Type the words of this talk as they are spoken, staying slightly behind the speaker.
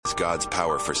God's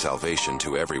power for salvation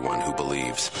to everyone who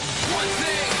believes. One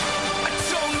thing, I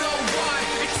don't know why.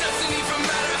 It doesn't even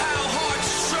matter how hard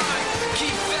you try. Keep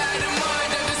that in mind.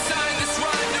 I designed this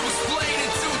rhyme to explain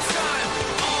in due time.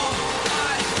 All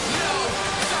I know,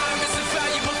 time is a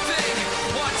valuable thing.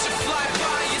 Watch it fly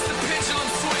by as the pendulum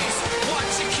swings.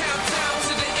 Watch it count down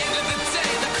to the end of the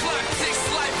day. The clock takes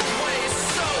life away. It's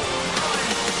so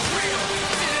unreal.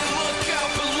 Didn't look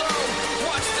out below.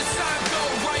 Watch the time go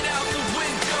right out the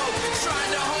window.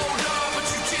 Trying to hold on, but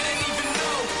you didn't even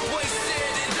know.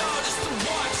 Wasted it all just to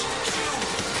watch you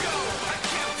go. I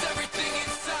kept everything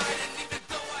inside, and even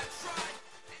though I tried.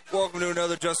 Welcome to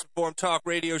another Just Informed Talk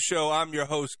radio show. I'm your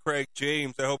host, Craig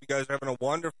James. I hope you guys are having a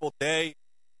wonderful day.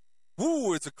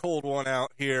 Woo, it's a cold one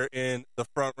out here in the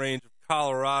Front Range of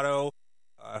Colorado.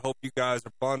 I hope you guys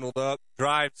are bundled up.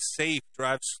 Drive safe,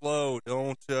 drive slow.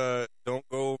 Don't go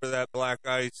over that black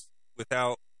ice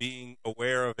without being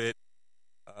aware of it.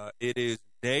 It is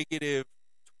negative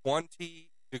 20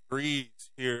 degrees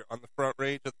here on the Front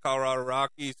Range of the Colorado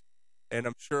Rockies, and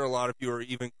I'm sure a lot of you are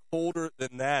even colder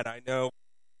than that. I know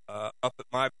up at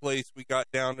my place we got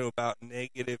down to about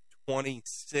negative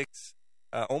 26,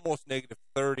 almost negative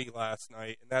 30 last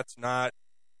night, and that's not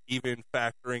even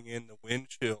factoring in the wind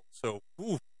chill. So,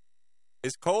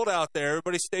 it's cold out there.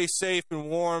 Everybody stay safe and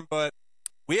warm, but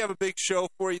we have a big show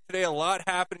for you today. A lot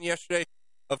happened yesterday.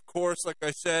 Of course, like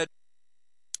I said,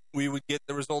 we would get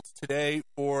the results today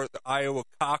for the Iowa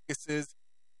caucuses,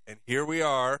 and here we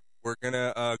are. We're going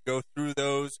to go through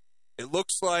those. It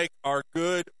looks like our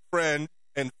good friend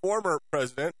and former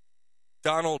president,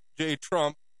 Donald J.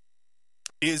 Trump,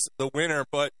 is the winner,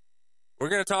 but we're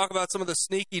going to talk about some of the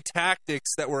sneaky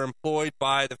tactics that were employed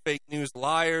by the fake news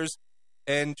liars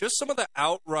and just some of the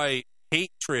outright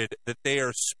hatred that they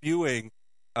are spewing,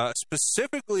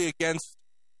 specifically against,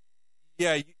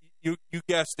 you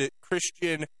guessed it,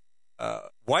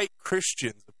 white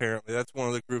Christians, apparently. That's one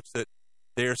of the groups that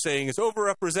they are saying is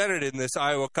overrepresented in this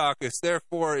Iowa caucus.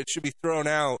 Therefore, it should be thrown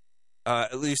out,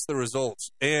 at least the results.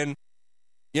 And,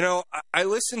 I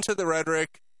listen to the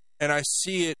rhetoric, and I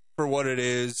see it for what it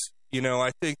is.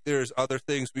 I think there's other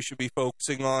things we should be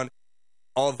focusing on,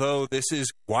 although this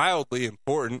is wildly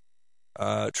important.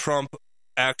 Trump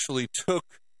actually took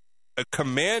a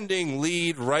commanding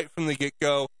lead right from the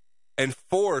get-go and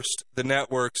forced the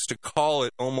networks to call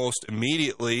it almost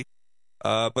immediately.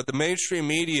 But the mainstream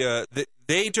media,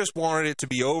 they just wanted it to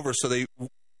be over so they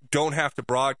don't have to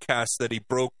broadcast that he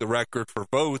broke the record for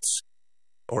votes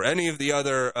or any of the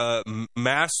other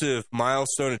massive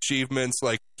milestone achievements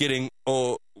like getting,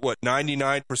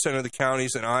 99% of the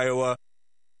counties in Iowa.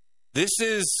 This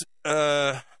is,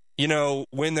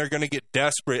 when they're going to get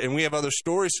desperate. And we have other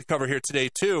stories to cover here today,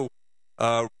 too,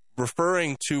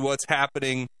 referring to what's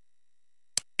happening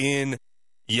in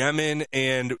Yemen,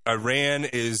 and Iran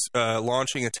is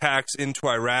launching attacks into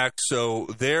Iraq. So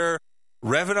they're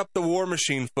revving up the war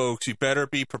machine, folks. You better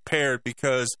be prepared,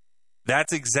 because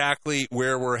that's exactly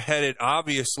where we're headed,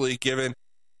 obviously, given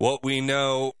what we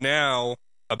know now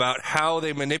about how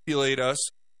they manipulate us.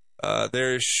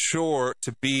 There is sure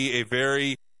to be a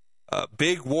very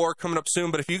big war coming up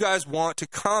soon. But if you guys want to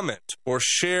comment or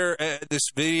share this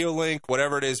video link,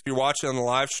 whatever it is, if you're watching on the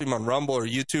live stream on Rumble or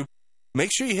YouTube, make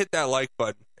sure you hit that like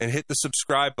button and hit the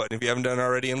subscribe button if you haven't done it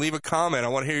already, and leave a comment. I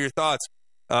want to hear your thoughts,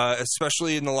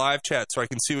 especially in the live chat, so I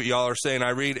can see what y'all are saying.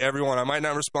 I read everyone. I might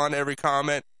not respond to every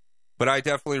comment, but I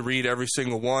definitely read every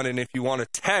single one. And if you want to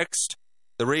text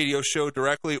the radio show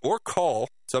directly or call,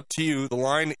 it's up to you. The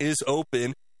line is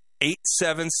open,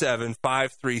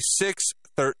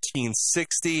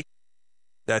 877-536-1360.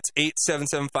 That's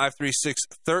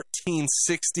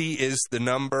 877-536-1360 is the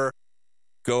number.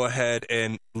 Go ahead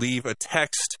and leave a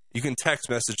text. You can text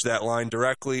message that line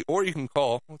directly, or you can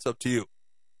call. It's up to you.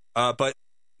 But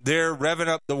they're revving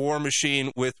up the war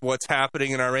machine with what's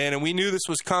happening in Iran, and we knew this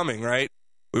was coming, right?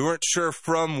 We weren't sure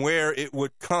from where it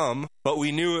would come, but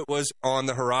we knew it was on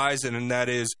the horizon, and that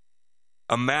is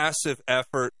a massive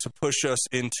effort to push us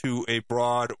into a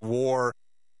broad war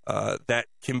that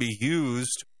can be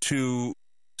used to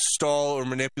stall or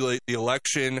manipulate the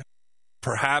election,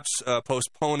 perhaps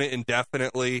postpone it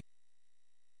indefinitely.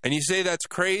 And you say that's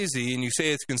crazy, and you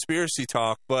say it's conspiracy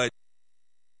talk, but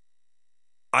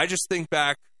I just think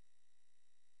back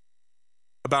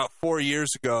about 4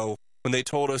 years ago when they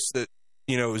told us that,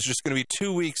 it was just going to be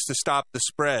 2 weeks to stop the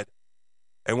spread,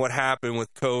 and what happened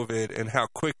with COVID and how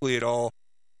quickly it all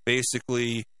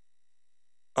basically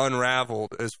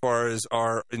unraveled as far as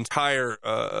our entire,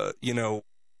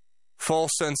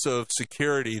 false sense of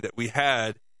security that we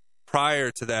had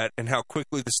prior to that, and how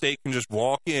quickly the state can just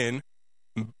walk in,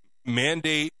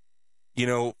 mandate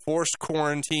forced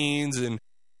quarantines and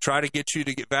try to get you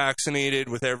to get vaccinated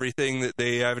with everything that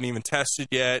they haven't even tested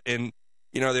yet. And,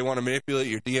 they want to manipulate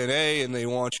your DNA, and they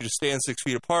want you to stand 6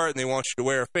 feet apart, and they want you to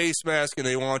wear a face mask, and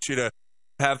they want you to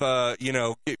have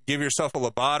give yourself a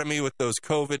lobotomy with those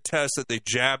COVID tests that they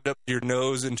jabbed up your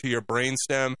nose into your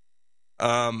brainstem.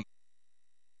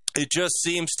 It just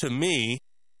seems to me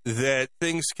that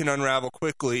things can unravel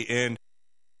quickly. And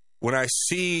when I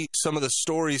see some of the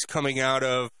stories coming out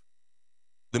of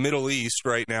the Middle East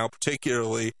right now,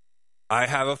 particularly, I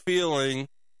have a feeling,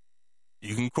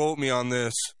 you can quote me on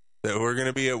this, that we're going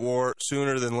to be at war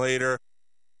sooner than later.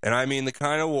 And I mean the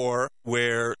kind of war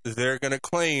where they're going to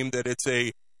claim that it's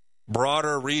a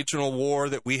broader regional war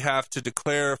that we have to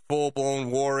declare full-blown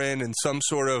war in, and some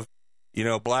sort of,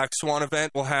 black swan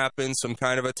event will happen, some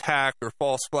kind of attack or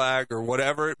false flag or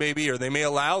whatever it may be, or they may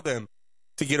allow them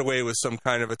to get away with some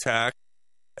kind of attack.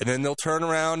 And then they'll turn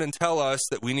around and tell us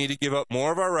that we need to give up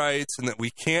more of our rights and that we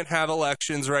can't have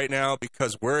elections right now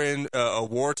because we're in a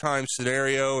wartime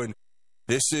scenario. And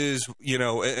this is,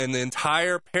 and the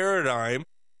entire paradigm,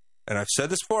 and I've said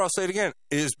this before, I'll say it again,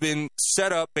 has been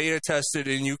set up, beta tested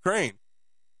in Ukraine,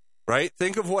 right?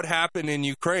 Think of what happened in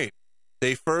Ukraine.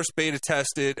 They first beta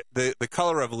tested the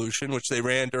color revolution, which they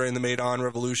ran during the Maidan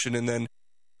Revolution, and then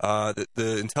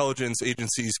the intelligence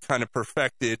agencies kind of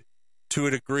perfected, to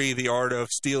a degree, the art of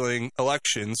stealing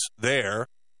elections there.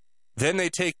 Then they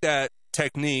take that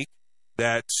technique,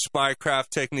 that spycraft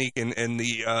technique, and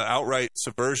the outright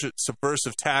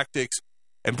subversive tactics,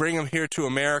 and bring them here to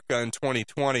America in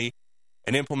 2020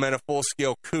 and implement a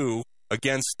full-scale coup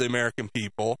against the American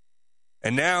people.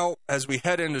 And now, as we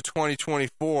head into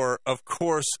 2024, of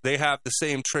course, they have the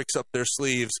same tricks up their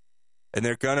sleeves, and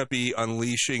they're going to be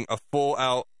unleashing a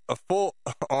full-on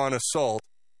assault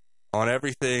on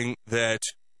everything that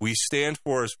we stand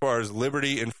for as far as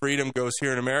liberty and freedom goes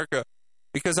here in America.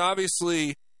 Because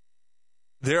obviously,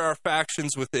 there are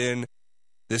factions within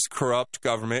this corrupt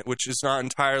government, which is not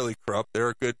entirely corrupt. There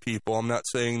are good people. I'm not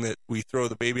saying that we throw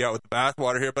the baby out with the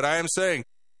bathwater here, but I am saying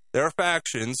there are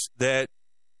factions that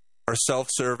are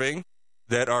self-serving,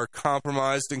 that are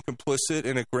compromised and complicit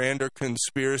in a grander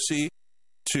conspiracy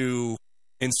to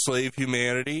enslave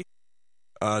humanity.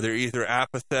 They're either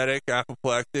apathetic,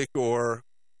 apoplectic, or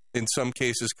in some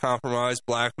cases compromised,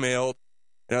 blackmailed.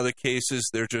 In other cases,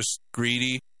 they're just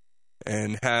greedy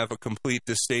and have a complete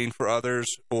disdain for others,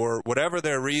 or whatever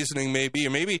their reasoning may be.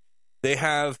 Or maybe they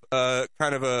have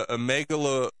kind of a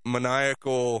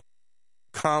megalomaniacal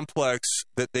complex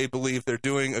that they believe they're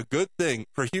doing a good thing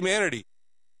for humanity.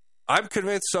 I'm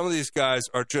convinced some of these guys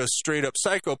are just straight up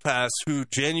psychopaths who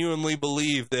genuinely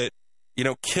believe that,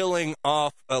 killing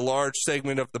off a large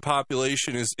segment of the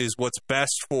population is what's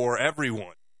best for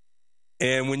everyone.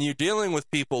 And when you're dealing with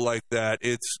people like that,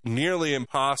 it's nearly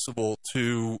impossible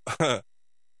to have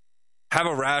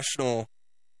a rational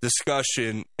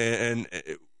discussion, and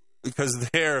because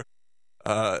their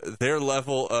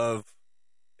level of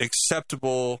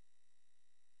acceptable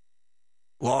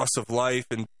loss of life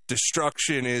and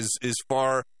destruction is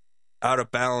far out of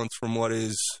balance from what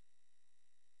is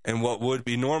and what would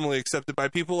be normally accepted by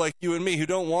people like you and me, who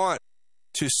don't want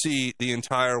to see the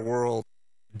entire world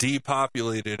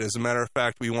depopulated. As a matter of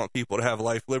fact, we want people to have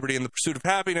life, liberty, and the pursuit of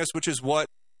happiness, which is what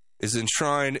is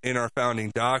enshrined in our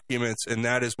founding documents, and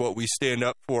that is what we stand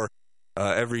up for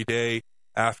every day.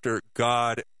 After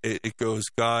God, it goes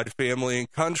God, family,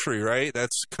 and country, right?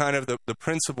 That's kind of the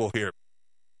principle here.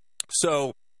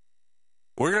 So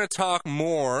we're going to talk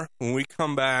more when we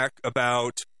come back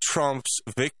about Trump's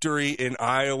victory in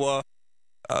Iowa.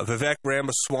 Vivek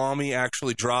Ramaswamy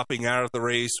actually dropping out of the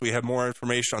race. We have more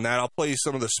information on that. I'll play you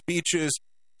some of the speeches,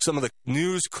 some of the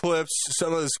news clips,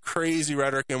 some of this crazy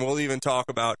rhetoric, and we'll even talk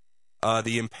about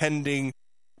the impending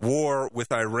war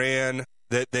with Iran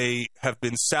that they have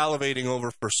been salivating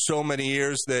over for so many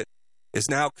years that is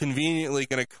now conveniently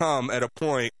going to come at a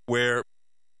point where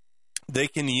they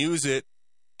can use it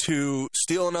to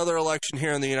steal another election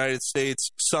here in the United States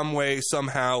some way,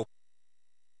 somehow.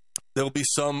 There'll be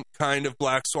some kind of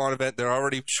black swan event. They're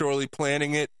already surely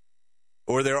planning it,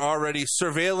 or they're already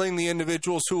surveilling the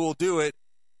individuals who will do it,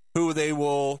 who they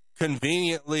will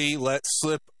conveniently let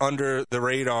slip under the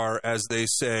radar, as they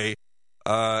say,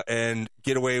 and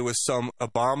get away with some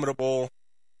abominable,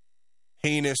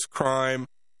 heinous crime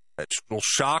that will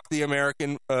shock the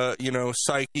American,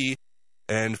 psyche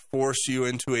and force you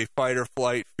into a fight or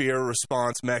flight fear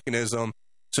response mechanism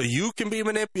so you can be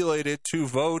manipulated to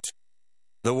vote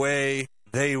the way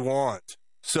they want.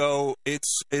 So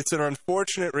it's an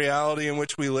unfortunate reality in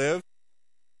which we live,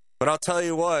 but I'll tell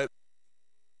you what,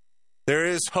 there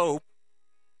is hope.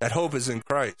 That hope is in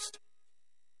Christ.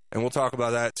 and we'll talk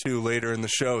about that, too, later in the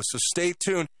show. So stay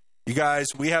tuned. You guys,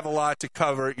 we have a lot to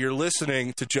cover. You're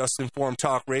listening to Just Informed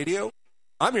Talk Radio.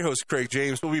 I'm your host, Craig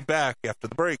James. We'll be back after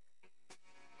the break.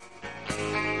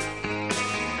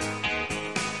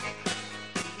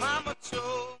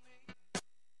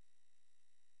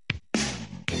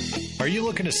 Are you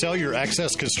looking to sell your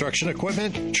excess construction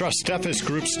equipment? Trust Steffes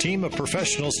Group's team of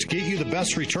professionals to get you the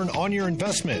best return on your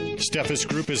investment. Steffes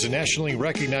Group is a nationally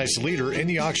recognized leader in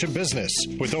the auction business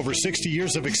with over 60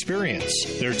 years of experience.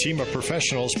 Their team of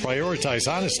professionals prioritize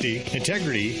honesty,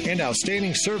 integrity, and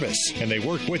outstanding service, and they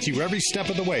work with you every step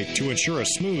of the way to ensure a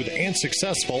smooth and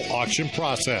successful auction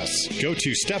process. Go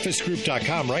to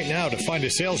SteffesGroup.com right now to find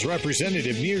a sales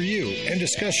representative near you and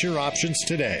discuss your options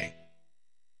today.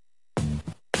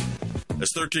 As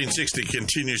 1360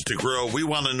 continues to grow, we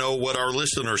want to know what our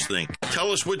listeners think.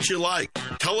 Tell us what you like.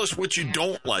 Tell us what you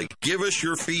don't like. Give us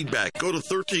your feedback. Go to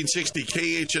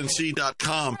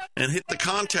 1360khnc.com and hit the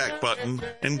contact button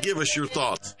and give us your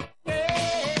thoughts.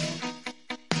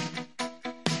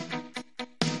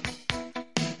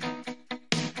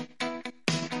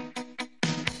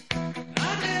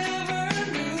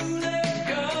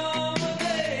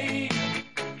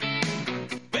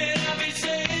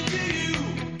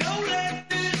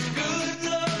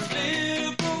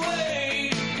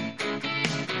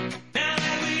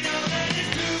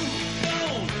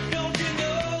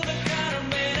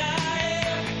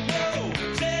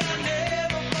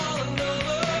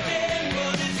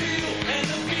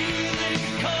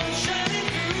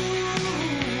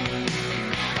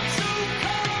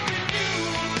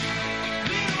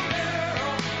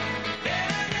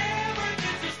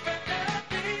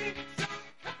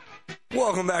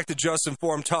 Welcome back to Just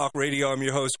Informed Talk Radio. I'm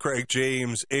your host, Craig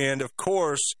James. And, of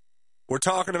course, we're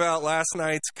talking about last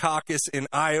night's caucus in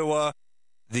Iowa.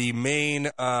 The main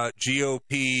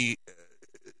GOP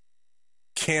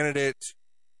candidate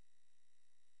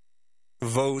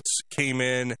votes came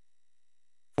in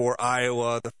for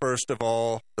Iowa, the first of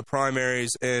all, the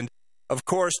primaries. And, of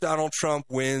course, Donald Trump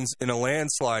wins in a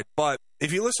landslide. But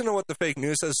if you listen to what the fake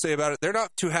news has to say about it, they're not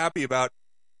too happy about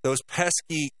those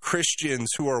pesky Christians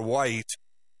who are white,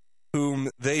 whom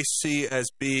they see as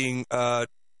being, not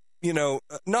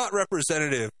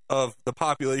representative of the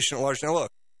population at large. Now, look,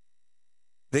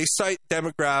 they cite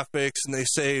demographics and they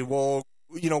say, well,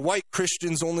 white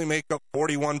Christians only make up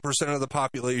 41% of the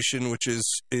population, which is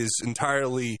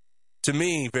entirely, to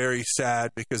me, very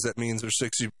sad, because that means there's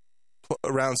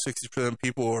around 60% of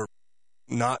people are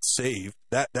not saved.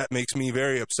 That makes me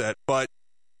very upset. But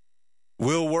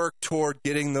we'll work toward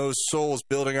getting those souls,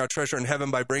 building our treasure in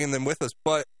heaven by bringing them with us.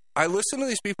 But I listen to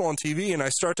these people on TV and I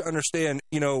start to understand,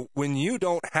 when you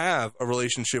don't have a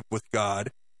relationship with God,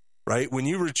 right, when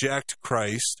you reject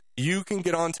Christ, you can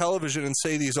get on television and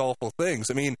say these awful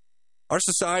things. I mean, our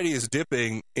society is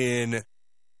dipping in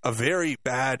a very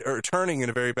bad, or turning in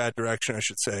a very bad direction, I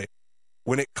should say,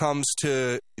 when it comes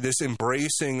to this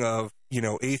embracing of,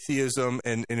 atheism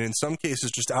and in some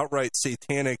cases just outright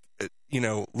satanic,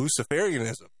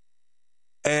 Luciferianism.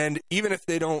 And even if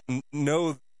they don't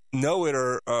know it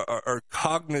or are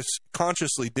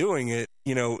consciously doing it,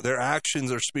 their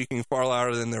actions are speaking far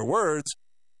louder than their words.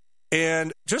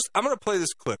 And I'm going to play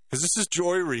this clip because this is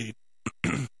Joy Reid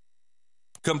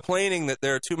complaining that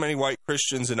there are too many white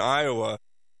Christians in Iowa.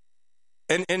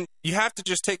 And you have to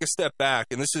just take a step back.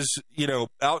 And this is,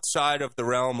 outside of the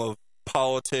realm of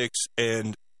politics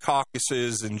and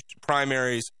caucuses and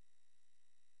primaries.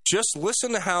 Just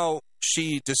listen to how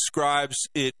she describes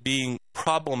it being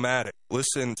problematic.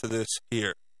 Listen to this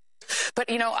here. But,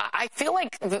 I feel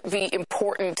like the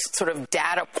important sort of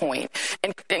data point,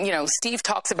 and Steve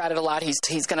talks about it a lot.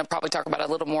 He's going to probably talk about it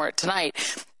a little more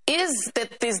tonight, is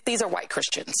that these are white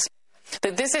Christians.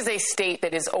 That this is a state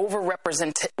that is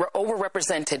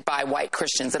overrepresented by white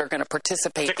Christians that are going to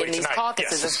participate in these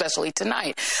caucuses, yes. Especially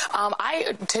tonight.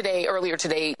 Earlier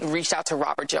today, reached out to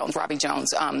Robbie Jones,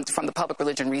 from the Public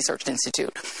Religion Research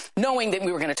Institute, knowing that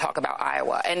we were going to talk about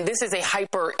Iowa. And this is a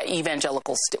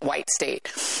hyper-evangelical white state.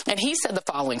 And he said the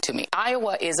following to me: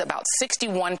 Iowa is about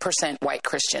 61% white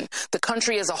Christian. The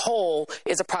country as a whole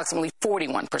is approximately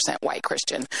 41% white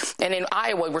Christian. And in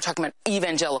Iowa, we're talking about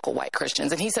evangelical white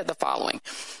Christians. And he said the following.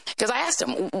 Because I asked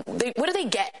him, what do they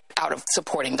get out of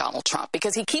supporting Donald Trump?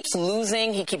 Because he keeps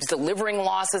losing, he keeps delivering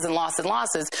losses and losses and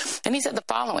losses. And he said the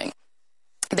following: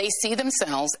 they see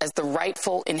themselves as the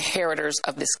rightful inheritors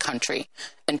of this country,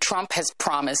 and Trump has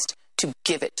promised to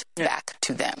give it back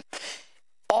to them.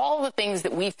 All the things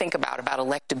that we think about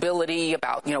electability,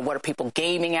 about, what are people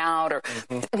gaming out, or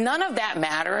none of that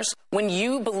matters when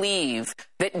you believe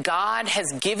that God has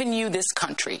given you this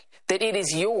country, that it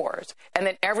is yours, and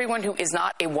that everyone who is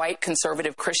not a white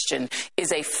conservative Christian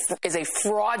is a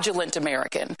fraudulent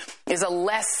American, is a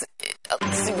less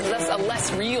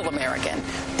real American.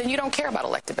 Then you don't care about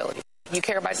electability. You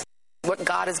care about what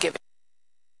God has given.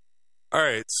 All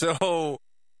right, so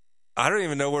I don't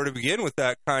even know where to begin with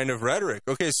that kind of rhetoric.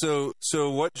 Okay, so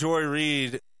what Joy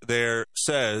Reid there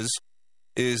says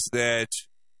is that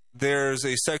there's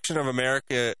a section of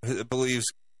America that believes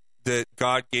that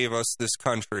God gave us this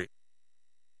country.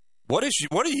 What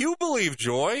do you believe,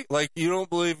 Joy? Like, you don't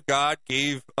believe God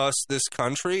gave us this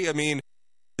country? I mean,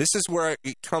 this is where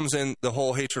it comes in, the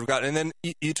whole hatred of God. And then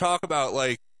you talk about,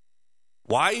 like,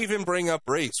 why even bring up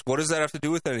race? What does that have to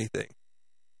do with anything?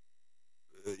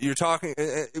 You're talking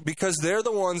because they're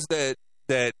the ones that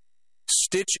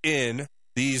stitch in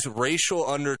these racial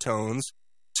undertones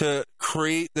to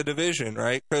create the division,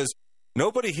 right? Because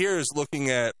nobody here is looking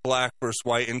at black versus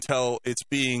white until it's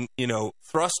being,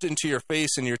 thrust into your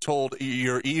face and you're told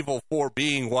you're evil for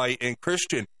being white and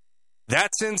Christian.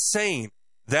 That's insane.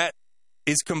 That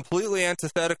is completely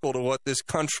antithetical to what this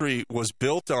country was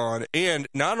built on. And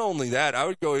not only that, I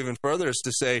would go even further as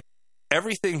to say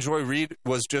everything Joy Reid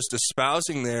was just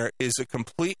espousing there is a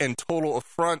complete and total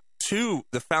affront to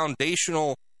the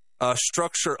foundational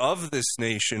structure of this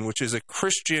nation, which is a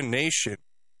Christian nation,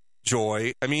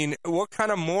 Joy. I mean, what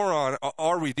kind of moron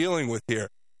are we dealing with here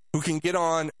who can get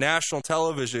on national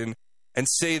television and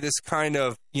say this kind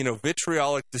of,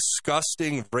 vitriolic,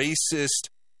 disgusting, racist,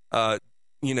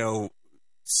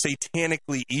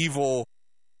 satanically evil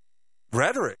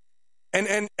rhetoric?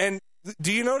 And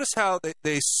do you notice how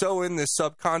they sew in this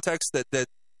subcontext that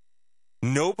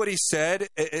nobody said?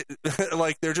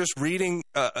 Like, they're just reading,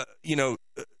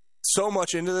 so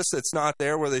much into this that's not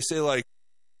there, where they say, like,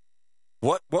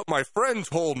 what my friend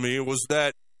told me was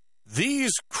that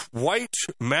these white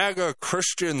MAGA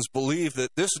Christians believe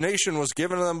that this nation was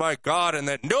given to them by God and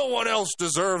that no one else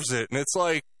deserves it. And it's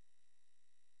like,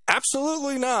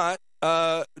 absolutely not.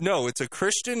 No, it's a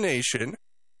Christian nation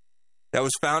that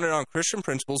was founded on Christian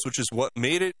principles, which is what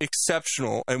made it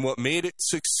exceptional and what made it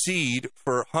succeed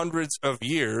for hundreds of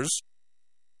years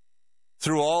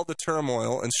through all the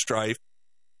turmoil and strife.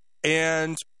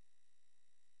 And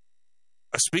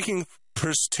speaking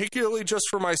particularly just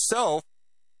for myself,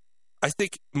 I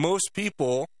think most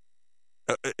people,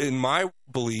 in my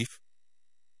belief,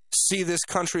 see this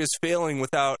country as failing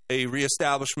without a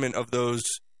reestablishment of those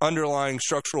underlying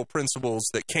structural principles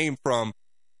that came from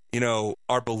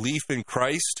our belief in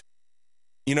Christ,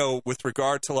 with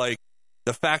regard to, like,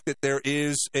 the fact that there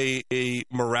is a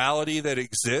morality that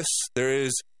exists. There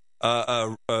is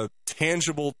a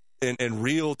tangible and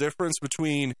real difference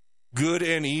between good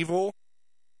and evil.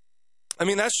 I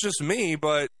mean, that's just me,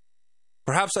 but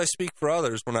perhaps I speak for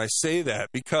others when I say that,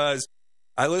 because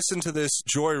I listen to this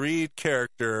Joy Reid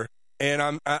character, and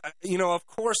of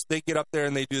course they get up there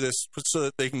and they do this so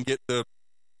that they can get the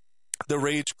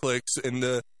rage clicks and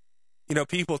the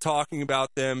people talking about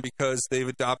them, because they've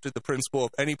adopted the principle of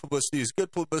any publicity is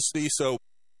good publicity. So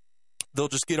they'll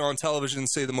just get on television and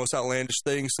say the most outlandish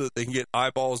things so that they can get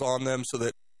eyeballs on them, so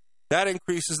that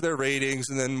increases their ratings.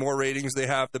 And then more ratings they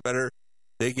have, the better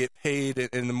they get paid,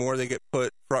 and the more they get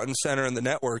put front and center in the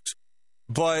networks.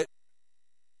 But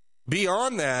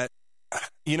beyond that,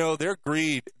 their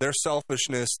greed, their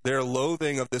selfishness, their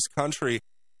loathing of this country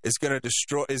is going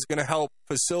to help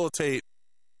facilitate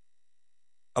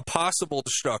a possible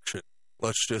destruction,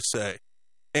 let's just say.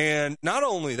 And not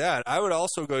only that, I would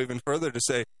also go even further to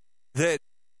say that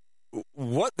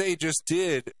what they just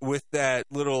did with that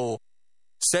little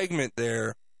segment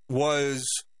there was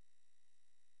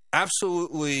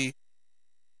absolutely,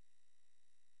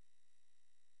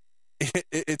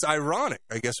 it's ironic,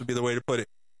 I guess would be the way to put it.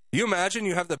 You imagine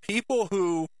you have the people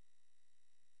who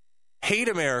hate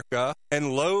America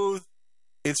and loathe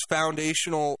its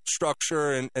foundational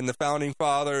structure and the founding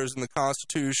fathers and the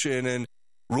Constitution and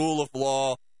rule of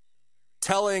law,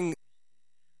 telling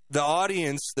the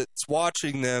audience that's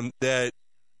watching them that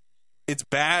it's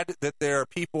bad that there are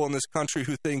people in this country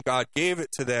who think God gave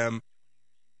it to them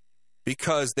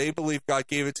because they believe God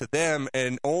gave it to them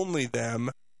and only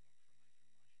them.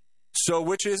 So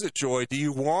which is it, Joy? Do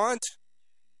you want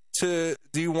the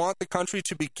country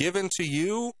to be given to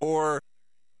you, or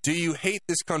do you hate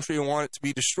this country and want it to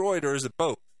be destroyed, or is it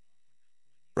both?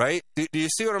 Right? Do you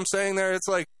see what I'm saying there? It's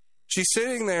like she's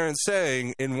sitting there and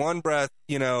saying in one breath,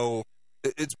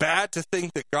 it's bad to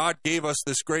think that God gave us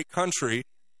this great country.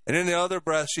 And in the other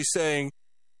breath, she's saying,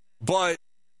 but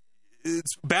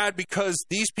it's bad because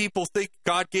these people think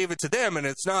God gave it to them and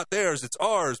it's not theirs, it's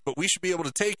ours, but we should be able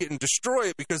to take it and destroy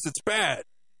it because it's bad.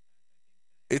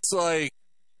 It's like,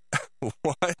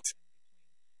 what?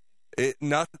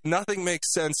 Nothing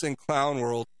makes sense in clown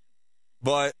world,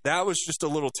 but that was just a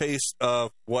little taste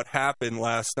of what happened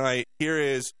last night. Here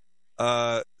is,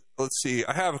 let's see,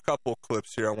 I have a couple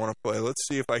clips here I want to play. Let's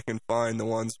see if I can find the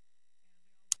ones.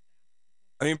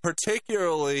 I mean,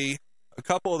 particularly, a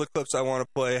couple of the clips I want to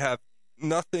play have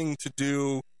nothing to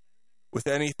do with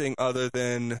anything other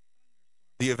than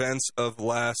the events of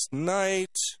last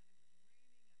night.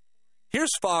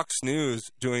 Here's Fox News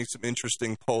doing some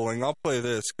interesting polling. I'll play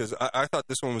this because I thought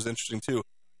this one was interesting too.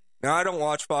 Now, I don't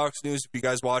watch Fox News. If you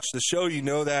guys watch the show, you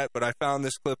know that, but I found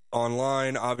this clip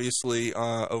online, obviously,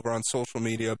 over on social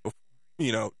media,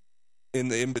 you know, in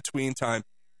the in-between time.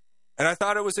 And I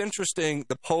thought it was interesting,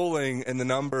 the polling and the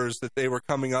numbers that they were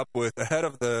coming up with ahead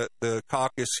of the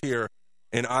caucus here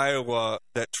in Iowa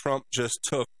that Trump just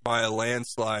took by a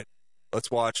landslide. Let's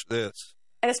watch this.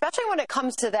 And especially when it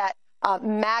comes to that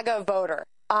MAGA voter,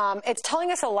 it's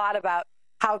telling us a lot about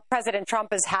how President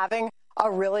Trump is having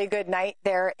a really good night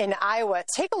there in Iowa.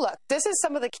 Take a look. This is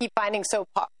some of the key findings so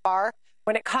far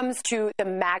when it comes to the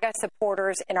MAGA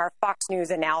supporters in our Fox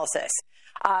News analysis.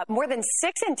 More than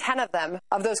 6 in 10 of them,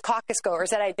 of those caucus goers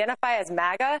that identify as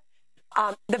MAGA,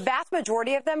 the vast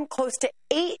majority of them, close to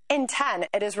 8 in 10,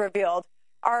 it is revealed,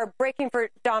 are breaking for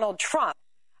Donald Trump.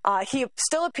 He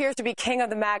still appears to be king of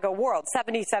the MAGA world,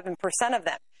 77% of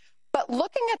them. But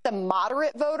looking at the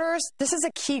moderate voters, this is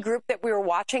a key group that we were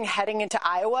watching heading into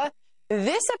Iowa.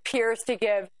 This appears to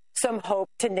give some hope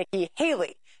to Nikki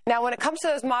Haley. Now, when it comes to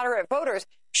those moderate voters,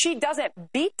 she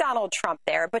doesn't beat Donald Trump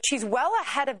there, but she's well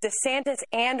ahead of DeSantis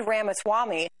and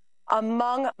Ramaswamy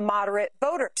among moderate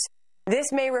voters.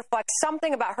 This may reflect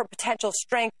something about her potential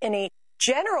strength in a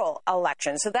general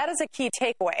election. So that is a key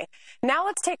takeaway. Now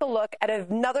let's take a look at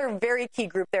another very key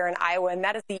group there in Iowa, and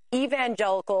that is the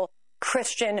evangelical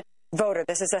Christian voter.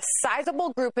 This is a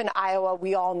sizable group in Iowa.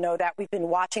 We all know that. We've been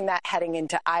watching that heading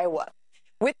into Iowa.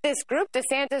 With this group,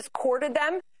 DeSantis courted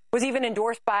them, was even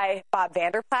endorsed by Bob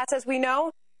Vander Plaats, as we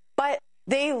know, but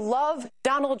they love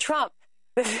Donald Trump.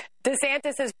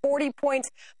 DeSantis is 40 points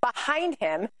behind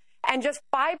him and just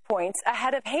 5 points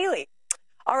ahead of Haley.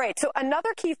 All right, so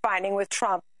another key finding with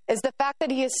Trump is the fact that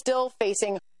he is still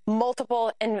facing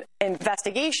multiple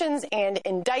investigations and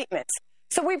indictments.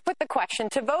 So we put the question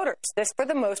to voters. This, for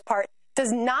the most part,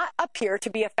 does not appear to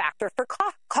be a factor for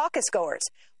caucus goers.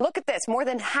 Look at this. More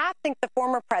than half think the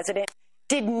former president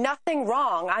did nothing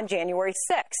wrong on January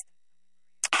 6th.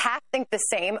 Half think the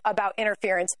same about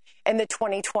interference in the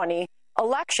 2020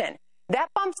 election. That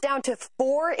bumps down to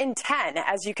 4 in 10,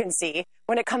 as you can see,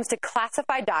 when it comes to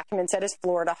classified documents at his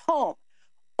Florida home.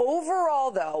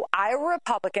 Overall, though, Iowa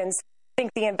Republicans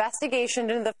think the investigation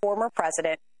into the former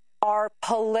president are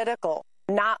political,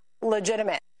 not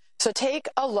legitimate. So take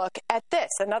a look at this.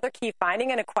 Another key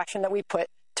finding and a question that we put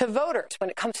to voters when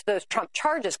it comes to those Trump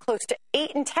charges. Close to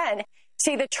 8 in 10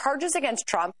 say the charges against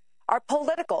Trump are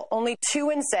political. Only 2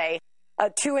 in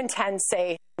 10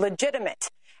 say legitimate.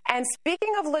 And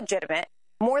speaking of legitimate,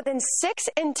 more than 6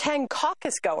 in 10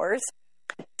 caucus goers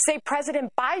say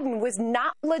President Biden was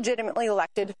not legitimately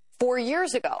elected 4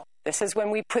 years ago. This is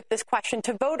when we put this question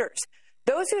to voters.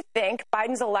 Those who think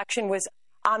Biden's election was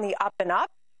on the up and up,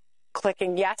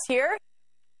 clicking yes here,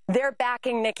 they're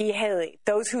backing Nikki Haley.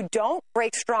 Those who don't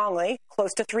break strongly,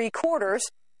 close to 3/4,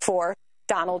 for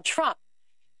Donald Trump.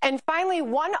 And finally,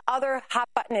 one other hot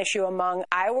button issue among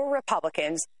Iowa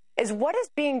Republicans is what is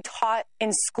being taught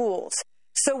in schools.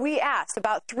 So we asked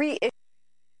about 3 issues.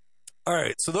 All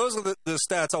right, so those are the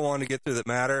stats I wanted to get through that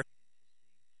matter.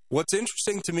 What's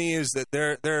interesting to me is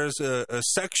that there's a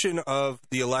section of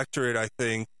the electorate, I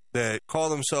think, that call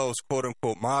themselves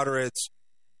quote-unquote moderates,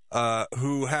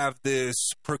 who have this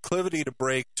proclivity to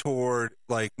break toward,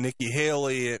 like, Nikki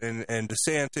Haley and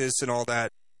DeSantis and all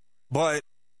that. But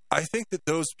I think that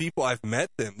those people, I've met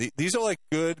them. These are, like,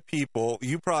 good people.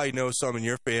 You probably know some in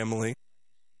your family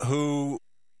who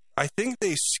I think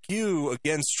they skew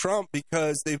against Trump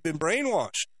because they've been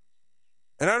brainwashed.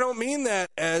 And I don't mean that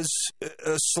as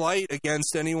a slight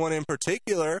against anyone in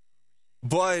particular,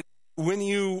 but when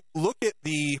you look at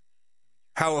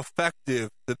how effective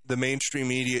the mainstream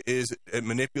media is at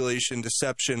manipulation,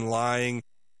 deception, lying,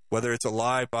 whether it's a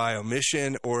lie by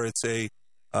omission or it's a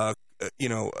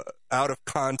out of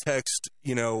context,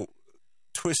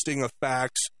 twisting of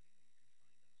facts,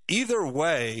 either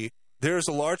way, there's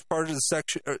a large part of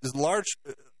a large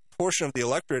portion of the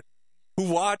electorate who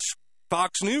watch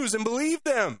Fox News and believe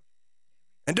them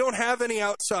and don't have any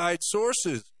outside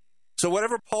sources. So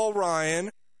whatever Paul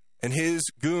Ryan and his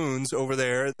goons over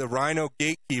there, the Rhino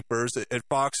gatekeepers at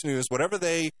Fox News, whatever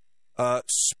they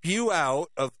spew out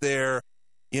of their,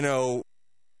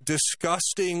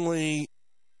 disgustingly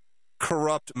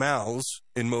corrupt mouths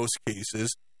in most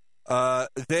cases,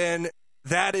 then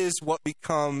that is what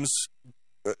becomes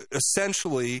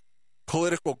essentially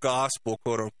political gospel,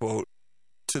 quote unquote,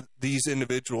 to these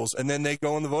individuals. And then they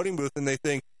go in the voting booth and they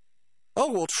think,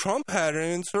 oh, well, Trump had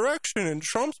an insurrection and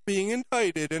Trump's being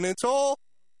indicted and it's all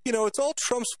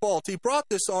Trump's fault. He brought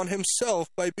this on himself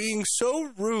by being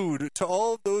so rude to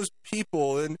all of those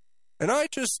people. And I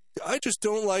just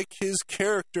don't like his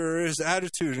character, his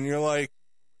attitude. And you're like,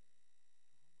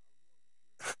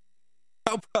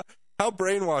 how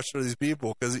brainwashed are these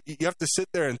people? Because you have to sit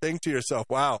there and think to yourself,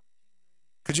 wow,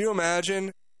 could you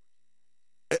imagine?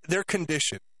 They're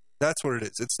conditioned. That's what it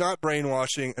is. It's not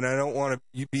brainwashing, and I don't want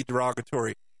to be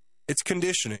derogatory. It's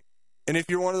conditioning. And if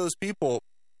you're one of those people,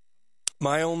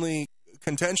 my only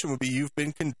contention would be you've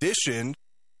been conditioned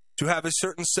to have a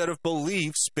certain set of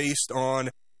beliefs based on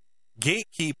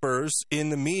gatekeepers in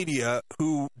the media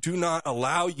who do not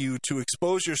allow you to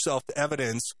expose yourself to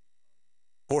evidence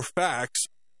or facts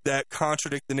that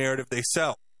contradict the narrative they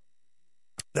sell.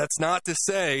 That's not to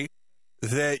say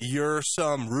that you're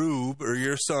some rube or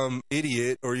you're some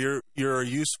idiot or you're a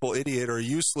useful idiot or a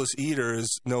useless eater, as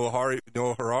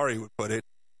Noah Harari would put it.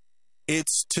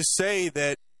 It's to say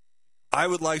that I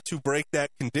would like to break that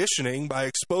conditioning by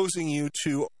exposing you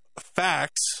to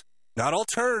facts, not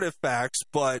alternative facts,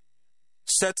 but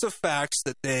sets of facts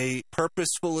that they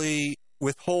purposefully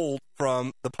withhold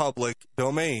from the public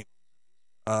domain.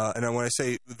 And when I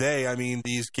say they, I mean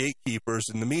these gatekeepers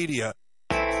in the media.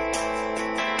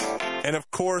 And,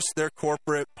 of course, they're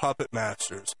corporate puppet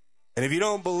masters. And if you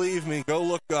don't believe me, go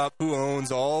look up who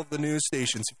owns all of the news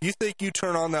stations. If you think you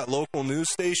turn on that local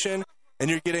news station and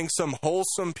you're getting some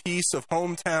wholesome piece of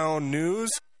hometown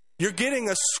news, you're getting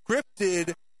a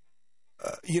scripted,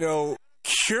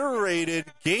 curated,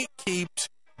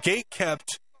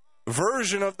 gate-kept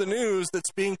version of the news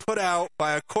that's being put out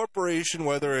by a corporation,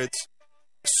 whether it's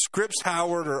Scripps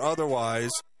Howard or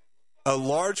otherwise, a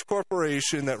large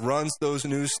corporation that runs those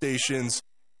news stations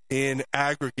in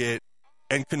aggregate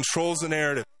and controls the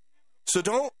narrative. So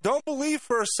don't believe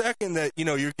for a second that,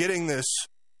 you're getting this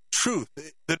truth.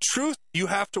 The truth you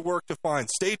have to work to find.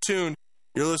 Stay tuned.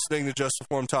 You're listening to Just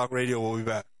Informed Talk Radio. We'll be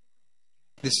back.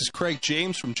 This is Craig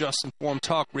James from Just Informed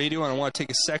Talk Radio, and I want to take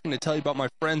a second to tell you about my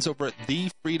friends over at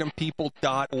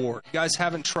thefreedompeople.org. If you guys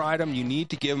haven't tried them, you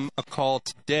need to give them a call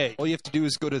today. All you have to do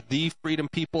is go to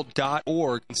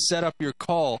thefreedompeople.org and set up your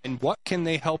call. And what can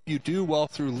they help you do? Well,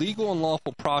 through legal and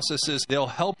lawful processes, they'll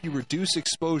help you reduce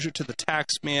exposure to the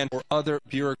tax man or other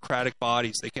bureaucratic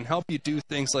bodies. They can help you do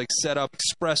things like set up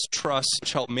express trusts,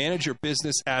 which help manage your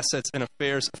business assets and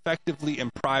affairs effectively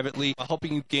and privately, while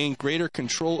helping you gain greater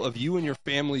control of you and your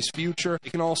family's future.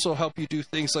 It can also help you do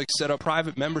things like set up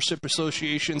private membership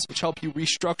associations, which help you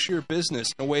restructure your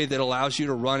business in a way that allows you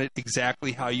to run it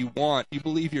exactly how you want. You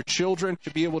believe your children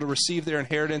should be able to receive their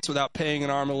inheritance without paying an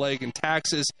arm and a leg in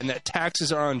taxes, and that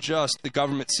taxes are unjust. The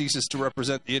government ceases to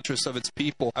represent the interests of its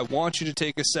people. I want you to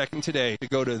take a second today to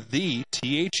go to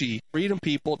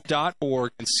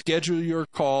freedompeople.org and schedule your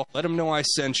call. Let them know I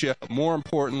sent you. But more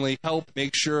importantly, help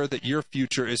make sure that your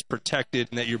future is protected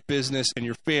and that your business and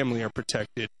your family are protected.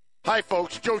 Hi,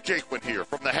 folks. Joe Jaquin here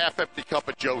from the Half Empty Cup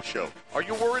of Joe show. Are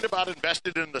you worried about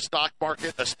investing in the stock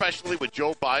market, especially with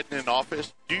Joe Biden in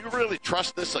office? Do you really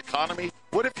trust this economy?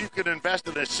 What if you could invest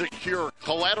in a secure,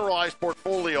 collateralized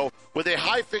portfolio with a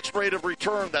high fixed rate of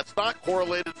return that's not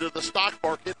correlated to the stock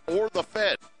market or the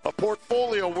Fed? A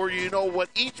portfolio where you know what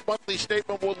each monthly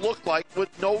statement will look like with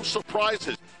no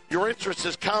surprises. Your interest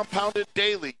is compounded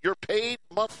daily. You're paid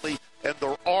monthly, and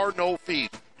there are no fees.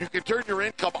 You can turn your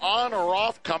income on or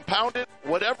off, compound it,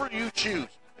 whatever you choose.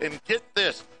 And get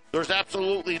this, there's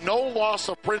absolutely no loss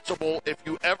of principal if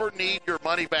you ever need your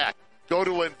money back. Go to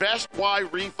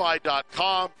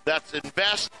investyrefi.com. That's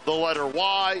invest, the letter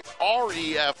Y,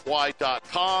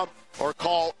 REFY.com. Or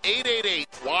call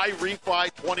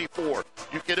 888-YREFI24.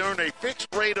 You can earn a fixed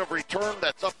rate of return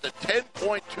that's up to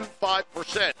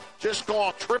 10.25%. Just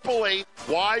call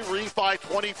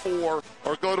 888-YREFI24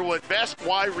 or go to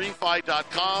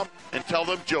investyrefi.com and tell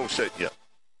them Joe sent you.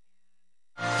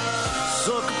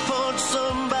 Sucker punch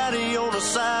somebody on the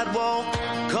sidewalk,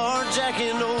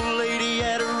 carjacking old lady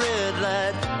at a red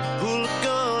light, pull a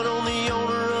gun on the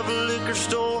owner of a liquor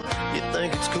store. You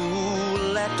think it's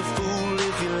cool, act a fool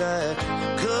if you like,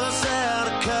 cuss out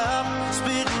a cop,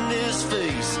 spit in his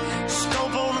face,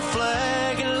 stomp on the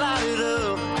flag and light it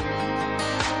up.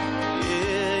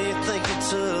 Yeah, you think it's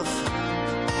tough,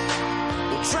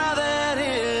 well try that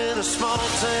in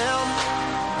sound.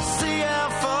 See how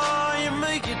far you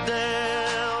make it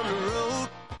down the road.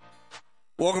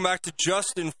 Welcome back to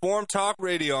Just Informed Talk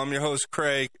Radio. I'm your host,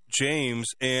 Craig James,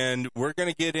 and we're going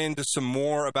to get into some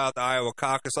more about the Iowa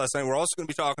caucus last night. We're also going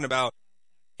to be talking about,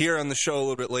 here on the show a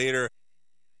little bit later,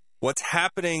 what's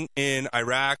happening in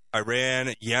Iraq,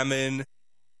 Iran, Yemen,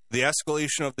 the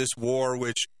escalation of this war,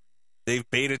 which they've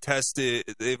beta tested.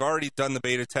 They've already done the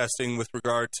beta testing with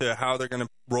regard to how they're going to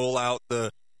roll out the,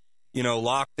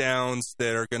 lockdowns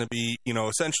that are going to be,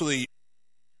 essentially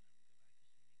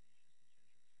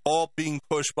all being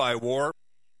pushed by war,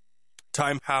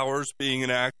 time powers being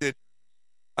enacted.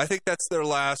 I think that's their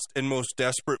last and most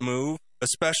desperate move,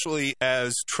 especially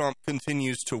as Trump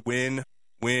continues to win,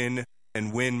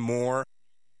 and win more.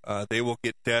 They will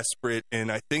get desperate,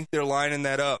 and I think they're lining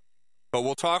that up. But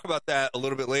we'll talk about that a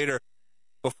little bit later.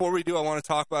 Before we do, I want to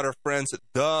talk about our friends at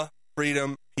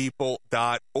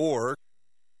thefreedompeople.org.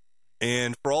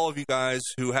 And for all of you guys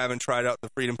who haven't tried out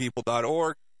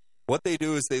thefreedompeople.org, what they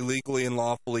do is they legally and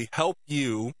lawfully help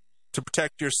you to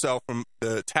protect yourself from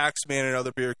the tax man and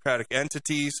other bureaucratic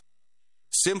entities.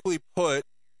 Simply put,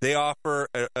 they offer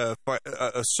a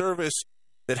service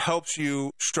that helps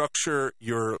you structure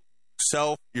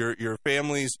yourself, your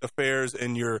family's affairs,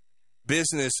 and your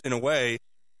business in a way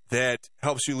that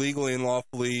helps you legally and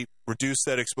lawfully reduce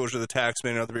that exposure to the tax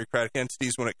man and other bureaucratic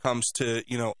entities when it comes to,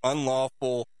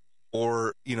 unlawful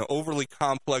or, overly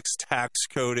complex tax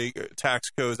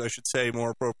codes, I should say more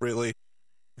appropriately.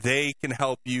 They can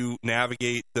help you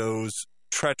navigate those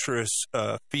treacherous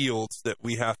fields that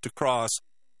we have to cross.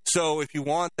 So if you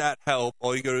want that help,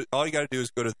 all you got to do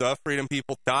is go to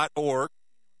thefreedompeople.org,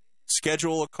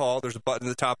 schedule a call. There's a button at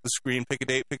the top of the screen. Pick a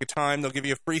date, pick a time. They'll give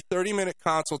you a free 30-minute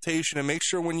consultation, and make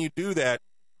sure when you do that,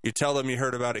 you tell them you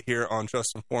heard about it here on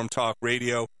Just Informed Talk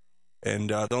Radio, and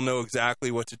they'll know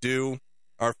exactly what to do.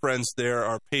 Our friends there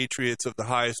are patriots of the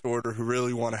highest order who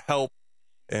really want to help,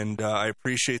 and I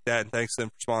appreciate that, and thanks to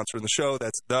them for sponsoring the show.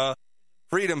 That's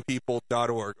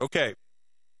thefreedompeople.org. Okay,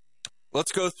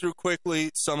 let's go through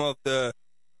quickly some of the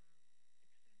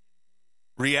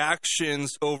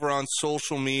reactions over on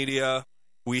social media.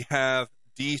 We have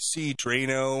DC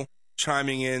Drano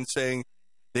chiming in saying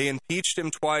they impeached him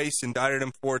twice, indicted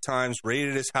him 4 times,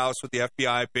 raided his house with the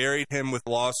FBI, buried him with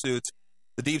lawsuits.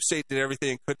 The deep state did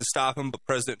everything it could to stop him, but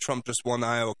President Trump just won the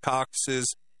Iowa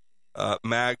caucuses.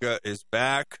 MAGA is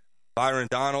back. Byron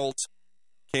Donald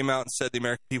came out and said the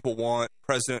American people want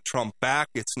President Trump back.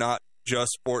 It's not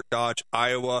just Fort Dodge,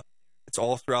 Iowa. It's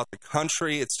all throughout the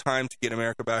country. It's time to get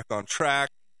America back on track.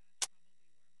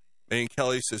 Megyn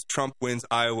Kelly says Trump wins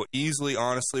Iowa easily.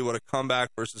 Honestly, what a comeback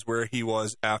versus where he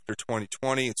was after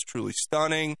 2020. It's truly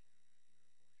stunning.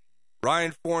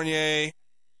 Ryan Fournier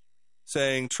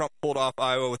saying Trump pulled off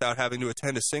Iowa without having to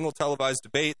attend a single televised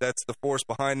debate. That's the force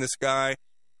behind this guy.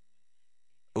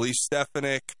 Elise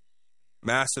Stefanik,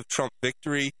 massive Trump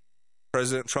victory.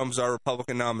 President Trump's our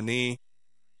Republican nominee.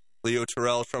 Leo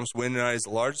Terrell, Trump's win tonight is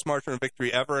the largest margin of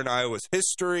victory ever in Iowa's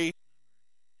history.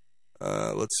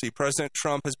 Let's see. President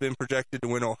Trump has been projected to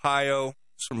win Ohio.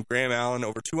 It's from Graham Allen.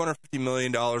 Over $250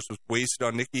 million was wasted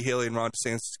on Nikki Haley and Ron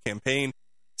DeSantis' campaign.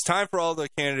 It's time for all the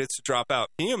candidates to drop out.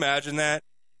 Can you imagine that?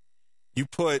 You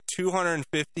put $250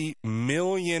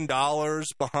 million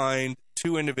behind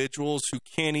 2 individuals who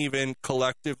can't even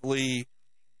collectively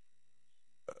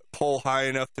poll high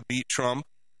enough to beat Trump,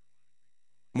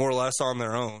 more or less on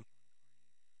their own.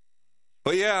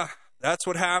 But yeah, that's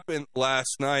what happened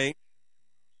last night.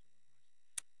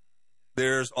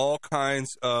 There's all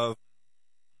kinds of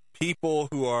people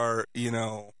who are,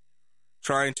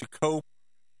 trying to cope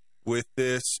with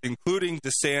this, including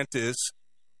DeSantis,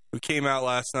 who came out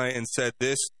last night and said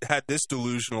had this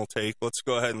delusional take. Let's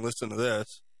go ahead and listen to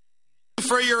this.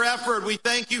 For your effort. We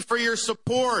thank you for your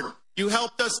support. You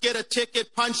helped us get a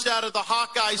ticket punched out of the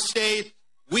Hawkeye state.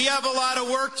 We have a lot of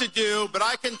work to do, but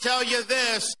I can tell you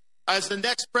this, as the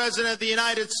next president of the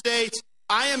United States,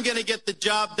 I am going to get the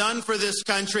job done for this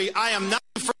country. I am not...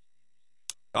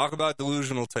 Talk about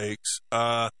delusional takes.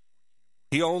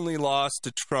 He only lost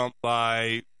to Trump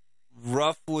by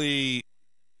roughly,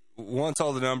 once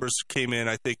all the numbers came in,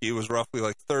 I think it was roughly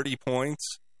like 30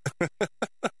 points.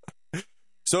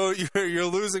 So you're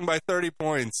losing by 30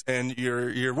 points, and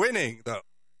you're winning, though.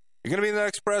 You're going to be the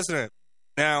next president.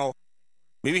 Now,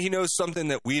 maybe he knows something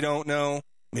that we don't know.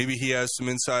 Maybe he has some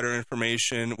insider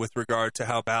information with regard to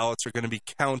how ballots are going to be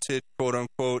counted, quote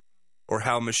unquote, or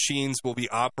how machines will be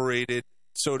operated,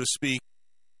 so to speak.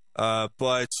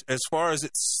 But as far as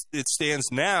it stands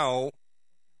now,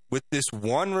 with this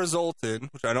one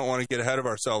resultant, which I don't want to get ahead of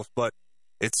ourselves, but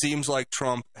it seems like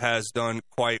Trump has done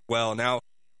quite well. Now,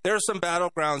 there are some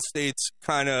battleground states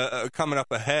kind of coming up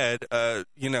ahead.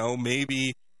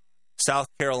 Maybe South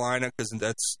Carolina, because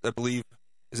that's, I believe,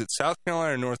 is it South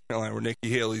Carolina or North Carolina where Nikki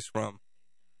Haley's from?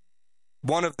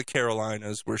 One of the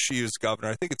Carolinas where she is governor.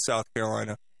 I think it's South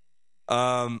Carolina.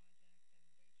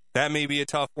 That may be a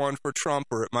tough one for Trump,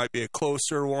 or it might be a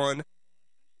closer one.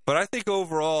 But I think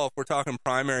overall, if we're talking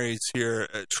primaries here,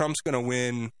 Trump's going to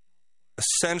win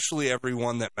essentially every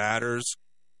one that matters.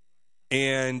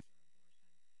 And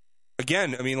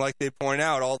again, I mean, like they point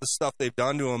out, all the stuff they've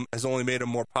done to him has only made him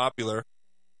more popular.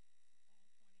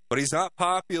 But he's not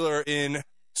popular in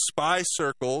spy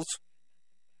circles.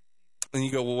 And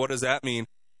you go, well, what does that mean?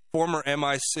 Former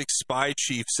MI6 spy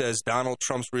chief says Donald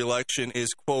Trump's reelection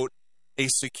is, quote, a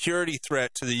security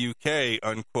threat to the UK,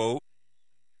 unquote.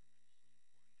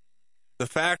 The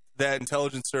fact that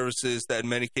intelligence services that in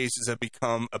many cases have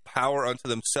become a power unto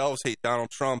themselves hate Donald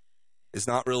Trump is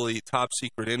not really top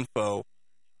secret info.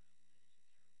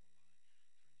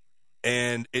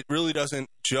 And it really doesn't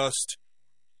just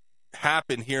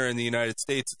happen here in the United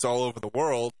States. It's all over the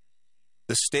world.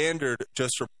 The Standard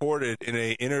just reported in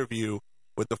an interview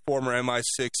with the former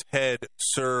MI6 head,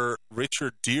 Sir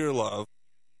Richard Dearlove.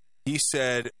 He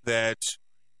said that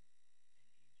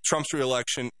Trump's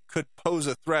reelection could pose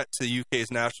a threat to the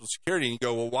UK's national security. And you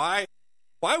go, well,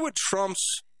 why would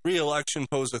Trump's reelection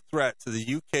pose a threat to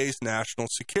the UK's national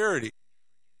security?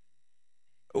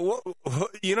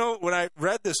 You know, when I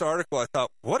read this article, I thought,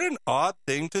 what an odd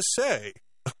thing to say.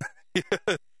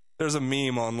 There's a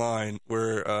meme online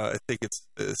where I think it's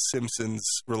Simpsons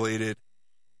related,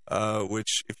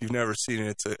 which if you've never seen it,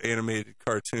 it's an animated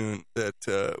cartoon that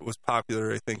was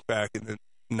popular, I think, back in the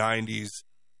 90s.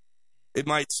 It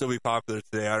might still be popular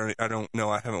today. I don't know.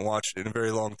 I haven't watched it in a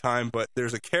very long time. But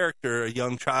there's a character, a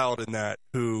young child in that,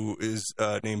 who is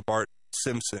named Bart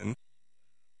Simpson.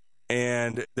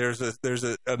 And there's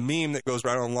a meme that goes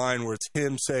right online where it's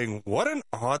him saying, "What an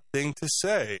odd thing to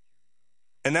say."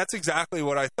 And that's exactly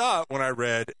what I thought when I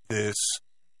read this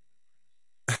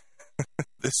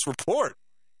this report.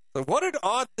 So what an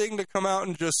odd thing to come out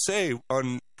and just say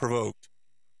unprovoked.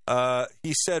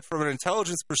 He said, from an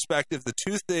intelligence perspective, the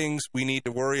two things we need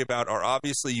to worry about are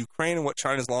obviously Ukraine and what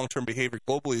China's long-term behavior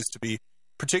globally is to be,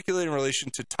 particularly in relation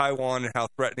to Taiwan and how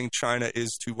threatening China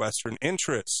is to Western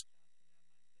interests.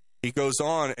 He goes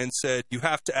on and said, you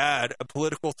have to add a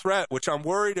political threat, which I'm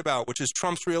worried about, which is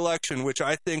Trump's reelection, which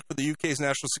I think for the UK's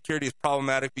national security is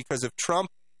problematic because if Trump,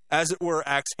 as it were,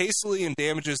 acts hastily and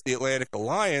damages the Atlantic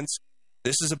Alliance,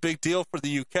 this is a big deal for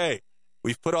the UK.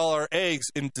 We've put all our eggs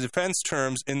in defense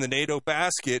terms in the NATO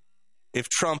basket. If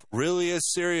Trump really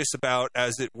is serious about,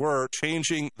 as it were,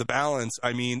 changing the balance,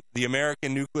 I mean, the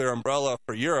American nuclear umbrella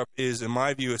for Europe is, in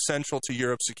my view, essential to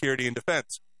Europe's security and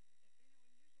defense.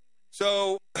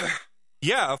 So,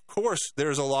 yeah, of course,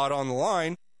 there's a lot on the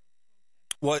line.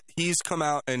 What he's come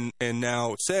out and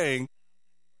now saying,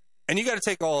 and you got to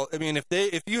take all. I mean,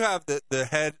 if you have the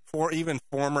head, for even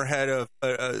former head of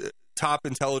a top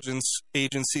intelligence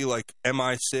agency like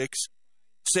MI6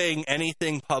 saying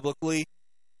anything publicly,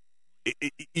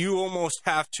 you almost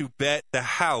have to bet the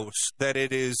house that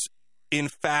it is in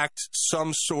fact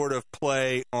some sort of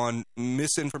play on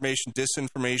misinformation,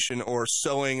 disinformation, or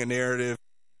sowing a narrative.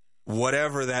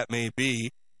 Whatever that may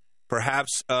be,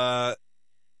 perhaps the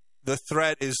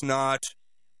threat is not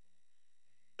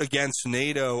against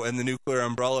NATO and the nuclear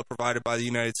umbrella provided by the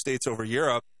United States over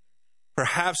Europe.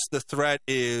 Perhaps the threat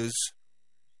is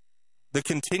the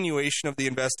continuation of the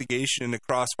investigation into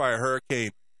Crossfire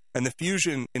Hurricane and the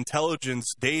fusion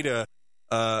intelligence data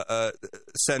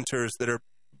centers that are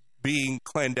being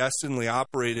clandestinely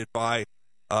operated by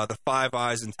the Five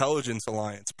Eyes Intelligence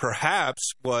Alliance.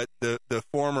 Perhaps what the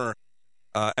former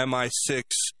MI6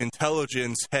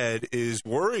 intelligence head is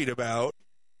worried about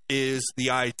is the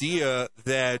idea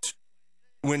that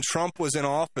when Trump was in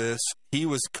office, he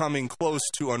was coming close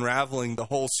to unraveling the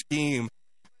whole scheme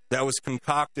that was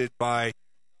concocted by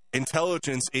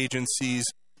intelligence agencies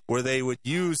where they would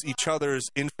use each other's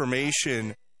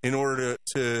information in order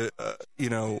to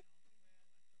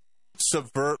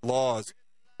subvert laws.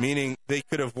 Meaning they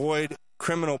could avoid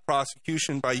criminal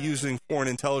prosecution by using foreign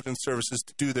intelligence services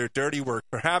to do their dirty work.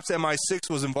 Perhaps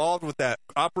MI6 was involved with that.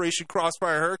 Operation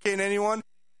Crossfire Hurricane, anyone?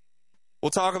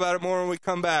 We'll talk about it more when we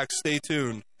come back. Stay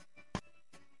tuned.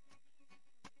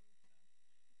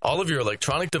 All of your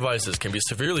electronic devices can be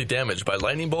severely damaged by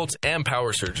lightning bolts and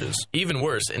power surges. Even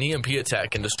worse, an EMP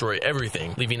attack can destroy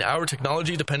everything, leaving our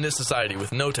technology-dependent society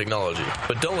with no technology.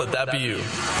 But don't let that be you.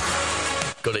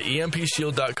 Go to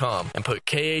EMPshield.com and put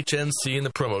KHNC in the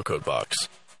promo code box.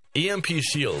 EMP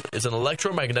Shield is an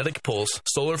electromagnetic pulse,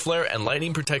 solar flare, and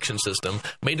lightning protection system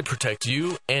made to protect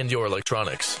you and your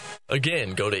electronics.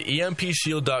 Again, go to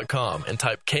EMPShield.com and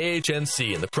type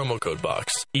KHNC in the promo code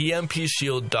box.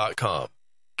 EMPShield.com.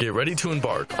 Get ready to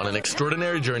embark on an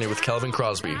extraordinary journey with Kelvin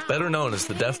Crosby, better known as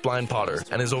the Deaf Blind Potter,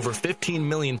 and his over 15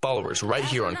 million followers right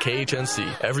here on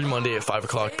KHNC every Monday at 5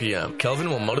 o'clock p.m. Kelvin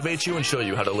will motivate you and show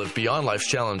you how to live beyond life's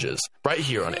challenges right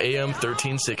here on AM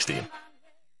 1360.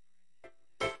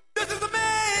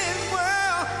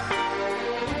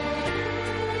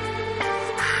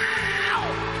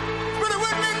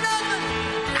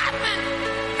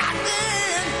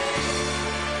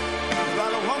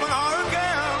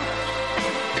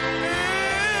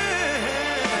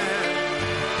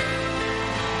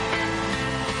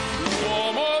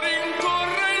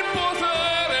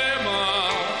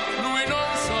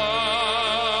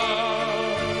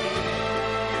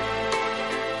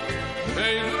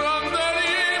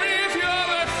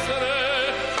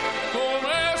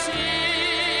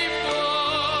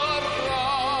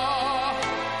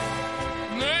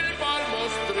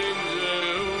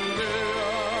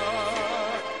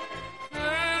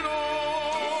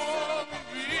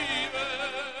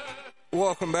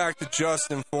 Welcome back to Just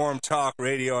Informed Talk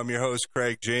Radio. I'm your host,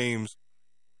 Craig James.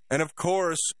 And of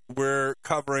course, we're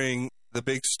covering the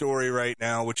big story right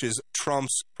now, which is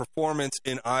Trump's performance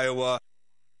in Iowa,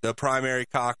 the primary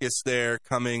caucus there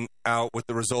coming out with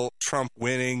the result, Trump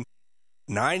winning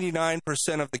 99%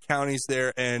 of the counties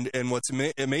there. And what's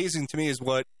amazing to me is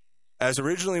what, as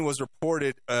originally was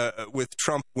reported with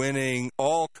Trump winning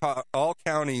all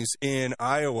counties in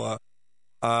Iowa,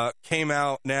 came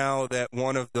out now that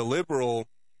one of the liberal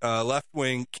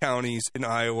left-wing counties in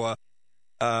Iowa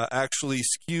actually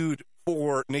skewed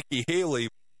for Nikki Haley.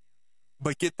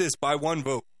 But get this, by one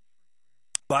vote.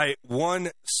 By one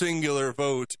singular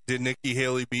vote did Nikki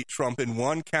Haley beat Trump in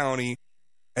one county,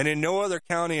 and in no other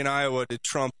county in Iowa did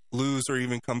Trump lose or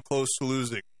even come close to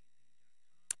losing.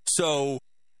 So,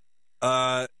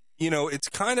 it's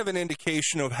kind of an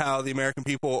indication of how the American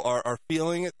people are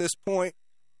feeling at this point.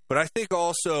 But I think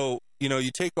also,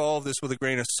 you take all of this with a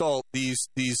grain of salt. These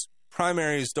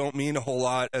primaries don't mean a whole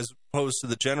lot as opposed to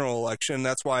the general election.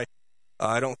 That's why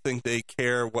I don't think they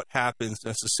care what happens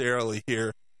necessarily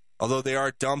here, although they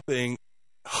are dumping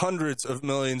hundreds of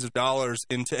millions of dollars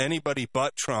into anybody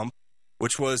but Trump,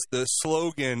 which was the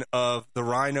slogan of the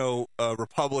Rhino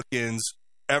Republicans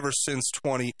ever since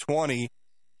 2020,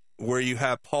 where you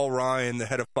have Paul Ryan, the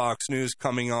head of Fox News,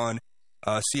 coming on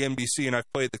CNBC, and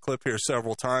I've played the clip here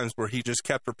several times where he just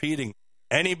kept repeating,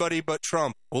 anybody but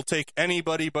Trump. We'll take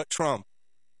anybody but Trump.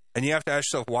 And you have to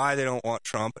ask yourself why they don't want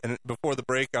Trump. And before the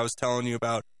break, I was telling you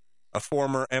about a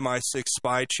former MI6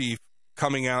 spy chief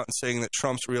coming out and saying that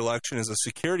Trump's reelection is a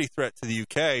security threat to the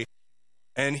UK.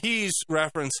 And he's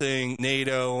referencing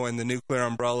NATO and the nuclear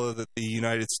umbrella that the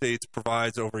United States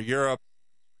provides over Europe.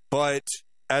 But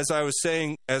as I was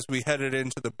saying, as we headed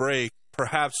into the break,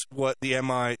 perhaps what the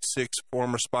MI6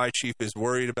 former spy chief is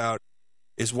worried about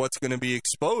is what's going to be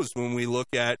exposed when we look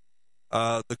at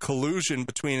the collusion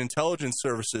between intelligence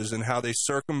services and how they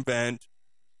circumvent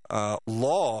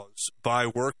laws by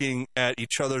working at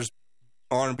each other's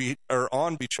on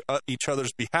each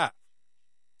other's behalf.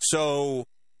 So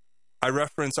I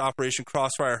reference Operation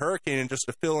Crossfire Hurricane, and just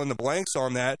to fill in the blanks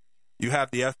on that, you have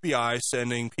the FBI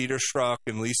sending Peter Strzok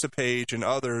and Lisa Page and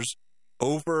others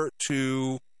over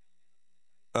to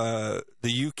the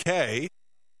UK,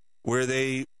 where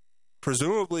they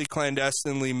presumably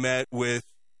clandestinely met with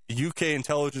UK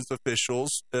intelligence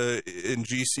officials in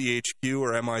GCHQ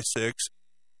or MI6,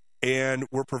 and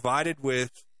were provided with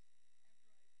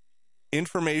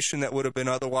information that would have been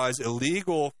otherwise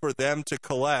illegal for them to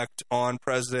collect on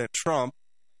President Trump,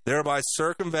 thereby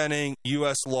circumventing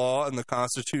U.S. law and the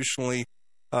constitutionally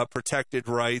protected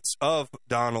rights of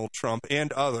Donald Trump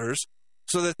and others,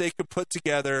 so that they could put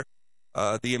together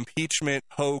the impeachment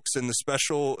hoax and the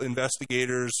special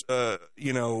investigators, or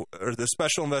the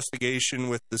special investigation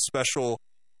with the special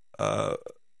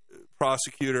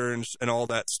prosecutor and all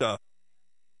that stuff.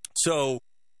 So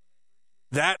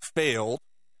that failed,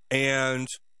 and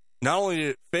not only did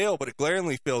it fail, but it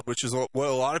glaringly failed, which is what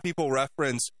a lot of people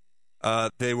reference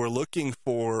they were looking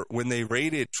for when they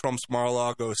raided Trump's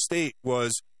Mar-a-Lago estate,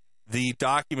 was the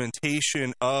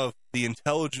documentation of the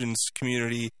intelligence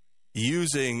community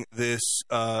using this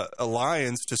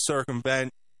alliance to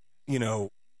circumvent, the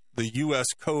U.S.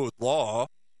 code law,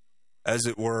 as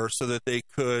it were, so that they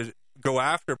could go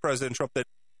after President Trump.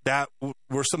 Those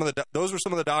were some of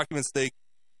the documents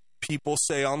people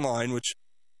say online, which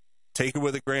take it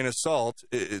with a grain of salt.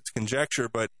 It's conjecture,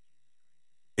 but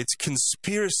it's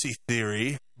conspiracy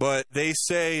theory. But they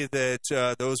say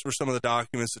that those were some of the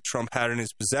documents that Trump had in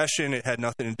his possession. It had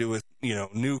nothing to do with,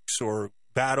 nukes or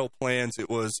battle plans. It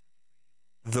was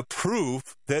the proof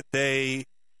that they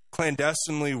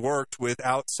clandestinely worked with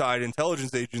outside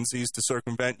intelligence agencies to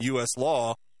circumvent U.S.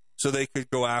 law so they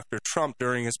could go after Trump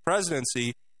during his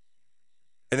presidency,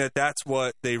 and that's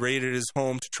what they raided his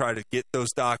home to try to get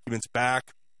those documents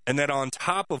back. And that on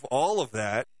top of all of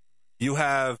that, you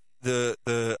have the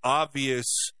obvious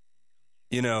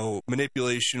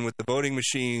manipulation with the voting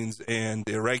machines and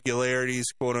the irregularities,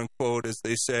 quote unquote, as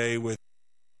they say, with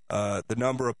the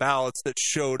number of ballots that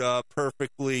showed up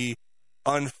perfectly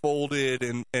unfolded.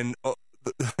 And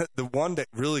the one that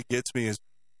really gets me is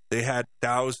they had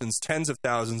thousands, tens of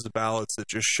thousands of ballots that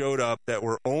just showed up that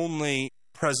were only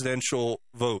presidential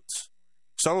votes,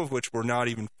 some of which were not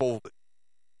even folded,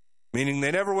 meaning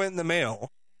they never went in the mail.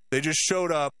 They just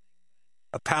showed up,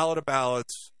 a pallet of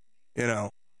ballots,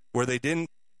 where they didn't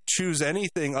choose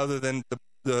anything other than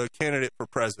the candidate for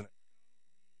president.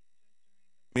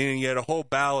 Meaning you had a whole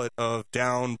ballot of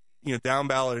down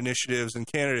ballot initiatives and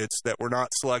candidates that were not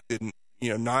selected. And,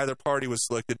 neither party was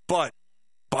selected, but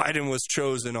Biden was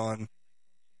chosen on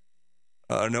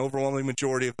an overwhelming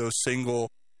majority of those single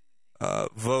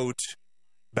vote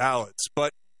ballots.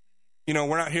 But,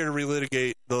 we're not here to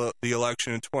relitigate the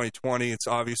election in 2020. It's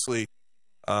obviously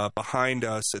behind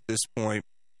us at this point.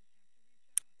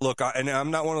 Look, and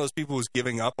I'm not one of those people who's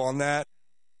giving up on that.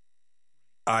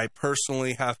 I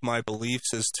personally have my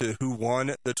beliefs as to who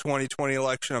won the 2020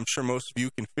 election. I'm sure most of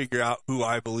you can figure out who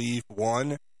I believe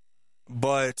won.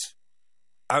 But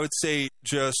I would say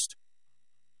just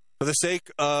for the sake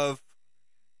of,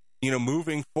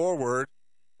 moving forward,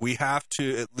 we have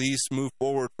to at least move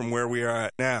forward from where we are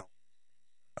at now.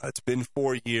 It's been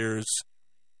 4 years.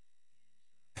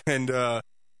 And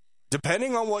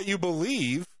depending on what you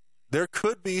believe, there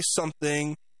could be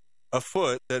something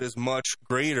afoot that is much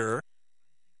greater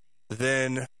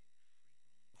than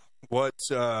what's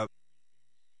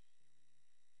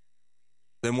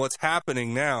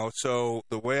happening now. So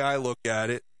the way I look at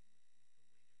it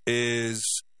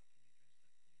is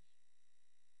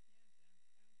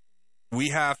we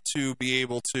have to be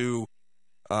able to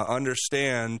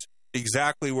understand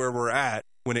exactly where we're at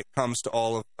when it comes to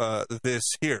all of this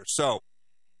here. So,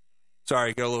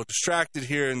 sorry, got a little distracted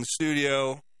here in the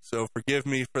studio, so forgive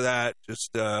me for that.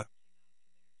 Just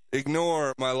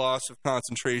ignore my loss of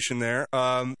concentration there.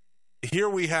 Here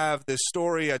we have this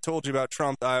story. I told you about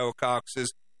Trump, the Iowa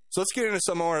caucuses. So let's get into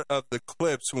some more of the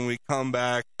clips when we come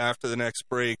back after the next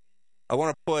break. I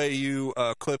want to play you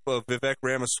a clip of Vivek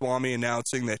Ramaswamy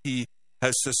announcing that he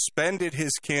has suspended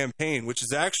his campaign, which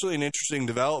is actually an interesting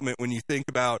development when you think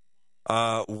about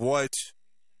what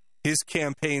his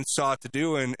campaign sought to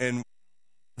do. And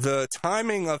the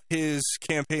timing of his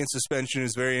campaign suspension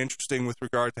is very interesting with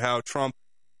regard to how Trump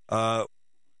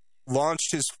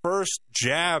launched his first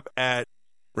jab at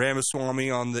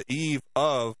Ramaswamy on the eve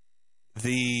of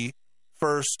the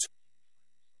first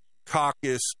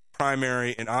caucus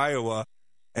primary in Iowa,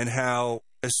 and how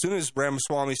as soon as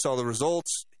Ramaswamy saw the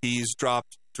results, he's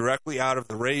dropped directly out of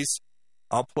the race.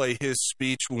 I'll play his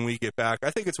speech when we get back.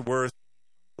 I think it's worth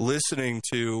listening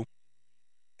to.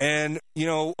 And,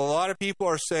 a lot of people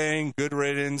are saying good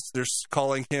riddance. They're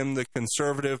calling him the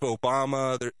conservative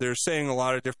Obama. They're saying a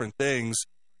lot of different things.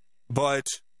 But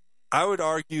I would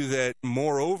argue that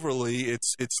more overly,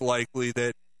 it's likely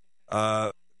that,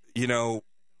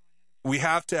 we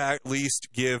have to at least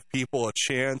give people a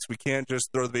chance. We can't just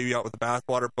throw the baby out with the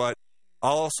bathwater. But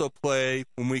I'll also play,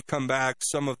 when we come back,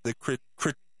 some of the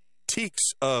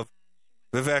critiques of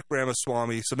Vivek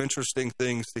Ramaswamy, some interesting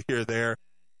things to hear there.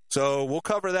 So we'll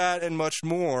cover that and much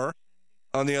more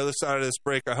on the other side of this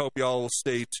break. I hope y'all will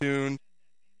stay tuned.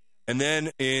 And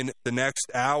then in the next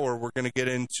hour, we're going to get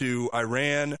into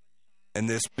Iran and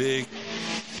this big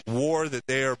war that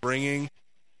they are bringing.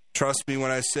 Trust me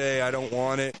when I say I don't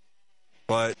want it,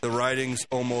 but the writing's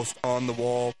almost on the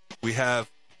wall. We have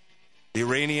the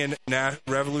Iranian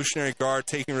Revolutionary Guard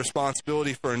taking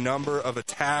responsibility for a number of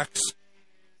attacks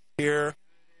here,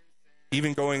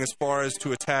 even going as far as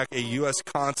to attack a U.S.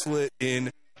 consulate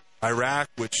in Iraq,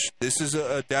 which this is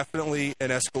definitely an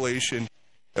escalation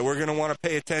that we're going to want to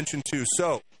pay attention to.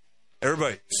 So,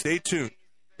 everybody, stay tuned.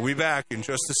 We'll be back in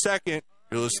just a second.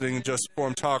 You're listening to Just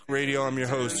Informed Talk Radio. I'm your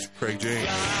host, Craig James.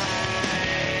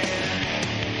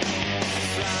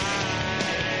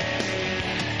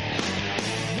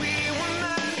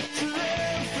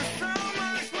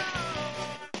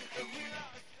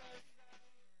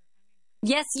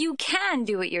 Yes, you can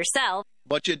do it yourself.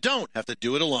 but you don't have to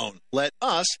do it alone. Let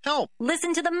us help.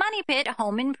 Listen to the Money Pit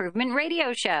Home Improvement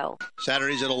Radio Show.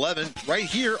 Saturdays at 11, right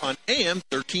here on AM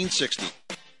 1360.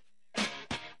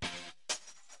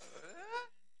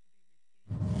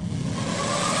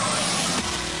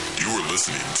 You are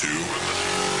listening to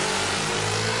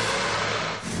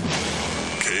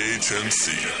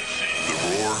KHNC, the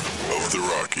roar of the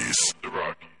Rockies.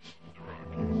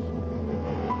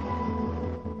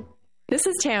 This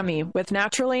is Tammy with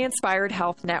Naturally Inspired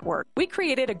Health Network. We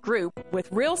created a group with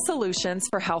real solutions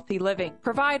for healthy living.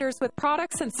 Providers with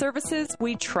products and services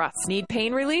we trust. Need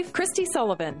pain relief? Christy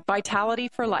Sullivan, Vitality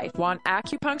for Life. Want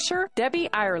acupuncture? Debbie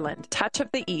Ireland, Touch of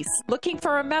the East. Looking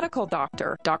for a medical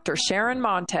doctor? Dr. Sharon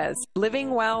Montez,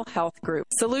 Living Well Health Group.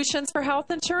 Solutions for health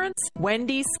insurance?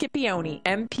 Wendy Scipione,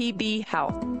 MPB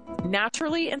Health.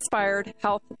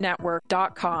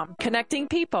 NaturallyInspiredHealthNetwork.com. Connecting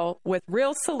people with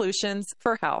real solutions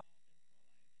for health.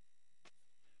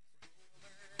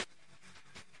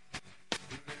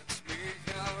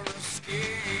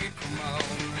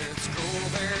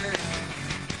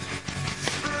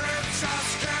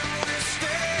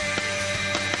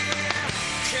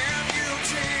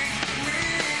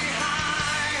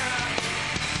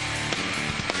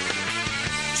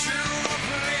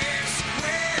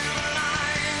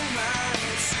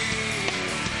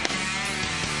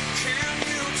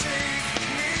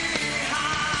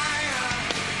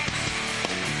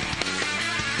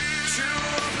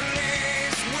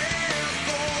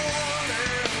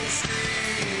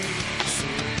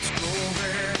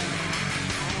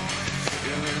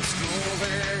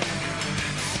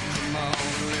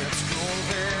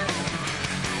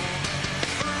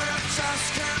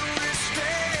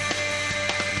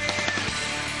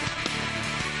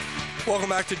 Welcome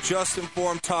back to Just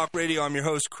Informed Talk Radio. I'm your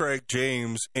host, Craig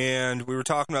James, and we were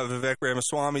talking about Vivek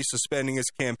Ramaswamy suspending his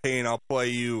campaign. I'll play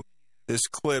you this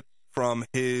clip from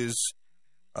his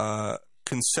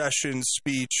concession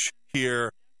speech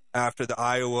here after the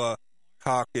Iowa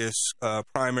caucus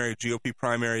primary, GOP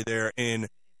primary there in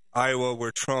Iowa,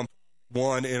 where Trump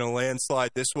won in a landslide.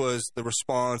 This was the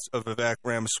response of Vivek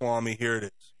Ramaswamy. Here it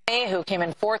is. Who came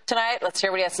in fourth tonight. Let's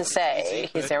hear what he has to say.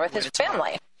 He's there with his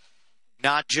family.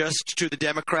 Not just to the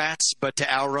Democrats, but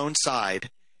to our own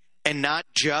side. And not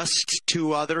just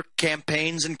to other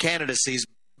campaigns and candidacies,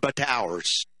 but to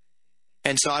ours.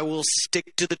 And so I will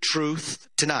stick to the truth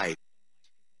tonight.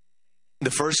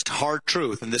 The first hard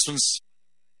truth, and this one's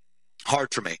hard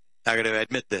for me. I got to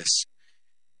admit this.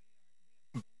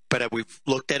 But we've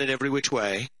looked at it every which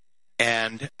way,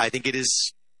 and I think it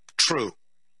is true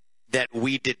that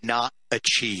we did not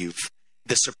achieve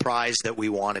the surprise that we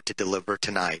wanted to deliver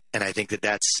tonight. And I think that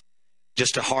that's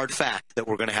just a hard fact that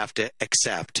we're going to have to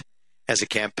accept as a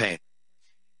campaign.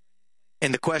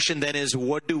 And the question then is,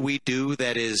 what do we do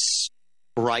that is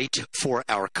right for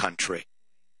our country?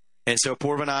 And so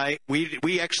Purv and I,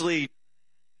 we actually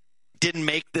didn't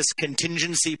make this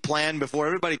contingency plan before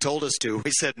everybody told us to.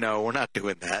 We said, no, we're not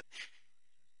doing that.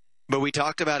 But we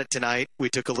talked about it tonight. We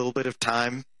took a little bit of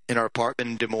time in our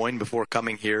apartment in Des Moines before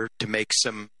coming here to make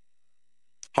some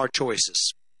hard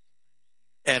choices.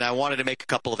 And I wanted to make a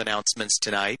couple of announcements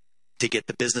tonight to get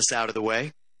the business out of the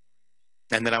way.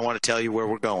 And then I want to tell you where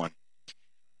we're going.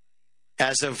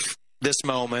 As of this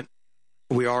moment,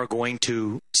 we are going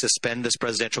to suspend this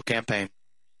presidential campaign.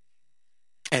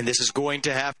 And this is going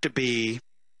to have to be,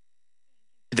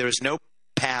 there's no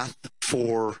path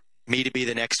for me to be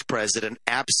the next president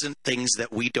absent things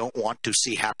that we don't want to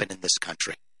see happen in this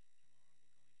country.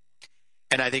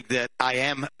 And I think that I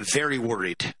am very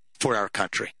worried for our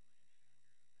country.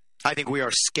 I think we are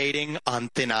skating on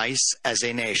thin ice as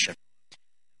a nation.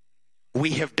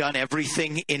 We have done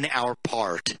everything in our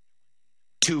part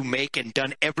to make, and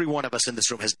done, every one of us in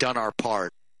this room has done our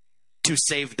part to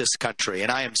save this country. And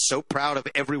I am so proud of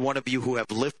every one of you who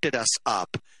have lifted us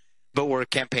up. But we're a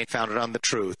campaign founded on the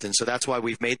truth. And so that's why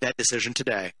we've made that decision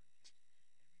today.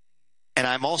 And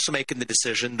I'm also making the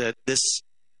decision that this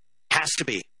has to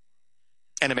be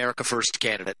an America First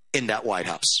candidate in that White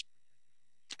House.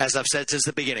 As I've said since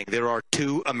the beginning, there are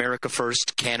two America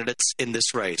First candidates in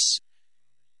this race.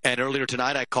 And earlier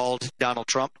tonight, I called Donald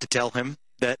Trump to tell him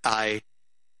that I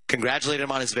congratulated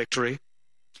him on his victory.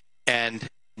 And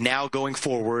now going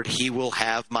forward, he will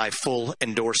have my full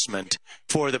endorsement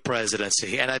for the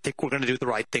presidency. And I think we're going to do the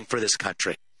right thing for this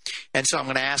country. And so I'm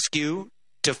going to ask you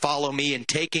to follow me in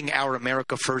taking our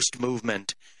America First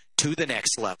movement to the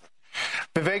next level.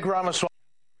 Vivek Ramaswamy.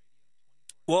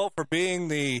 Well, for being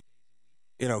the,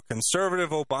 conservative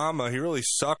Obama, he really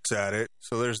sucks at it.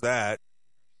 So there's that.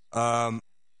 Thank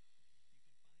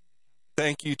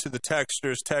Thank you to the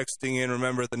texters texting in.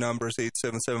 Remember, the number is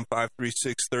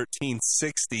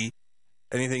 877-536-1360.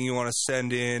 Anything you want to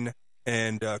send in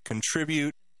and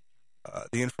contribute,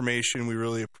 the information we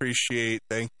really appreciate.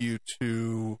 Thank you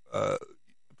to the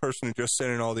person who just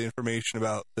sent in all the information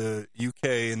about the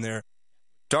UK and their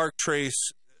dark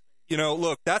trace. You know,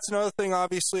 look, that's another thing,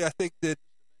 obviously, I think that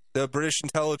the British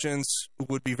intelligence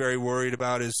would be very worried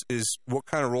about is what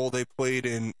kind of role they played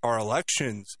in our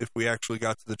elections if we actually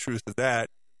got to the truth of that.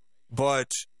 But,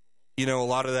 you know, a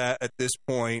lot of that at this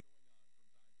point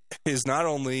is not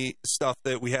only stuff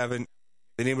that we haven't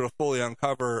been able to fully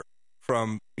uncover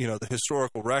from, you know, the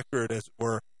historical record, as it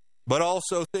were, but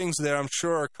also things that I'm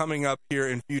sure are coming up here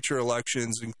in future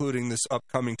elections, including this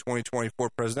upcoming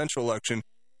 2024 presidential election,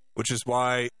 which is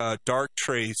why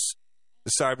Darktrace, the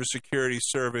cybersecurity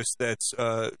service that's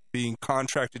being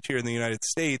contracted here in the United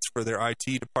States for their IT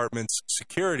department's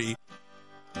security,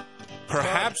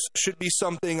 perhaps should be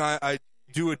something I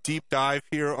do a deep dive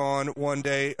here on one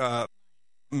day.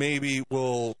 Maybe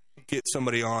we'll get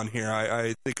somebody on here.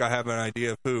 I think I have an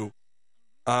idea of who.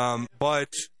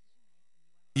 But,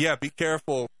 yeah, be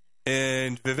careful.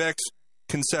 And Vivek's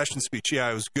concession speech, yeah,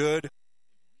 it was good.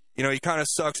 You know, he kind of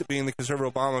sucks at being the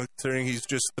conservative Obama, considering he's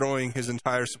just throwing his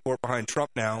entire support behind Trump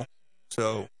now.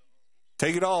 So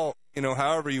take it all, you know,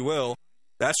 however you will.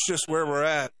 That's just where we're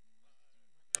at.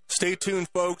 Stay tuned,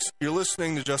 folks. You're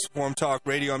listening to Just Informed Talk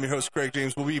Radio. I'm your host, Craig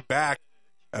James. We'll be back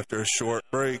after a short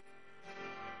break.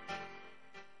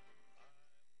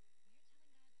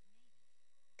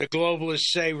 The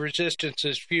globalists say resistance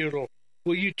is futile.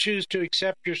 Will you choose to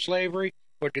accept your slavery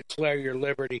or declare your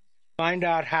liberty? Find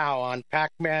out how on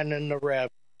Pac-Man and the Rev,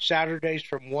 Saturdays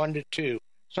from 1 to 2.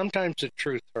 Sometimes the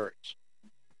truth hurts.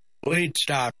 Bleed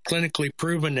Stop, clinically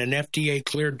proven and FDA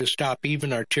cleared to stop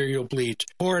even arterial bleeds.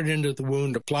 Pour it into the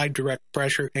wound, apply direct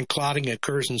pressure, and clotting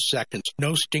occurs in seconds.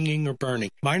 No stinging or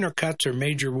burning. Minor cuts or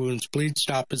major wounds, Bleed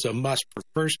Stop is a must for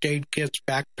first aid kits,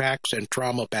 backpacks, and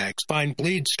trauma bags. Find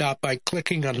Bleed Stop by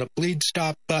clicking on the Bleed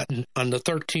Stop button on the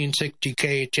 1360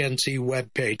 KHNC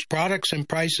webpage. Products and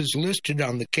prices listed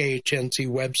on the KHNC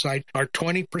website are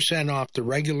 20% off the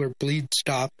regular Bleed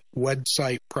Stop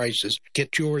website prices.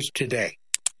 Get yours today.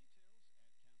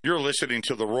 You're listening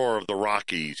to the Roar of the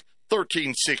Rockies,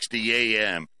 1360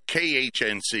 AM,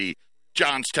 KHNC,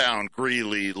 Johnstown,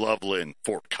 Greeley, Loveland,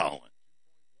 Fort Collins.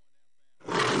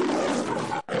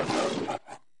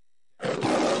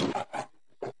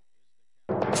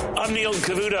 I'm Neil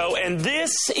Cavuto, and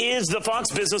this is the Fox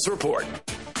Business Report.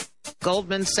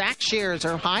 Goldman Sachs shares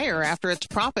are higher after its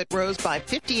profit rose by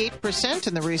 58%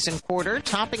 in the recent quarter,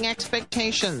 topping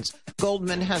expectations.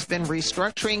 Goldman has been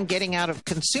restructuring, getting out of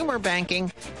consumer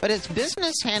banking, but its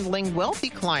business handling wealthy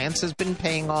clients has been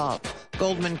paying off.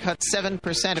 Goldman cut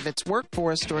 7% of its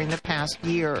workforce during the past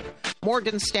year.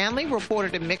 Morgan Stanley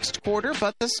reported a mixed quarter,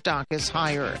 but the stock is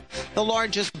higher. The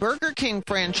largest Burger King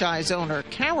franchise owner,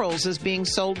 Carrols, is being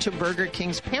sold to Burger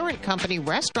King's parent company,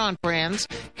 Restaurant Brands.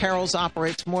 Carrols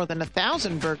operates more than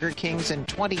 1,000 Burger Kings in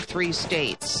 23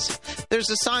 states. There's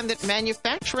a sign that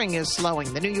manufacturing is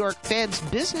slowing. The New York Fed's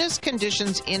Business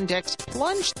Conditions Index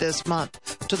plunged this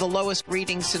month to the lowest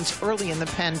reading since early in the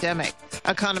pandemic.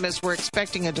 Economists were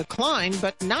expecting a decline,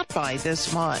 but not by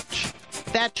this much.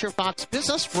 That's your Fox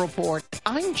Business Report.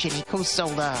 I'm Jenny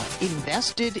Cosola.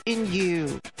 Invested in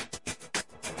you.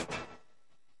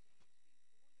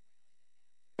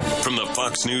 From the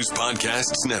Fox News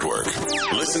Podcasts Network.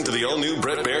 Listen to the all-new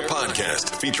Bret Baier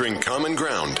podcast featuring Common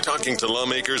Ground, talking to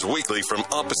lawmakers weekly from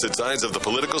opposite sides of the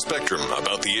political spectrum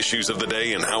about the issues of the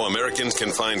day and how Americans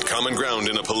can find common ground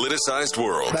in a politicized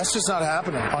world. That's just not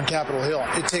happening on Capitol Hill.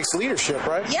 It takes leadership,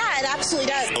 right? Yeah, it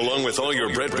absolutely does. Along with all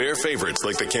your Bret Baier favorites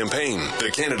like the campaign, the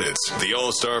candidates, the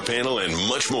all-star panel, and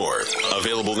much more.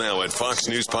 Available now at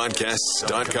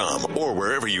foxnewspodcasts.com or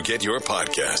wherever you get your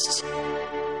podcasts.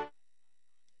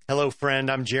 Hello, friend.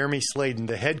 I'm Jeremy Sladen,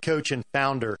 the head coach and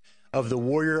founder of the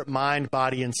Warrior Mind,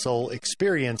 Body, and Soul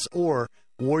Experience, or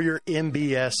Warrior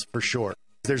MBS for short.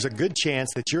 There's a good chance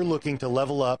that you're looking to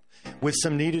level up with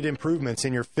some needed improvements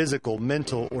in your physical,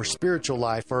 mental, or spiritual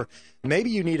life, or maybe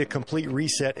you need a complete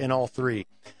reset in all three.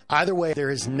 Either way, there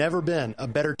has never been a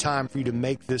better time for you to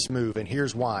make this move, and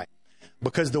here's why.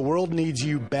 Because the world needs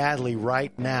you badly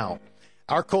right now.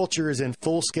 Our culture is in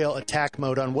full-scale attack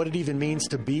mode on what it even means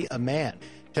to be a man.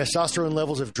 Testosterone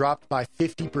levels have dropped by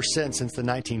 50% since the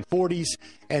 1940s,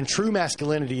 and true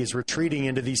masculinity is retreating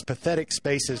into these pathetic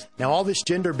spaces. Now, all this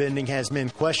gender bending has men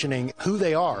questioning who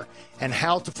they are and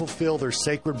how to fulfill their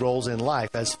sacred roles in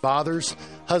life as fathers,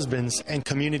 husbands, and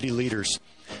community leaders.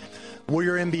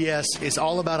 Warrior MBS is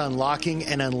all about unlocking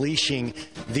and unleashing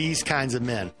these kinds of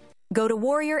men. Go to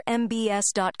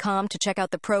warriormbs.com to check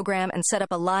out the program and set up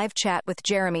a live chat with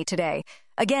Jeremy today.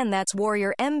 Again, that's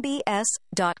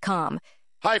warriormbs.com.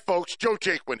 Hi, folks. Joe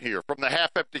Jaquin here from the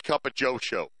Half Empty Cup of Joe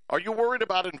show. Are you worried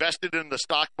about investing in the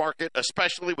stock market,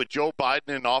 especially with Joe Biden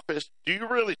in office? Do you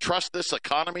really trust this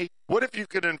economy? What if you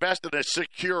could invest in a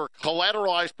secure,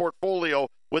 collateralized portfolio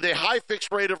with a high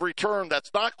fixed rate of return that's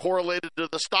not correlated to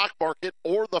the stock market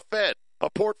or the Fed? A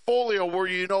portfolio where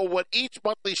you know what each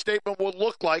monthly statement will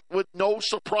look like with no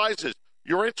surprises.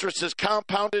 Your interest is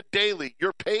compounded daily.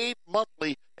 You're paid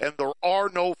monthly, and there are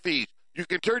no fees. You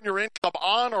can turn your income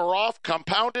on or off,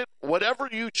 compound it, whatever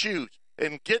you choose.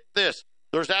 And get this,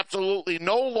 there's absolutely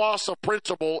no loss of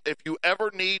principal if you ever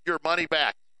need your money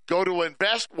back. Go to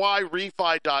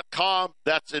investyrefi.com.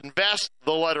 That's invest,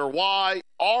 the letter Y,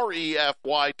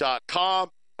 REFY.com,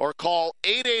 or call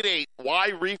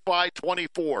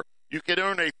 888-YREFI24. You can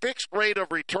earn a fixed rate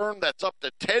of return that's up to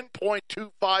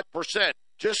 10.25%.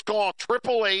 Just call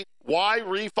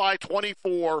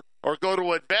 888-YREFI24 or go to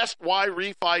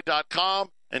investyrefi.com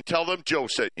and tell them Joe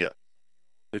sent you.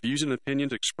 The views and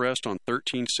opinions expressed on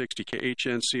 1360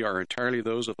 KHNC are entirely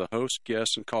those of the host,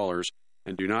 guests, and callers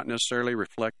and do not necessarily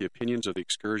reflect the opinions of the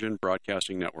Excursion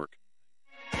Broadcasting Network.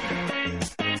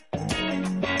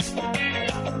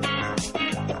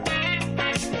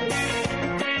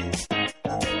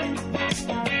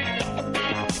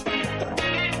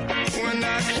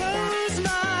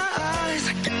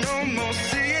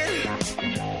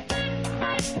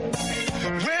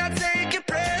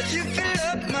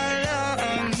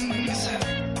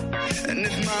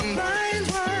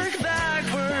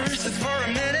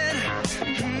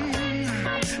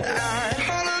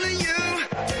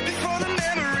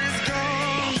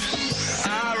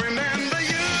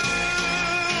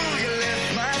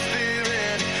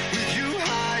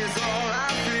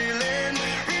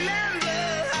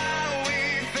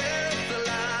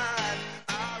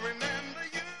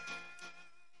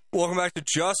 Welcome back to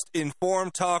Just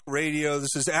Informed Talk Radio.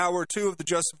 This is hour 2 of the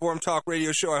Just Informed Talk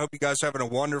Radio show. I hope you guys are having a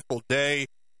wonderful day.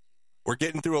 We're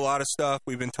getting through a lot of stuff.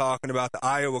 We've been talking about the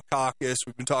Iowa caucus.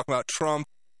 We've been talking about Trump,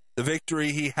 the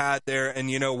victory he had there.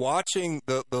 And, you know, watching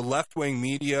the left-wing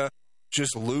media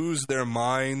just lose their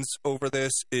minds over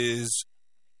this is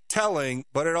telling,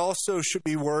 but it also should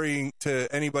be worrying to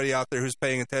anybody out there who's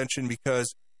paying attention,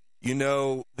 because you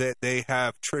know that they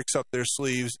have tricks up their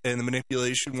sleeves and the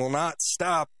manipulation will not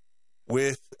stop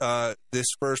with this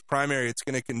first primary. It's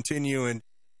going to continue, and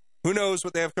who knows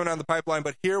what they have coming down the pipeline.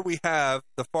 But here we have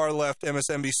the far-left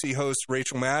MSNBC host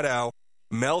Rachel Maddow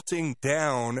melting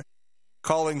down,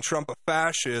 calling Trump a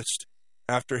fascist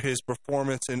after his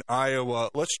performance in Iowa.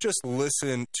 Let's just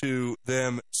listen to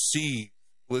them seethe.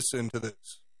 Listen to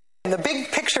this. The big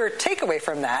picture takeaway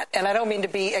from that, and I don't mean to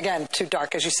be, again, too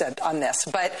dark, as you said, on this,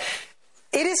 but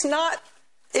it is not,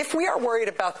 if we are worried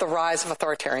about the rise of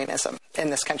authoritarianism in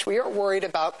this country, we are worried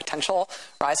about potential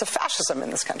rise of fascism in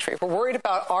this country. We're worried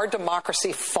about our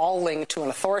democracy falling to an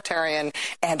authoritarian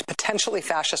and potentially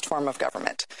fascist form of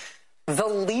government. The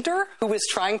leader who is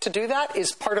trying to do that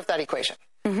is part of that equation.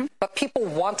 Mm-hmm. But people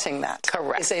wanting that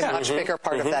is a much bigger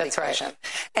part of that equation. Right.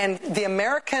 And the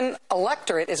American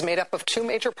electorate is made up of two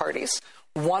major parties.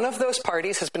 One of those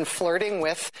parties has been flirting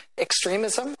with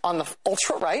extremism on the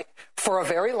ultra-right for a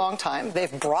very long time.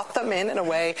 They've brought them in a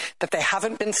way that they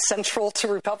haven't been central to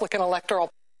Republican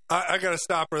electoral. I got to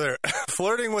stop her there.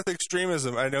 Flirting with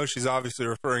extremism. I know she's obviously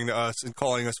referring to us and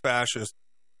calling us fascist.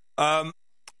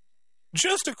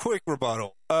 Just a quick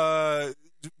rebuttal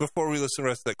before we listen to the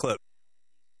rest of that clip.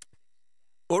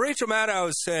 What Rachel Maddow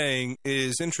is saying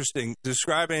is interesting,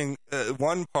 describing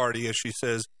one party, as she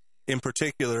says, in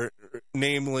particular,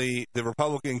 namely the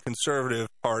Republican Conservative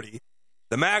Party,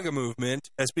 the MAGA movement,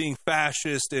 as being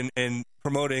fascist and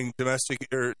promoting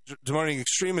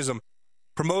extremism.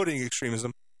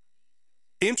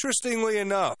 Interestingly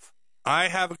enough, I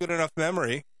have a good enough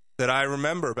memory that I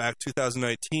remember back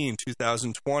 2019,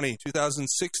 2020,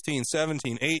 2016,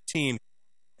 17, 18,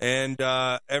 and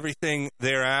everything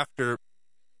thereafter,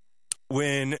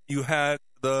 when you had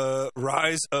the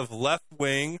rise of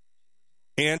left-wing,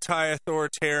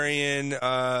 anti-authoritarian,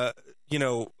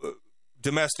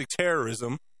 domestic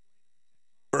terrorism,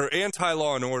 or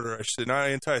anti-law and order, I should say, not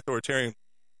anti-authoritarian.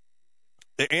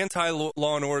 The anti-law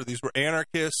and order, these were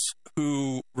anarchists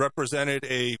who represented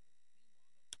a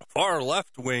far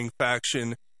left-wing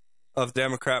faction of the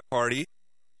Democrat Party,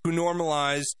 who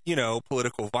normalized,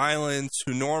 political violence,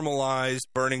 who normalized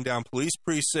burning down police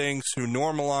precincts, who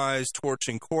normalized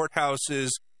torching courthouses,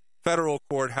 federal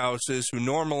courthouses, who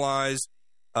normalized,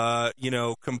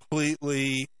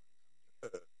 completely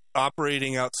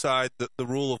operating outside the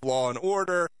rule of law and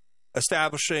order,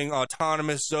 establishing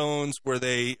autonomous zones where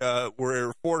they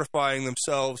were fortifying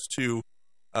themselves to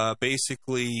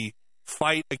basically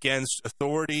fight against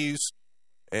authorities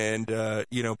and,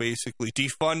 basically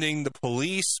defunding the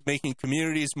police, making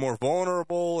communities more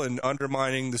vulnerable and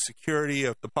undermining the security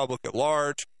of the public at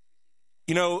large.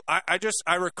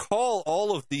 I recall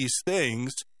all of these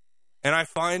things, and I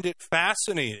find it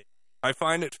fascinating. I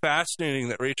find it fascinating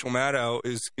that Rachel Maddow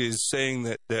is saying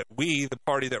that we, the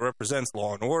party that represents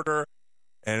law and order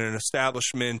and an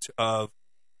establishment of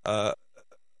a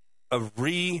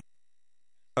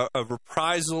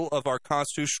reprisal of our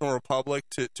constitutional republic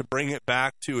to bring it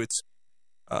back to its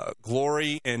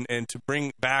glory and to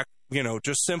bring back,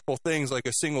 just simple things like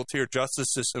a single-tier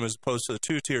justice system as opposed to a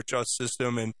two-tier justice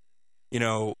system and,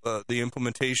 the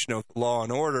implementation of law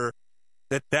and order,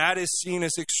 that is seen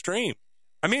as extreme.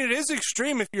 I mean, it is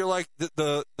extreme if you're like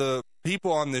the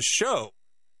people on this show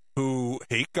who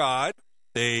hate God,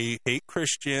 they hate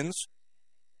Christians,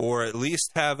 or at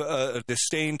least have a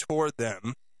disdain toward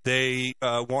them. They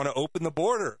want to open the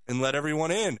border and let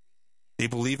everyone in. They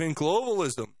believe in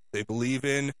globalism. They believe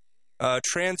in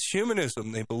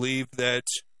transhumanism. They believe that,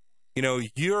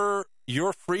 your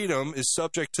freedom is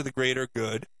subject to the greater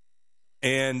good,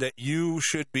 and that you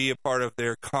should be a part of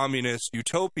their communist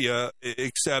utopia,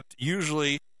 except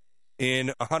usually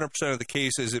in 100% of the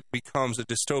cases it becomes a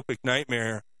dystopic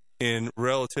nightmare in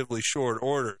relatively short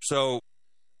order. So,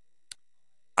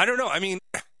 I don't know. I mean,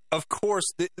 of course,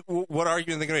 what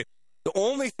argument are they going to make? The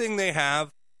only thing they have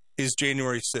is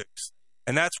January 6th,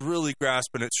 and that's really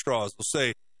grasping at straws. They'll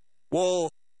say,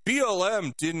 well,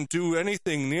 BLM didn't do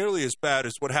anything nearly as bad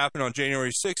as what happened on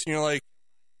January 6th, and you're like,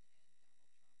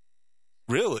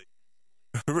 really?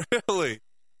 Really?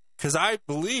 Because I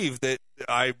believe that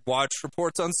I watched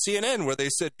reports on CNN where they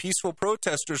said peaceful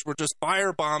protesters were just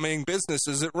firebombing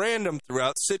businesses at random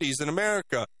throughout cities in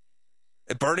America,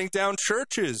 burning down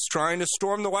churches, trying to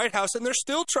storm the White House, and they're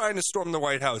still trying to storm the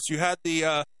White House. You had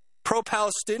the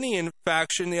pro-Palestinian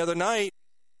faction the other night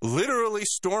literally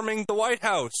storming the White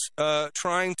House,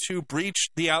 trying to breach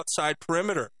the outside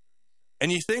perimeter.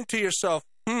 And you think to yourself,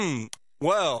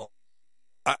 well,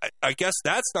 I guess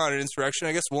that's not an insurrection.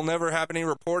 I guess we'll never have any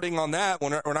reporting on that. We're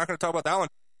not going to talk about that one.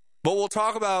 But we'll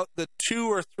talk about the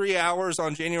 2 or 3 hours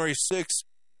on January 6th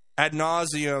ad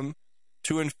nauseum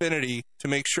to infinity to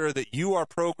make sure that you are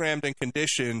programmed and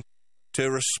conditioned to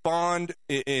respond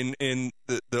in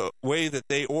the way that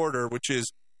they order, which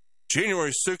is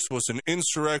January 6th was an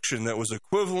insurrection that was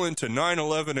equivalent to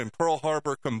 9/11 and Pearl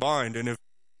Harbor combined.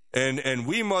 And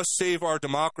we must save our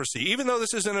democracy, even though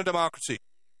this isn't a democracy.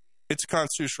 It's a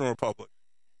constitutional republic.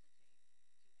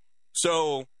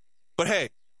 So, but hey,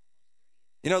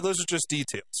 those are just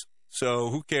details. So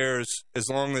who cares? As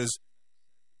long as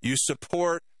you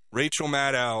support Rachel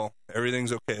Maddow,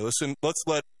 everything's okay. Listen, let's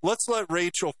let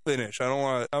Rachel finish. I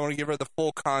want to give her the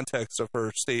full context of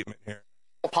her statement here.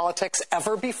 Politics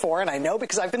ever before, and I know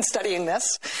because I've been studying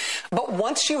this, but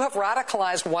once you have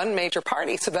radicalized one major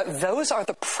party so that those are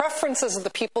the preferences of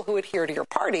the people who adhere to your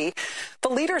party, the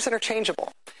leader's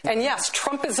interchangeable. And yes,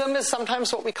 Trumpism is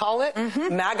sometimes what we call it.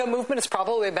 MAGA movement is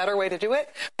probably a better way to do it,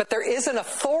 but there is an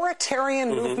authoritarian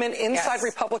movement inside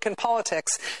Republican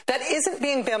politics that isn't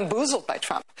being bamboozled by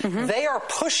Trump. They are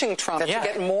pushing Trump to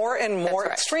get more and more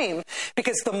extreme,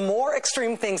 because the more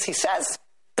extreme things he says,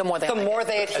 the more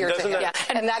they adhere to him.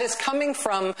 And that is coming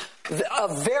from a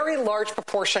very large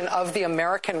proportion of the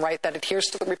American right that adheres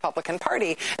to the Republican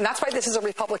Party. And that's why this is a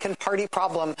Republican Party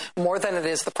problem more than it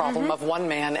is the problem of one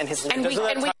man and his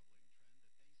leader.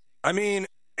 I mean,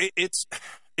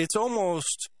 it's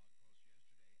almost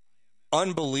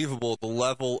unbelievable the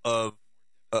level of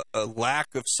a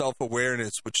lack of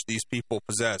self-awareness which these people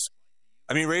possess.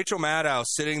 I mean, Rachel Maddow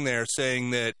sitting there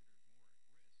saying that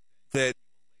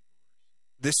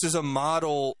this is a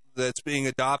model that's being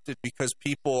adopted because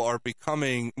people are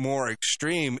becoming more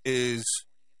extreme is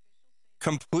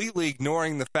completely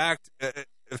ignoring the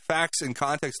facts and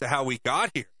context to how we got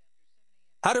here.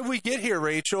 How did we get here,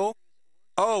 Rachel?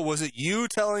 Oh, was it you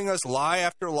telling us lie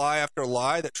after lie after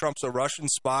lie that Trump's a Russian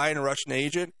spy and a Russian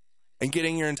agent, and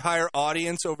getting your entire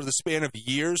audience over the span of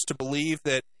years to believe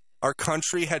that our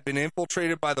country had been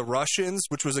infiltrated by the Russians,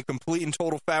 which was a complete and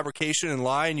total fabrication and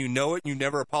lie, and you know it, and you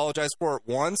never apologized for it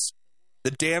once?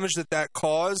 The damage that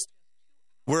caused,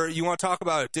 where you want to talk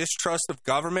about a distrust of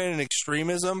government and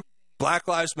extremism, Black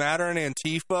Lives Matter and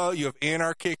Antifa, you have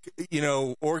anarchic,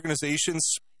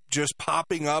 organizations just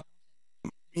popping up,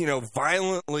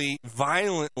 violently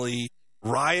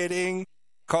rioting,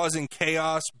 causing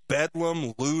chaos,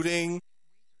 bedlam, looting.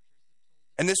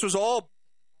 And this was all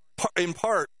in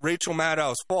part Rachel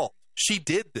Maddow's fault. She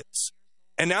did this.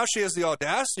 And now she has the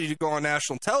audacity to go on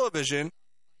national television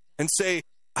and say,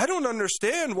 I don't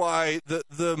understand why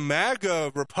the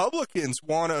MAGA Republicans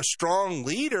want a strong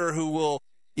leader who will,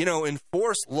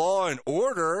 enforce law and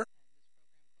order.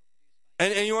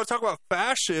 And you want to talk about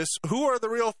fascists? Who are the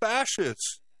real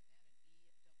fascists?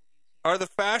 Are the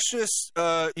fascists,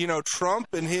 Trump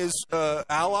and his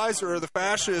allies, or are the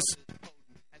fascists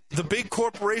the big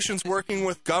corporations working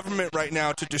with government right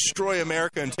now to destroy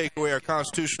America and take away our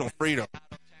constitutional freedom?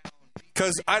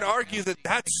 Because I'd argue that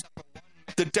that's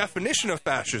the definition of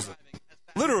fascism,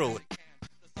 literally,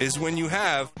 is when you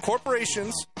have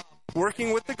corporations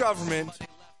working with the government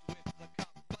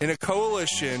in a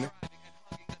coalition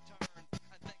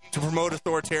to promote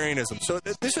authoritarianism. So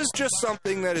this is just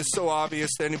something that is so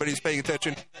obvious to anybody who's paying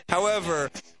attention.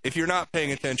 However, if you're not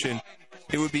paying attention,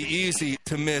 it would be easy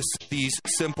to miss these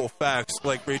simple facts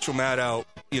like Rachel Maddow,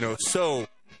 so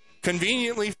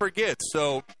conveniently forgets.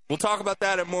 So we'll talk about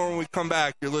that and more when we come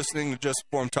back. You're listening to Just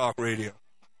Informed Talk Radio.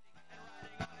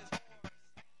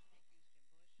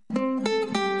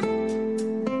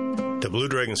 The Blue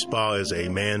Dragon Spa is a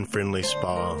man-friendly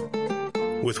spa,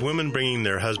 with women bringing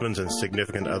their husbands and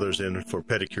significant others in for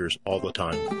pedicures all the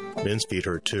time. Men's feet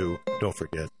hurt too, don't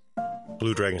forget.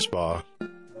 Blue Dragon Spa,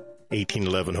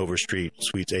 1811 Hover Street,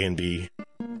 Suites A and B,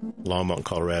 Longmont,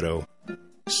 Colorado,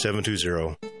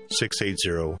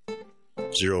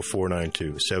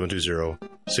 720-680-0492,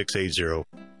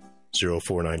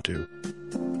 720-680-0492.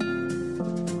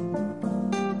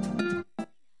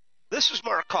 This is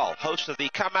Mark Call, host of the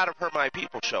Come Out of Her My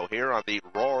People show here on the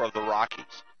Roar of the Rockies.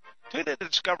 Tune in to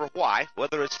discover why,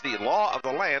 whether it's the law of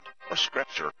the land or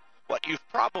scripture, what you've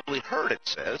probably heard it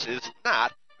says is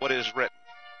not what is written.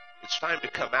 It's time to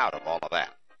come out of all of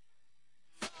that.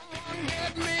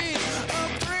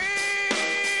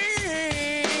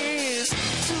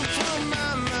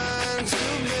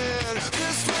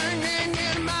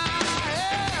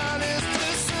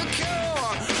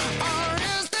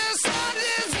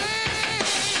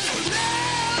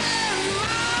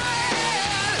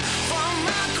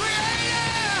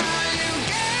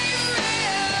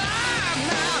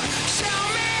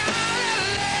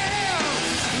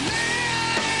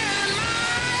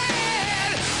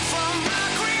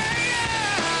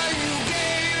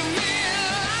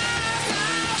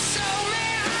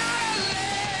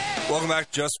 Welcome back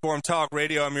to Just Informed Talk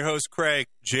Radio. I'm your host, Craig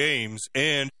James.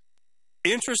 And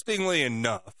interestingly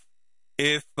enough,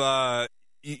 if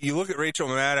you look at Rachel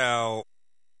Maddow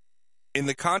in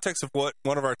the context of what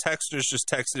one of our texters just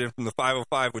texted in from the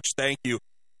 505, which thank you,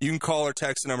 you can call or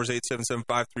text the numbers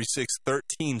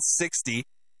 877-536-1360.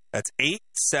 That's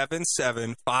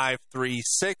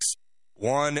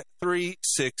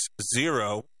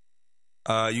 877-536-1360.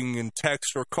 You can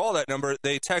text or call that number.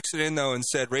 They texted in, though, and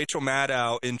said Rachel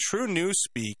Maddow, in true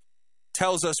newspeak,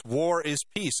 tells us war is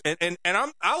peace. And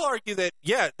I'll argue that,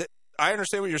 I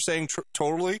understand what you're saying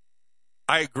totally.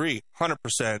 I agree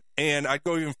 100%. And I'd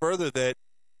go even further that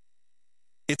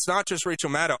it's not just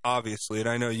Rachel Maddow, obviously, and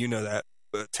I know you know that,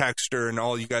 texter and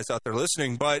all you guys out there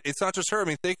listening, but it's not just her. I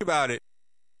mean, think about it.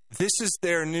 This is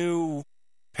their new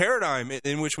paradigm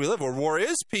in which we live, where war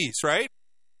is peace, right?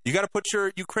 You got to put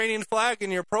your Ukrainian flag in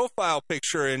your profile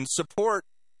picture and support,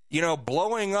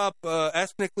 blowing up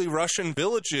ethnically Russian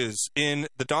villages in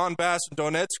the Donbass and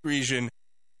Donetsk region.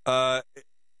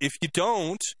 If you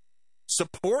don't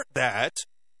support that,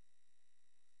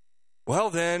 well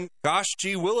then, gosh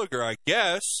gee williger, I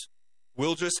guess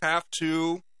we'll just have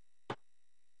to,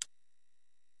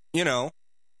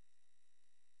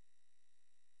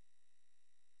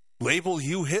 label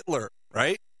you Hitler,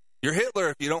 right? You're Hitler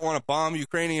if you don't want to bomb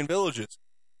Ukrainian villages.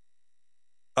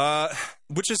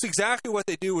 Which is exactly what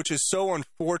they do, which is so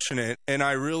unfortunate, and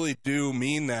I really do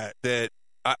mean that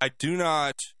I do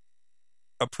not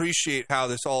appreciate how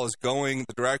this all is going,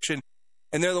 the direction.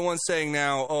 And they're the ones saying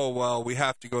now, oh, well, we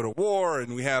have to go to war,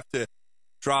 and we have to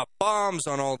drop bombs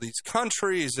on all these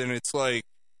countries, and it's like,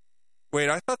 wait,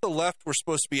 I thought the left were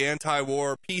supposed to be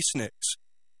anti-war peaceniks.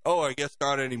 Oh, I guess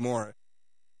not anymore.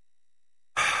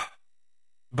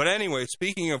 But anyway,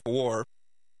 speaking of war,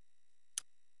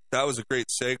 that was a great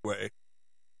segue.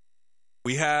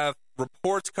 We have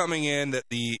reports coming in that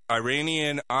the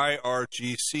Iranian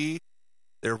IRGC,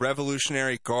 their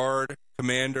Revolutionary Guard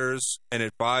commanders and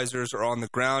advisors, are on the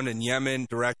ground in Yemen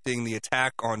directing the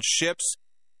attack on ships.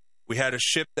 We had a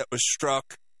ship that was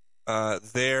struck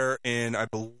there in, I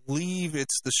believe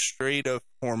it's the Strait of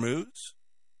Hormuz,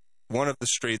 one of the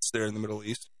straits there in the Middle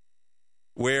East,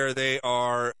 where they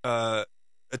are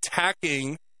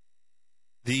attacking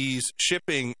these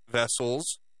shipping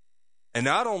vessels. And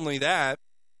not only that,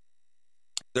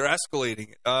 They're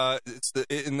escalating. It's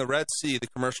in the Red Sea, the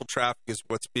commercial traffic is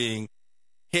what's being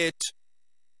hit.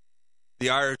 The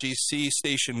IRGC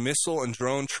stationed missile and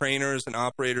drone trainers and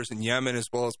operators in Yemen, as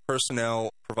well as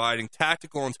personnel providing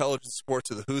tactical intelligence support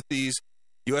to the Houthis.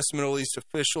 U.S. Middle East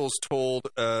officials told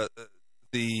the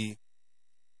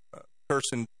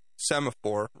person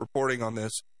Semaphore reporting on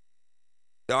this,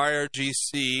 the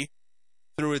IRGC,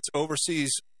 through its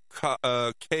overseas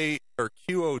QODS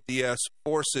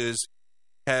forces,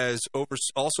 has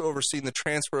also overseen the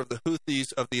transfer of the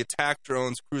Houthis of the attack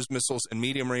drones, cruise missiles, and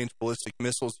medium-range ballistic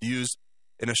missiles used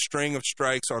in a string of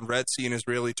strikes on Red Sea and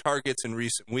Israeli targets in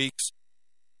recent weeks.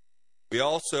 We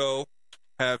also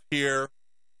have here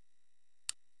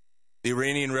the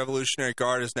Iranian Revolutionary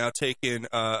Guard has now taken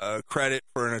credit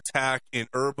for an attack in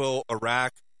Erbil,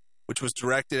 Iraq, which was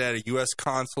directed at a U.S.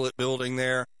 consulate building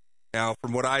there. Now,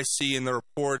 from what I see in the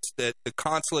reports, that the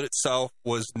consulate itself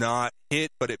was not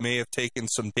hit, but it may have taken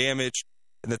some damage,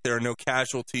 and that there are no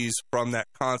casualties from that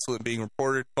consulate being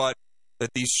reported, but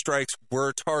that these strikes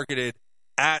were targeted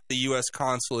at the U.S.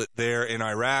 consulate there in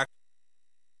Iraq.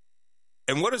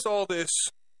 And what does all this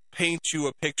paint you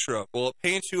a picture of? Well, it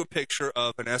paints you a picture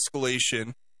of an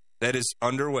escalation that is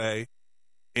underway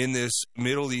in this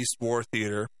Middle East war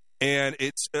theater. And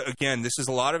it's, again, this is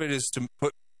a lot of it is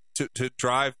to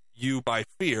drive you by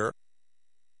fear.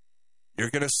 You're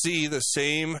going to see the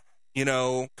same,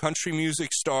 country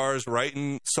music stars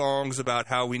writing songs about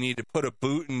how we need to put a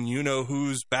boot in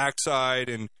who's backside,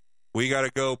 and we got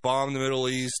to go bomb the Middle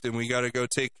East, and we got to go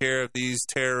take care of these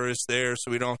terrorists there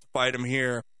so we don't have to fight them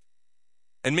here.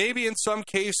 And maybe in some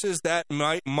cases that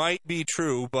might be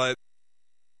true, but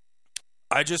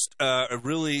I just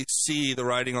really see the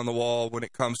writing on the wall when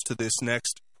it comes to this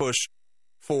next push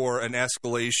for an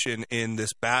escalation in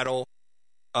this battle.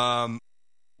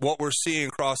 What we're seeing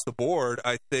across the board,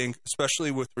 I think, especially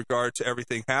with regard to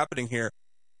everything happening here,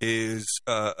 is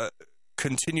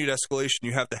continued escalation.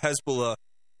 You have the Hezbollah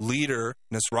leader,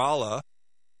 Nasrallah,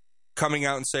 coming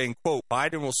out and saying, quote,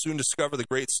 Biden will soon discover the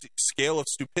great scale of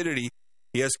stupidity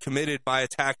he has committed by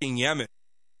attacking Yemen.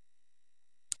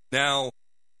 Now,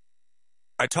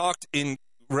 I talked in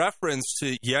reference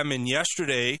to Yemen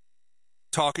yesterday,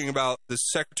 talking about the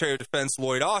Secretary of Defense,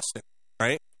 Lloyd Austin,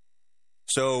 right?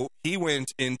 So he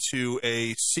went into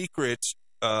a secret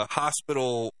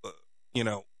hospital,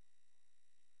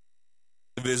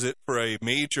 visit for a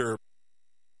major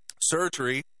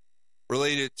surgery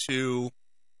related to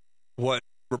what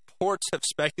reports have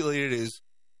speculated is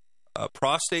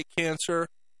prostate cancer,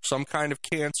 some kind of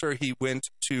cancer. He went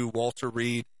to Walter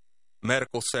Reed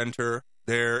Medical Center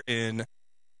there in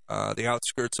the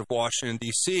outskirts of Washington,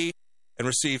 D.C., and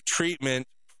received treatment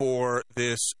for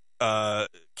this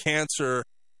cancer,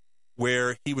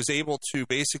 where he was able to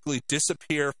basically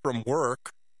disappear from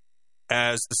work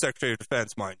as the Secretary of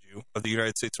Defense, mind you, of the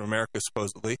United States of America,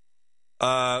 supposedly,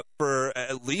 for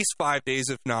at least 5 days,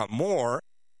 if not more,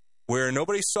 where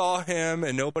nobody saw him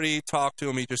and nobody talked to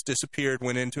him. He just disappeared,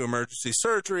 went into emergency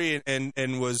surgery, and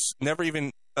was never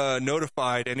even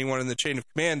notified anyone in the chain of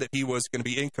command that he was going to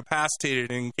be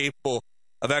incapacitated and incapable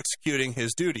of executing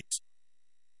his duties.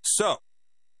 So,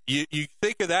 you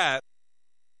think of that,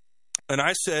 and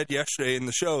I said yesterday in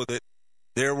the show that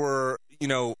there were,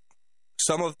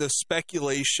 some of the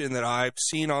speculation that I've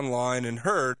seen online and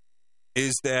heard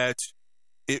is that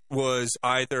it was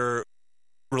either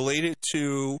related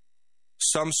to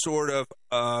some sort of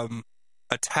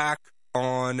attack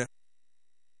on,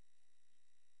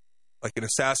 like an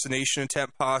assassination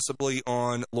attempt possibly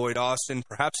on Lloyd Austin.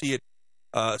 Perhaps he had,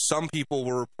 some people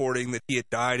were reporting that he had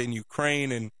died in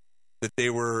Ukraine and that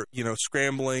they were,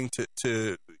 scrambling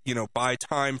to buy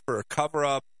time for a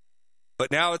cover-up. But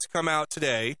now it's come out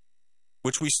today,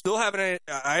 which we still I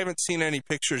haven't seen any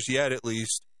pictures yet, at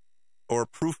least, or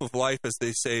proof of life, as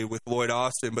they say, with Lloyd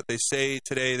Austin. But they say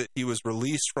today that he was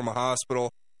released from a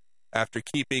hospital after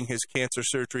keeping his cancer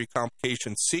surgery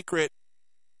complications secret.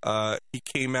 He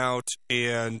came out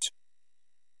and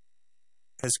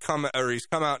he's come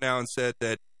out now and said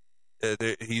that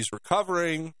he's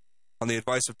recovering. On the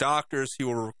advice of doctors, he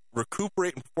will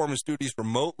recuperate and perform his duties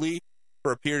remotely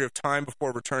for a period of time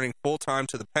before returning full-time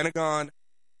to the Pentagon.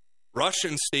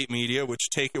 Russian state media, which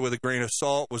take it with a grain of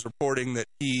salt, was reporting that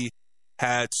he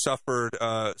had suffered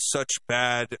such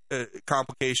bad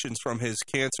complications from his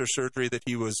cancer surgery that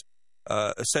he was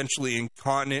essentially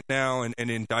incontinent now and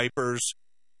in diapers,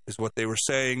 is what they were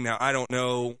saying. Now, I don't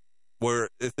know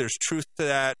if there's truth to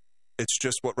that. It's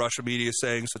just what Russian media is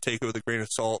saying, so take it with a grain of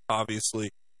salt, obviously.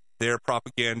 They're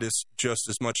propagandists just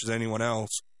as much as anyone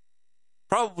else.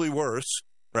 Probably worse,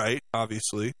 right?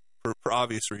 Obviously, for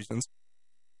obvious reasons.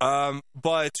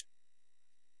 But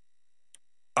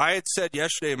I had said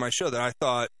yesterday in my show that I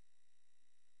thought,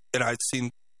 and I'd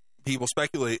seen people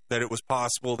speculate that it was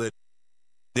possible that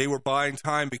they were buying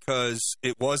time because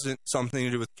it wasn't something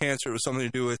to do with cancer. It was something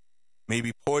to do with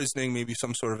maybe poisoning, maybe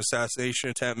some sort of assassination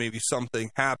attempt, maybe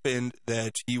something happened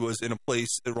that he was in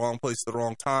the wrong place at the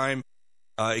wrong time.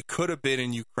 It could have been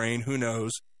in Ukraine. Who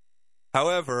knows?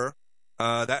 However,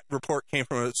 that report came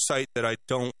from a site that I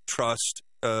don't trust,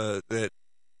 that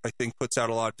I think puts out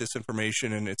a lot of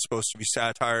disinformation, and it's supposed to be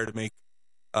satire to make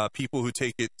people who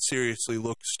take it seriously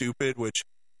look stupid, which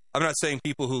I'm not saying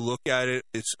people who look at it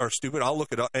are stupid. I'll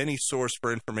look at any source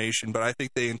for information, but I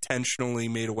think they intentionally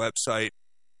made a website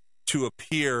to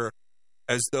appear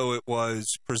as though it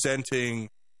was presenting,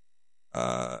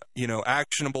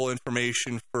 actionable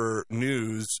information for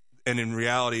news, and in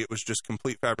reality, it was just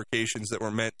complete fabrications that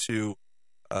were meant to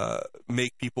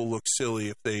make people look silly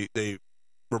if they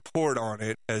report on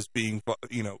it as being,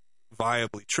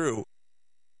 viably true.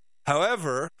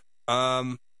 However,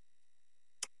 in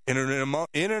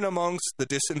and amongst the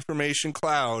disinformation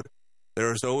cloud,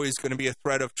 there is always going to be a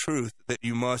thread of truth that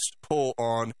you must pull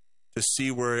on to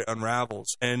see where it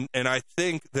unravels. And I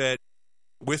think that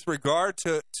with regard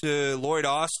to Lloyd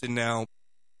Austin now,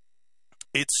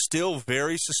 it's still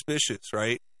very suspicious,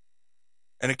 right?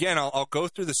 And again, I'll go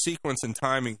through the sequence and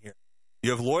timing here.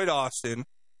 You have Lloyd Austin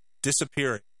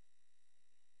disappearing,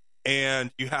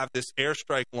 and you have this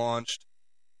airstrike launched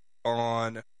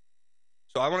on.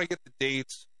 So I want to get the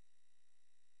dates.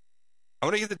 I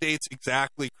want to get the dates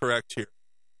exactly correct here.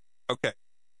 Okay.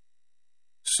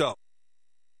 So,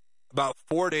 about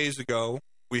 4 days ago,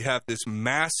 we have this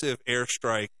massive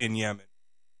airstrike in Yemen.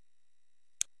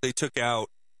 They took out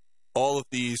all of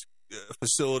these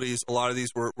facilities. A lot of these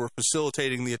were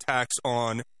facilitating the attacks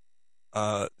on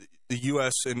the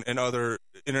U.S. and other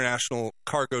international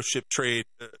cargo ship trade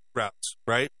routes,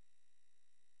 right?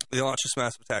 They launched this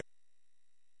massive attack.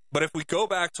 But if we go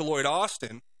back to Lloyd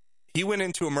Austin, he went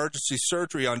into emergency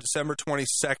surgery on December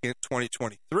 22nd,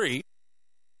 2023,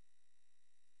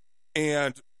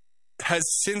 and has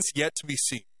since yet to be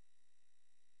seen.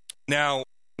 Now,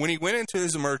 when he went into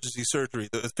his emergency surgery,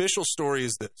 the official story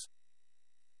is this,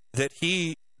 that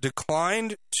he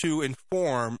declined to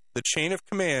inform the chain of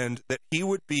command that he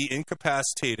would be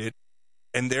incapacitated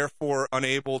and therefore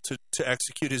unable to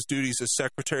execute his duties as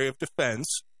Secretary of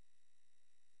Defense.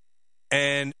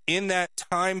 And in that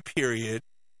time period,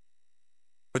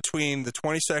 between the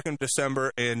 22nd of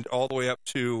December and all the way up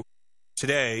to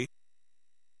today,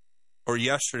 or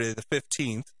yesterday, the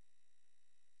 15th,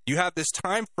 you have this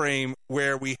time frame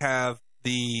where we have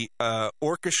the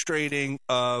orchestrating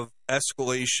of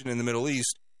escalation in the Middle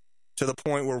East to the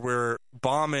point where we're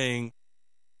bombing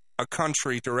a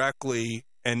country directly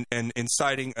and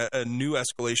inciting a new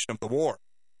escalation of the war.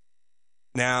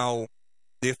 Now,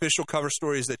 the official cover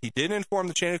story is that he didn't inform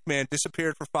the chain of command,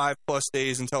 disappeared for 5+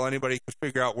 days until anybody could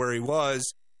figure out where he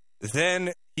was.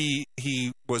 Then he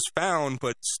was found,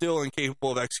 but still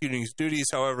incapable of executing his duties.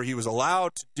 However, he was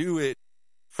allowed to do it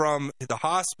from the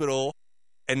hospital,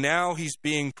 and now he's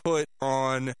being put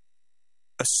on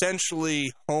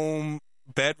essentially home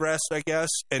bed rest, I guess,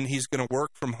 and he's going to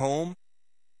work from home,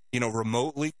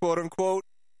 remotely, quote unquote.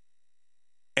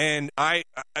 And I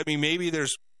mean, maybe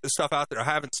there's stuff out there I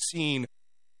haven't seen.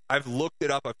 I've looked it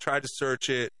up. I've tried to search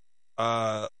it.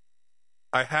 I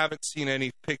haven't seen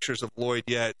any pictures of Lloyd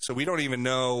yet, so we don't even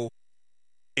know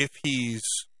if he's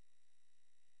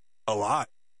alive,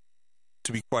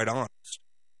 to be quite honest.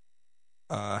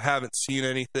 Haven't seen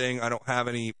anything. I don't have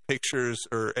any pictures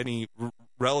or any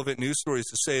relevant news stories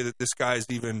to say that this guy's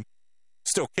even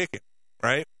still kicking,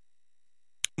 right?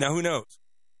 Now, who knows?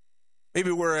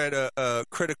 Maybe we're at a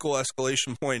critical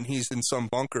escalation point and he's in some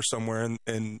bunker somewhere,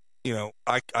 and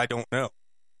I don't know.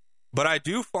 But I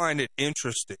do find it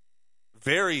interesting,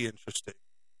 very interesting,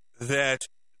 that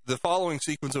the following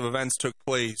sequence of events took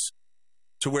place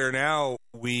to where now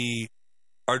we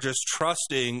are just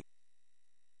trusting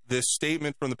this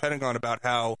statement from the Pentagon about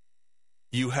how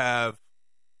you have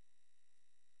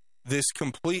this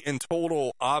complete and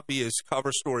total obvious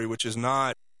cover story, which is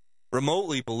not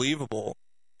remotely believable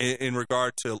in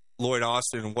regard to Lloyd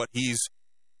Austin and what he's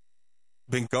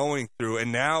been going through.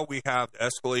 And now we have the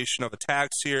escalation of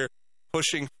attacks here,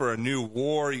 pushing for a new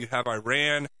war. You have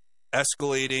Iran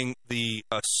escalating the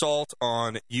assault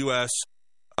on U.S.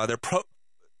 They're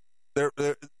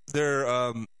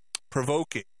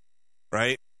provoking,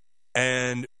 right?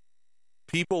 And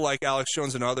people like Alex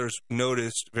Jones and others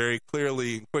noticed very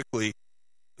clearly and quickly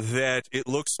that it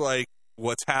looks like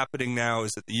what's happening now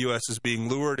is that the U.S. is being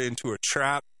lured into a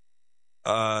trap.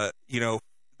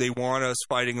 they want us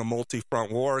fighting a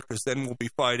multi-front war, because then we'll be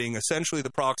fighting essentially the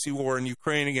proxy war in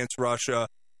Ukraine against Russia.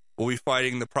 We'll be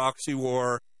fighting the proxy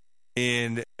war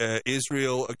in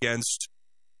Israel against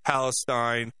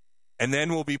Palestine. And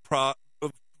then we'll be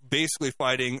basically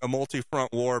fighting a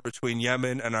multi-front war between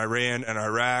Yemen and Iran and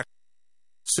Iraq.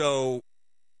 So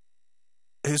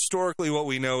historically, what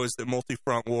we know is that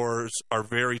multi-front wars are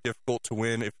very difficult to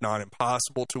win, if not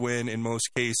impossible to win in most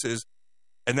cases.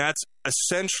 And that's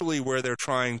essentially where they're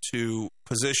trying to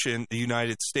position the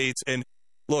United States. And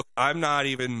look, I'm not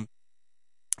even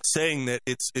saying that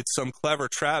it's some clever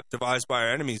trap devised by our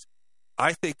enemies.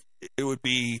 I think it would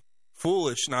be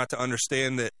foolish not to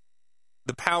understand that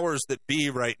the powers that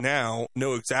be right now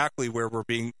know exactly where we're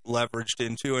being leveraged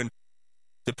into. And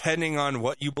depending on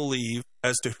what you believe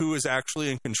as to who is actually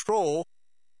in control,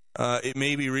 it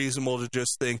may be reasonable to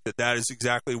just think that that is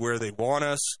exactly where they want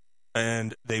us.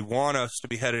 And they want us to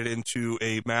be headed into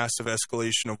a massive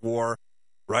escalation of war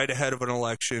right ahead of an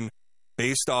election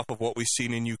based off of what we've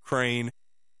seen in Ukraine.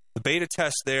 The beta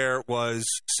test there was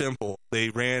simple. They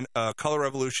ran a color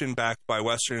revolution backed by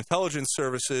Western intelligence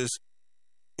services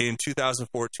in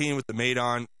 2014 with the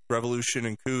Maidan revolution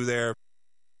and coup there.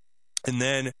 And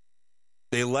then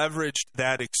they leveraged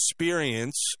that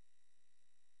experience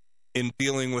in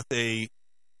dealing with a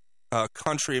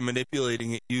country and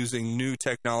manipulating it using new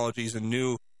technologies and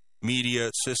new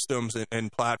media systems and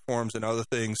platforms and other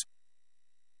things.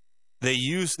 They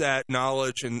used that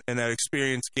knowledge and that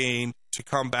experience gained to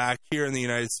come back here in the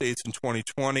United States in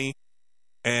 2020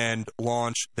 and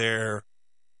launch their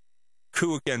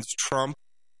coup against Trump,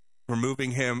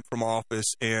 removing him from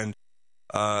office and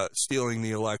stealing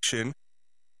the election.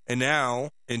 And now,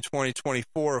 in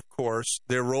 2024, of course,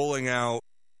 they're rolling out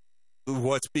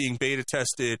what's being beta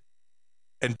tested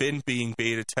and been being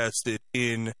beta tested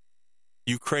in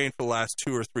Ukraine for the last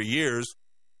 2 or 3 years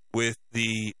with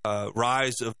the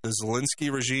rise of the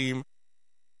Zelensky regime.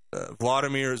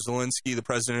 Vladimir Zelensky, the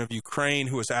president of Ukraine,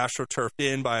 who was astroturfed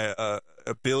in by a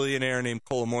billionaire named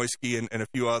Kolomoisky and a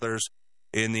few others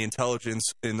in the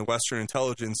intelligence, in the Western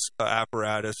intelligence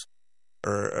apparatus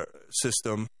or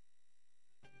system.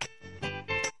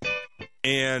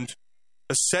 And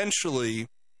essentially,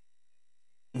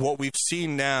 what we've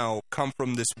seen now come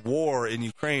from this war in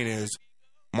Ukraine is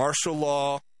martial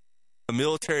law, a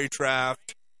military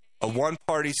draft, a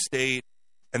one-party state,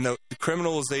 and the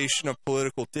criminalization of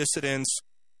political dissidents,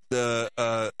 the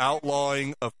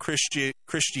outlawing of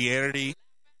Christianity,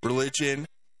 religion.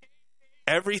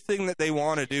 Everything that they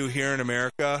want to do here in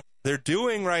America, they're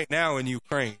doing right now in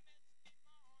Ukraine.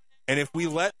 And if we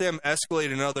let them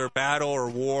escalate another battle or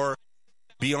war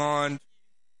beyond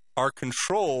our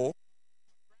control,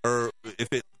 or if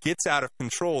it gets out of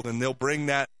control, then they'll bring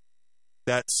that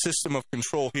system of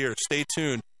control here. Stay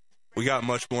tuned. We got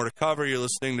much more to cover. You're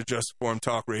listening to Just Informed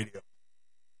Talk Radio.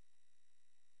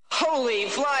 Holy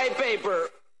flypaper!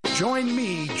 Join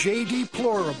me, J.D.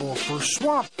 Plorable, for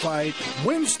Swamp Fight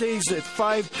Wednesdays at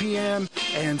 5 p.m.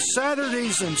 and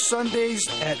Saturdays and Sundays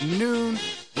at noon,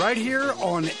 right here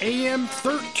on AM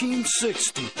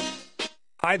 1360.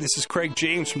 Hi, this is Craig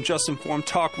James from Just Informed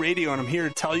Talk Radio, and I'm here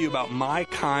to tell you about My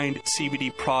Kind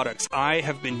CBD products. I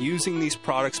have been using these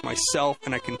products myself,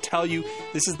 and I can tell you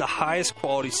this is the highest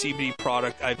quality CBD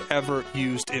product I've ever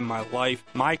used in my life.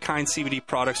 My Kind CBD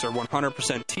products are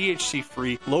 100%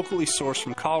 THC-free, locally sourced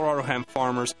from Colorado hemp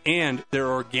farmers, and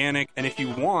they're organic. And if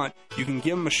you want, you can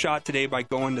give them a shot today by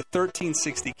going to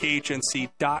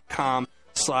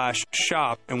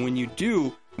 1360khnc.com/shop. And when you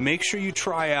do, make sure you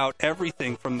try out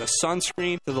everything from the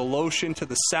sunscreen to the lotion to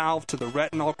the salve to the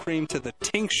retinol cream to the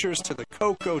tinctures to the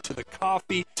cocoa to the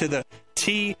coffee to the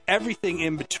tea, everything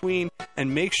in between.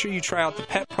 And make sure you try out the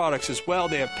pet products as well.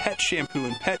 They have pet shampoo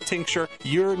and pet tincture.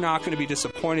 You're not going to be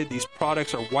disappointed. These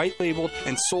products are white labeled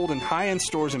and sold in high-end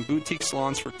stores and boutique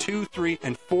salons for 2, 3,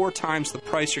 and 4 times the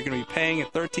price you're going to be paying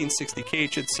at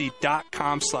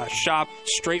 1360khnc.com/shop,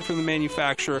 straight from the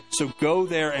manufacturer. So go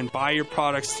there and buy your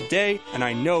products today, and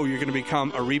I know you're going to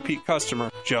become a repeat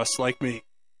customer just like me.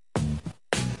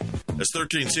 As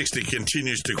 1360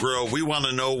 continues to grow, we want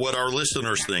to know what our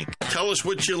listeners think. Tell us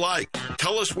what you like.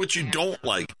 Tell us what you don't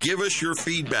like. Give us your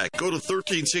feedback. Go to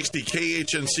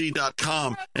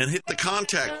 1360khnc.com and hit the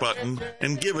contact button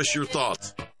and give us your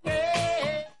thoughts.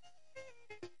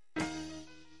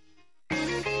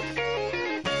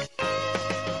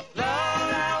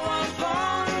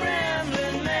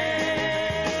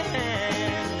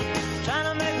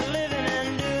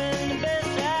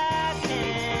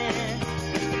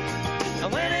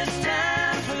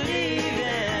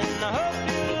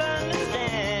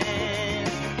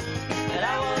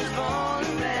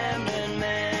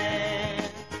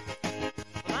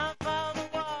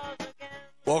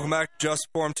 Welcome back to Just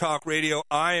Informed Talk Radio.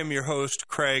 I am your host,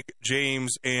 Craig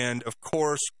James, and of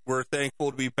course, we're thankful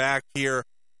to be back here,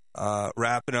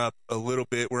 wrapping up a little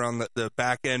bit. We're on the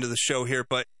back end of the show here,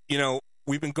 but, you know,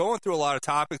 we've been going through a lot of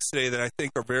topics today that I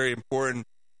think are very important.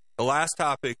 The last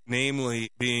topic, namely,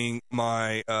 being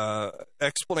my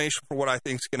explanation for what I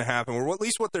think is going to happen, or at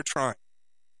least what they're trying.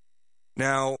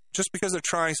 Now, just because they're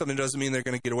trying something doesn't mean they're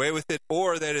going to get away with it,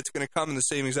 or that it's going to come in the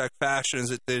same exact fashion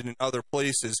as it did in other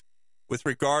places. With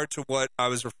regard to what I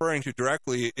was referring to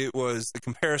directly, it was the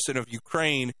comparison of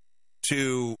Ukraine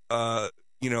to,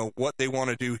 what they want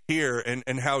to do here,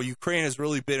 and how Ukraine has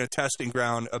really been a testing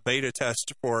ground, a beta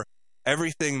test for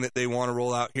everything that they want to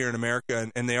roll out here in America.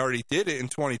 And they already did it in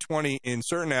 2020 in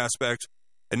certain aspects,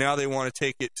 and now they want to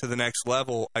take it to the next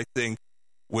level, I think,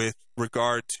 with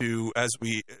regard to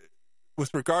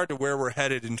where we're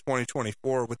headed in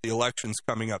 2024 with the elections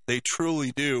coming up. They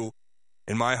truly do,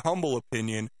 in my humble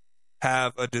opinion,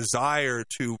 have a desire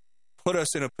to put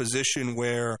us in a position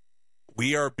where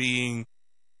we are being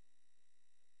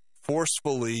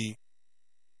forcefully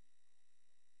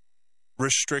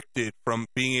restricted from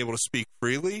being able to speak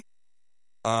freely.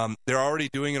 They're already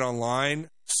doing it online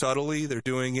subtly. They're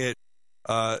doing it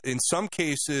in some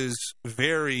cases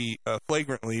very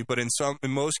flagrantly, but in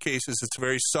most cases it's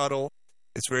very subtle.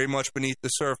 It's very much beneath the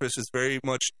surface. It's very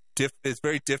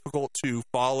difficult to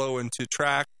follow and to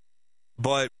track.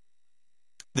 But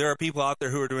there are people out there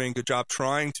who are doing a good job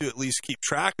trying to at least keep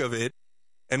track of it.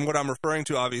 And what I'm referring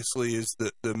to, obviously, is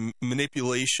the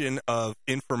manipulation of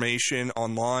information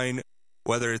online,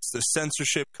 whether it's the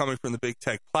censorship coming from the big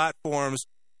tech platforms,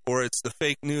 or it's the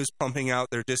fake news pumping out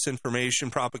their disinformation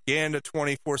propaganda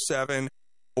 24/7,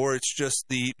 or it's just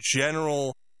the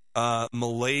general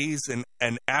malaise and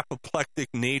apoplectic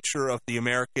nature of the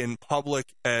American public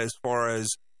as far as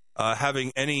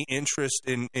having any interest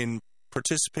in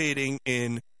participating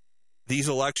in these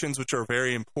elections, which are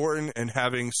very important, and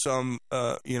having some,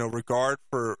 regard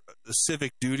for the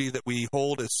civic duty that we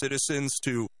hold as citizens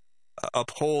to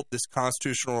uphold this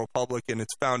constitutional republic and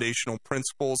its foundational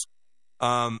principles.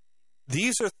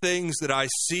 These are things that I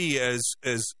see as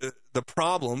the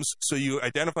problems. So you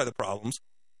identify the problems,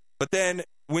 but then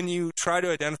when you try to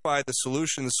identify the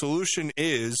solution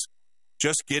is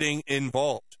just getting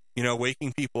involved.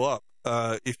 Waking people up.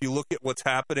 If you look at what's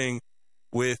happening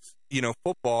with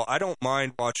football, I don't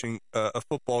mind watching a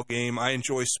football game. I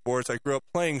enjoy sports. I grew up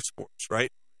playing sports,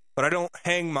 right? But I don't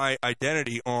hang my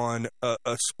identity on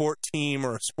a sport team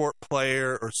or a sport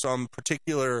player or some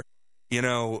particular,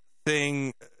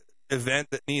 event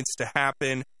that needs to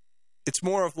happen. It's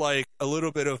more of like a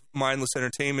little bit of mindless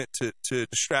entertainment to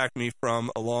distract me from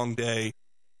a long day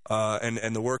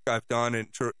and the work I've done, and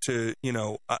to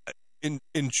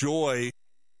enjoy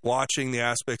watching the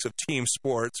aspects of team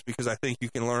sports, because I think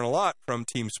you can learn a lot from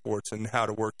team sports and how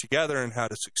to work together and how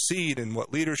to succeed and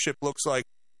what leadership looks like.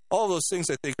 All those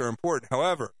things I think are important.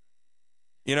 However,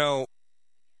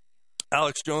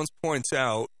 Alex Jones points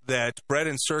out that bread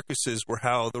and circuses were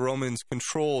how the Romans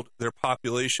controlled their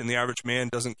population. The average man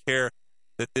doesn't care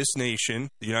that this nation,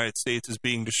 the United States, is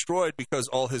being destroyed because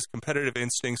all his competitive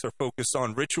instincts are focused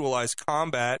on ritualized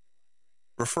combat,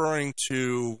 referring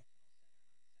to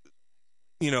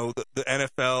the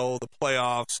NFL, the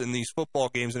playoffs, and these football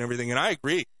games and everything. And I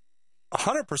agree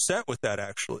 100% with that,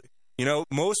 actually.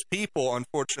 Most people,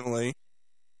 unfortunately,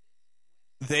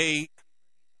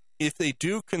 if they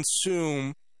do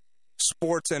consume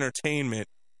sports entertainment,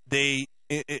 it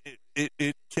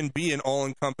can be an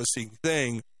all-encompassing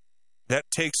thing that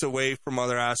takes away from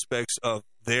other aspects of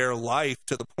their life,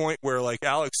 to the point where, like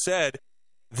Alex said,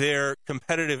 their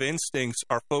competitive instincts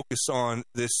are focused on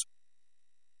this,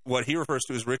 what he refers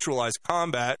to as ritualized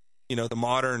combat, the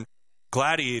modern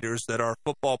gladiators that are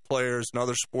football players and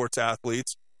other sports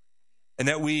athletes, and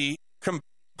that we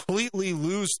completely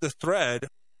lose the thread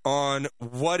on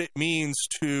what it means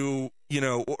to,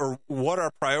 or what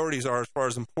our priorities are as far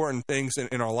as important things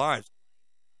in our lives.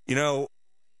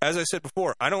 As I said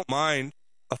before, I don't mind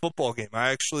a football game. I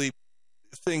actually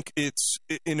think it's,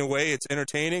 in a way, it's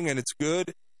entertaining and it's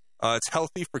good. It's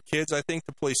healthy for kids, I think,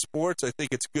 to play sports. I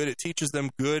think it's good. It teaches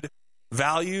them good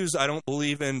values. I don't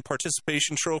believe in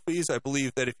participation trophies. I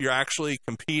believe that if you're actually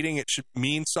competing, it should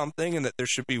mean something, and that there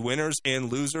should be winners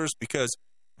and losers, because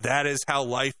that is how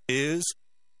life is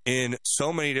in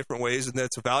so many different ways, and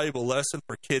that's a valuable lesson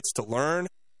for kids to learn.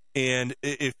 And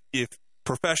if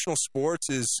professional sports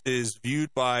is viewed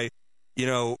by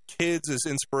kids as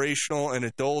inspirational and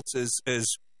adults as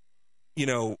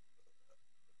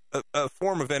a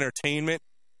form of entertainment,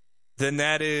 then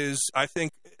that is, I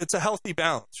think, it's a healthy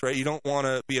balance, right? You don't want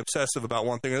to be obsessive about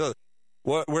one thing or the other.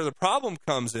 Where the problem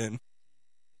comes in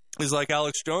is, like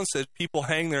Alex Jones said, people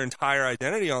hang their entire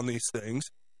identity on these things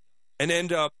and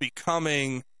end up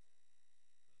becoming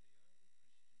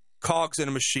cogs in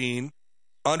a machine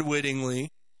unwittingly.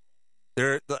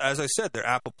 They're, as I said, they're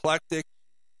apoplectic,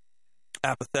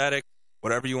 apathetic,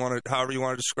 however you want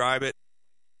to describe it.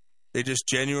 They just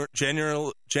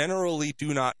generally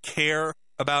do not care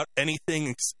about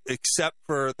anything except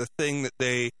for the thing that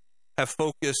they have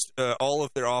focused all of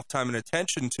their off time and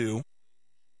attention to.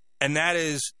 And that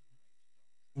is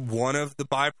one of the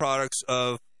byproducts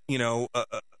of,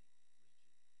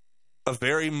 a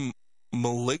very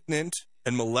malignant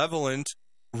and malevolent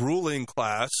ruling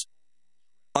class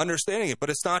understanding it. But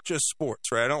it's not just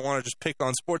sports, right? I don't want to just pick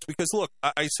on sports because, look,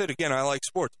 I said again, I like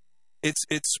sports. It's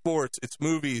sports, it's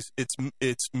movies,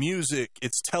 it's music,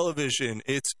 it's television,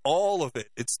 it's all of it.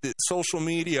 It's social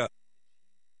media.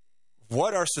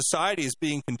 What our society is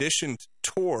being conditioned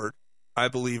toward, I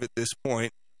believe at this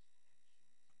point,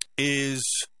 is,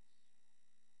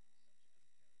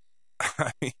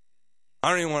 I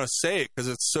don't even want to say it because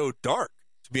it's so dark,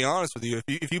 to be honest with you.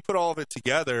 If you put all of it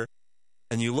together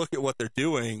and you look at what they're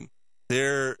doing,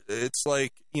 it's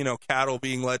like, cattle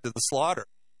being led to the slaughter.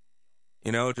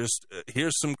 Just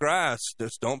here's some grass.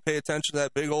 Just don't pay attention to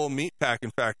that big old meat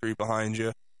packing factory behind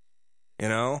you.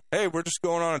 Hey, we're just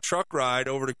going on a truck ride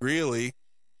over to Greeley.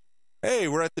 Hey,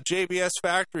 we're at the JBS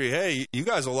factory. Hey, you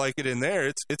guys will like it in there.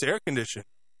 It's air conditioned,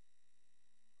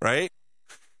 right?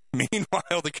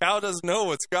 Meanwhile, the cow doesn't know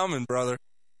what's coming, brother.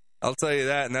 I'll tell you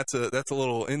that, and that's a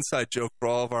little inside joke for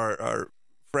all of our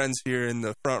friends here in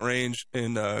the Front Range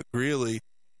in Greeley.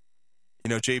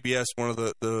 JBS, one of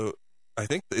the I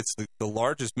think it's the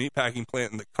largest meatpacking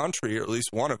plant in the country, or at least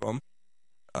one of them,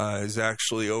 is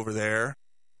actually over there,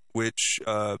 which,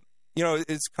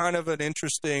 it's kind of an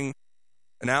interesting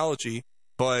analogy,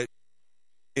 but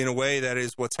in a way that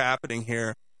is what's happening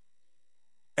here.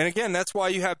 And again, that's why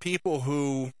you have people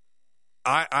who,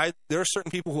 there are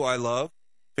certain people who I love,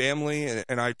 family,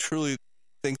 and I truly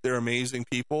think they're amazing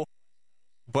people,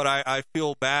 but I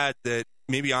feel bad that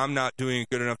maybe I'm not doing a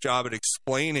good enough job at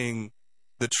explaining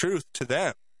the truth to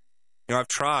them. I've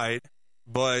tried,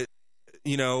 but,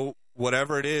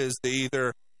 whatever it is, they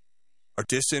either are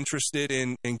disinterested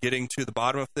in getting to the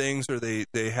bottom of things, or they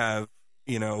have,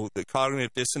 the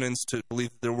cognitive dissonance to believe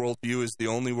that their worldview is the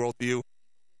only worldview,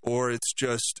 or it's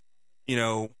just,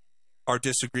 our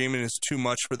disagreement is too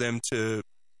much for them to,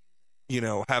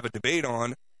 have a debate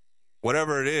on.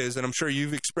 Whatever it is, and I'm sure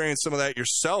you've experienced some of that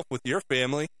yourself with your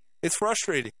family, it's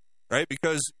frustrating. Right?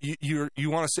 Because you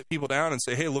want to sit people down and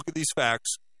say, hey, look at these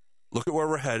facts. Look at where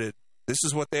we're headed. This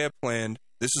is what they have planned.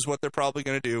 This is what they're probably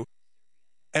going to do.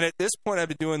 And at this point, I've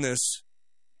been doing this.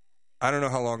 I don't know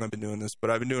how long I've been doing this, but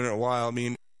I've been doing it a while.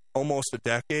 Almost a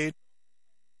decade.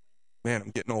 Man,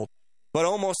 I'm getting old. But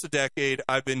almost a decade,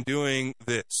 I've been doing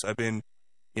this. I've been,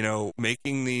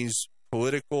 making these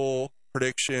political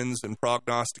predictions and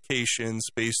prognostications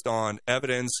based on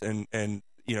evidence and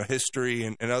history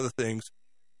and other things,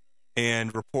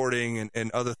 and reporting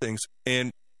and other things.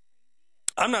 And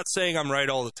I'm not saying I'm right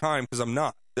all the time, because I'm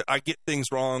not. I get things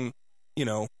wrong,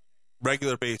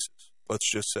 regular basis, let's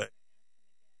just say.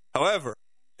 However,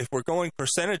 if we're going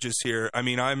percentages here,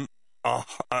 I'm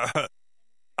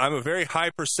a very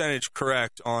high percentage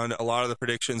correct on a lot of the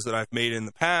predictions that I've made in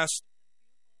the past.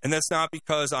 And that's not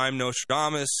because I'm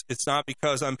Nostradamus. It's not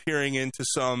because I'm peering into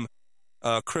some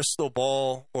crystal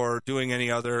ball or doing any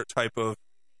other type of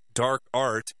dark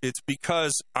art. It's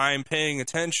because I'm paying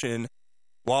attention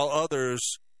while others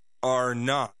are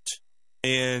not.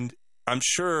 And I'm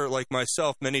sure, like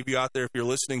myself, many of you out there, if you're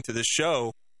listening to this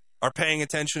show, are paying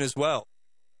attention as well.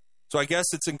 So I guess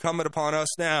it's incumbent upon us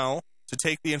now to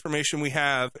take the information we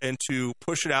have and to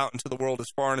push it out into the world as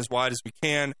far and as wide as we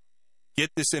can.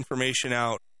 Get this information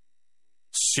out.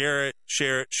 Share it.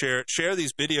 Share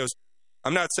these videos.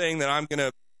 I'm not saying that I'm going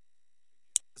to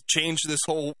change this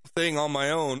whole thing on my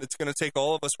own. It's going to take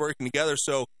all of us working together.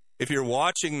 So if you're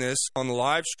watching this on the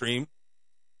live stream,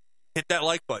 hit that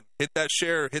like button, hit that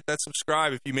share, hit that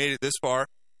subscribe if you made it this far.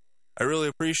 I really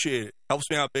appreciate it. Helps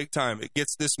me out big time. It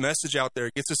gets this message out there.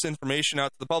 It gets this information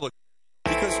out to the public.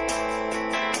 Because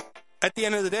at the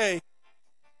end of the day,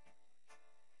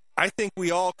 I think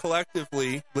we all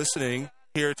collectively listening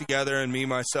here together, and me,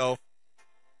 myself,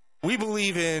 we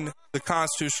believe in the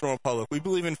constitutional republic. We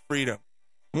believe in freedom.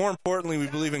 More importantly, we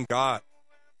believe in God.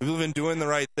 We believe in doing the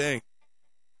right thing,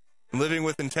 living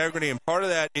with integrity. And part of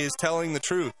that is telling the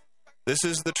truth. This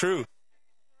is the truth.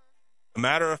 A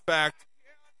matter of fact,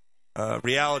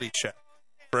 reality check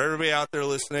for everybody out there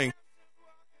listening.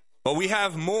 But we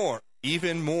have more,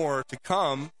 even more to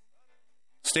come.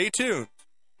 Stay tuned.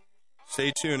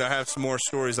 Stay tuned. I have some more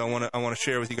stories I want to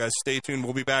share with you guys. Stay tuned.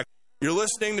 We'll be back. You're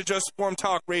listening to Just Informed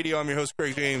Talk Radio. I'm your host,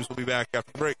 Craig James. We'll be back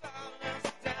after the break.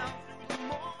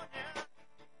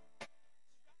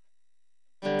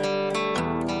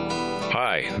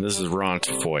 Hi, this is Ron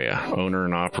Tafoya, owner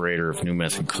and operator of New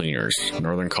Method Cleaners,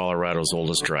 Northern Colorado's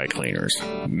oldest dry cleaners.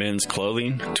 Men's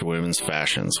clothing to women's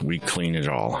fashions, we clean it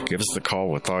all. Give us a call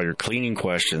with all your cleaning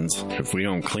questions. If we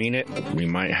don't clean it, we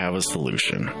might have a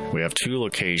solution. We have 2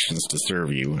 locations to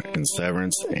serve you in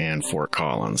Severance and Fort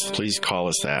Collins. Please call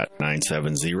us at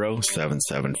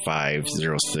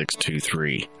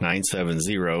 970-775-0623.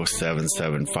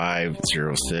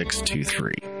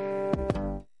 970-775-0623.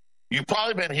 You've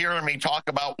probably been hearing me talk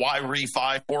about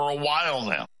Y-Refi for a while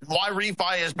now.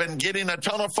 Y-Refi has been getting a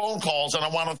ton of phone calls, and I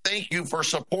want to thank you for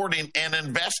supporting and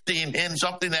investing in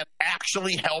something that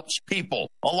actually helps people.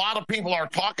 A lot of people are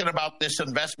talking about this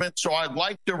investment, so I'd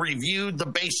like to review the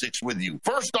basics with you.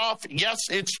 First off, yes,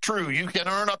 it's true. You can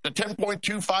earn up to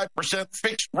 10.25%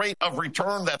 fixed rate of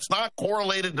return that's not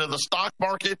correlated to the stock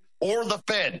market or the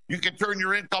Fed. You can turn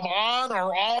your income on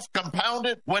or off, compound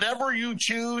it, whatever you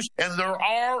choose, and there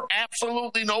are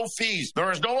absolutely no fees.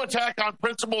 There is no attack on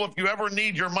principal if you ever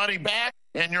need your money back,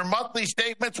 and your monthly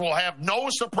statements will have no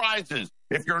surprises.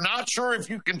 If you're not sure if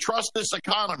you can trust this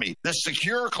economy, the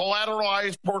secure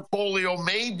collateralized portfolio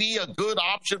may be a good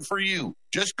option for you.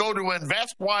 Just go to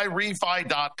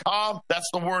investyrefi.com. That's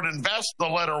the word invest, the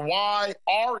letter Y,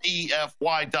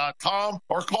 REFY.com,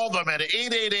 or call them at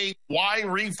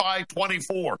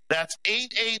 888-YREFI24. That's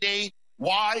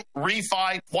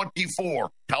 888-YREFI24.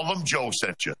 Tell them Joe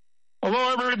sent you.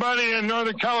 Hello, everybody in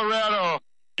Northern Colorado.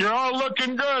 You're all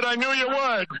looking good. I knew you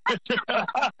would.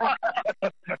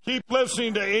 Keep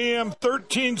listening to AM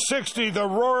 1360, the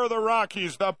Roar of the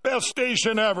Rockies, the best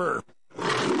station ever.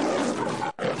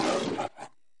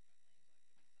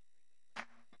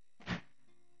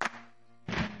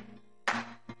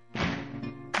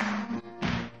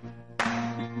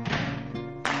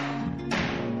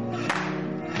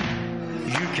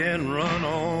 You can run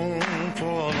on for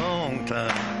a long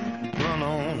time. Run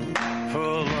on for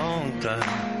a long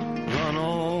time. Run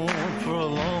on for a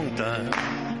long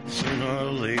time. Sooner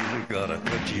or later, gotta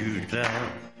cut you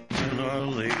down. Sooner or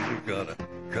later, gotta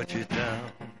cut you down.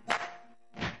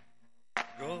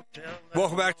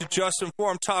 Welcome back to Just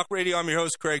Informed Talk Radio. I'm your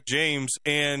host, Craig James.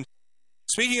 And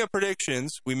speaking of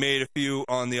predictions, we made a few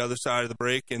on the other side of the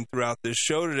break and throughout this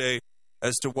show today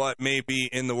as to what may be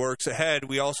in the works ahead.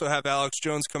 We also have Alex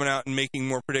Jones coming out and making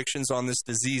more predictions on this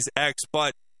disease X.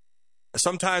 But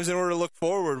sometimes in order to look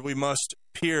forward, we must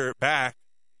peer back.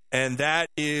 And that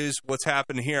is what's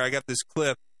happened here. I got this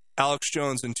clip, Alex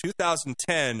Jones in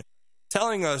 2010,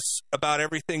 telling us about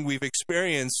everything we've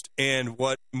experienced and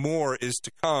what more is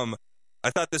to come. I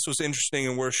thought this was interesting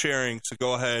and worth sharing, so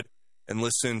go ahead and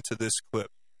listen to this clip.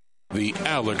 The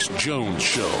Alex Jones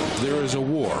Show. There is a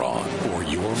war on for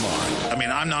your mind. I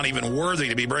mean, I'm not even worthy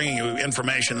to be bringing you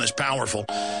information this powerful.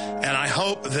 And I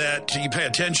hope that you pay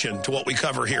attention to what we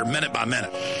cover here minute by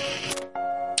minute.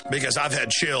 Because I've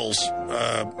had chills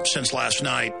since last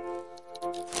night.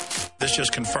 This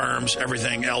just confirms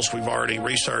everything else we've already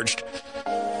researched.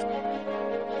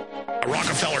 A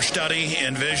Rockefeller study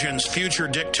envisions future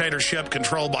dictatorship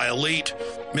controlled by elite,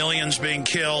 millions being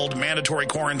killed, mandatory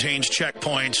quarantines,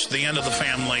 checkpoints, the end of the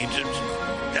family,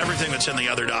 everything that's in the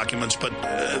other documents. But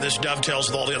this dovetails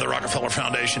with all the other Rockefeller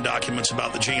Foundation documents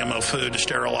about the GMO food to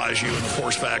sterilize you and the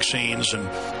forced vaccines and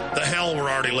the hell we're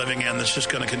already living in that's just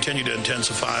going to continue to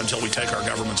intensify until we take our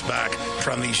governments back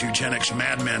from these eugenics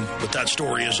madmen. But that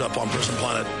story is up on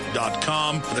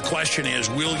prisonplanet.com. The question is,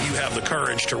 will you have the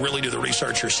courage to really do the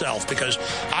research yourself? Because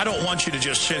I don't want you to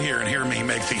just sit here and hear me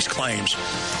make these claims.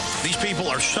 These people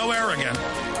are so arrogant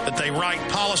that they write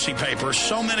policy papers,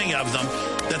 so many of them,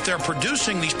 that they're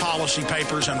producing these policy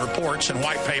papers and reports and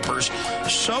white papers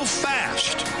so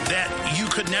fast that you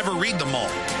could never read them all.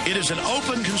 It is an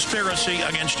open conspiracy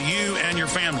against you and your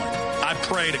family. I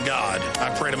pray to God,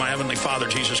 I pray to my Heavenly Father,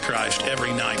 Jesus Christ,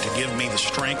 every night to give me the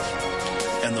strength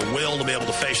and the will to be able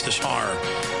to face this horror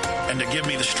and to give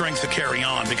me the strength to carry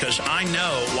on, because I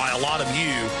know why a lot of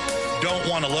you don't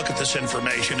want to look at this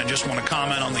information and just want to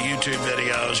comment on the YouTube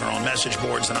videos or on message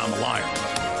boards that I'm a liar.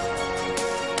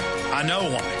 I know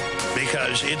why,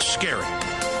 because it's scary.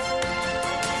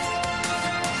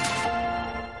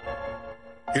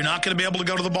 You're not going to be able to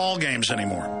go to the ball games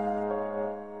anymore.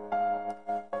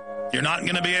 You're not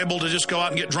going to be able to just go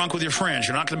out and get drunk with your friends.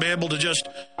 You're not going to be able to just,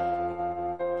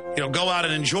 go out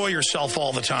and enjoy yourself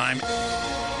all the time.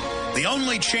 The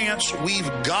only chance we've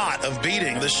got of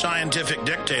beating this scientific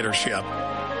dictatorship,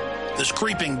 this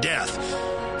creeping death,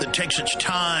 that takes its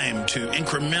time to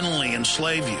incrementally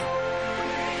enslave you,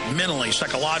 mentally,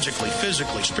 psychologically,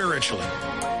 physically, spiritually.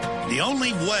 The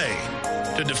only way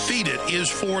to defeat it is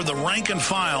for the rank and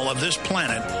file of this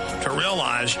planet to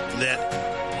realize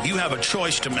that you have a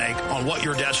choice to make on what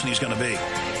your destiny is going to be.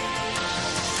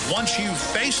 Once you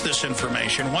face this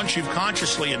information, once you've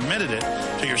consciously admitted it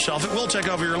to yourself, it will take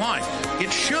over your life.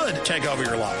 It should take over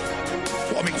your life.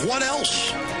 I mean, what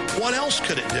else? What else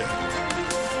could it do?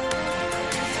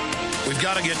 We've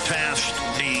got to get past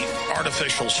the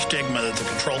artificial stigma that the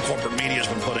controlled corporate media has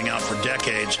been putting out for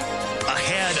decades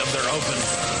ahead of their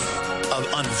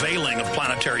unveiling of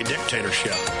planetary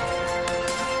dictatorship.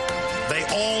 They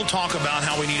all talk about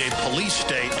how we need a police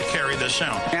state to carry this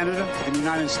out. Canada and the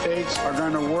United States are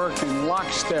going to work in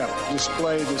lockstep to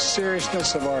display the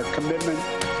seriousness of our commitment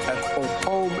at both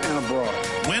home and abroad.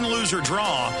 Win, lose, or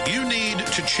draw, you need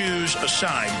to choose a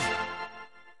side.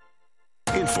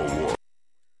 InfoWars.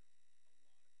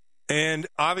 And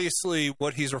obviously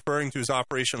what he's referring to is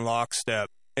Operation Lockstep,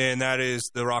 and that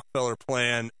is the Rockefeller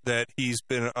plan that he's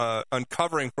been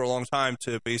uncovering for a long time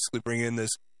to basically bring in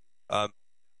this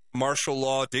martial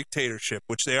law dictatorship,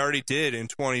 which they already did in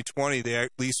 2020. They at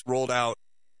least rolled out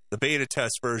the beta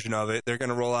test version of it. They're going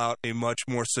to roll out a much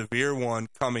more severe one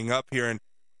coming up here, and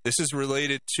this is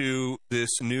related to this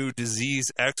new disease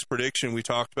X prediction we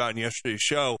talked about in yesterday's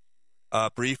show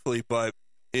briefly, but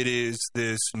it is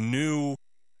this new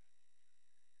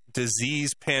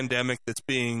disease pandemic that's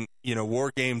being, war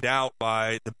gamed out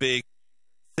by the big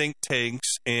think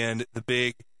tanks and the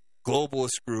big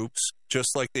globalist groups,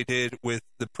 just like they did with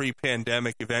the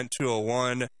pre-pandemic Event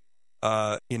 201,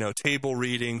 table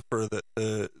reading for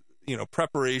the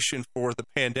preparation for the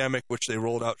pandemic, which they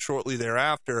rolled out shortly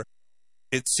thereafter.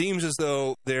 It seems as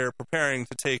though they're preparing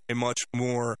to take a much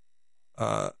more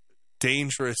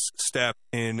dangerous step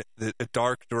in a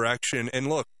dark direction. And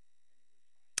look,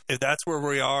 if that's where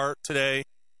we are today,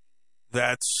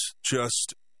 that's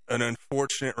just an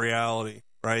unfortunate reality,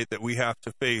 right, that we have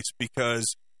to face,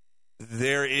 because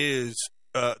there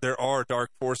are dark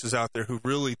forces out there who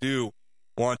really do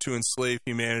want to enslave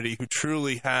humanity, who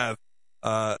truly have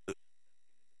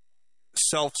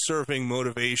self-serving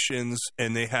motivations,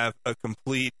 and they have a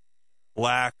complete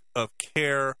lack of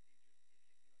care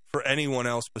for anyone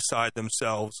else beside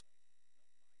themselves.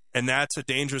 And that's a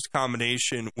dangerous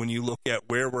combination when you look at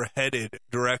where we're headed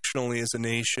directionally as a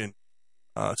nation.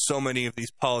 So many of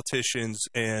these politicians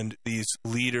and these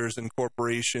leaders and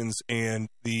corporations and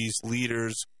these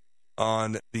leaders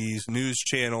on these news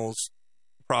channels,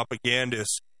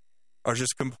 propagandists, are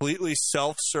just completely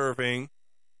self-serving,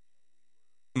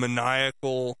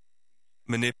 maniacal,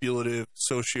 manipulative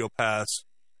sociopaths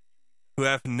who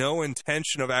have no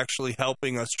intention of actually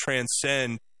helping us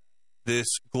transcend this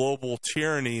global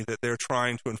tyranny that they're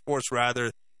trying to enforce. Rather,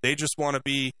 they just want to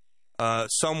be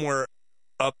somewhere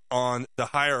up on the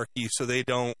hierarchy so they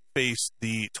don't face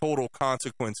the total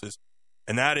consequences.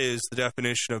 And that is the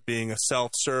definition of being a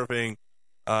self-serving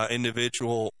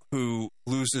individual who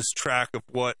loses track of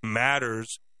what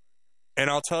matters. And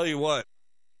I'll tell you what,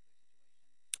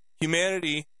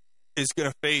 humanity is going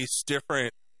to face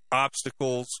different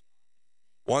obstacles.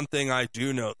 One thing I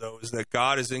do know, though, is that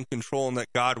God is in control and that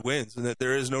God wins, and that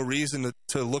there is no reason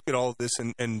to look at all of this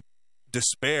and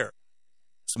despair.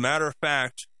 As a matter of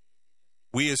fact,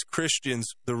 we as Christians,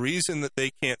 the reason that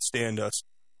they can't stand us,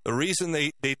 the reason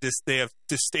they have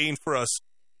disdain for us,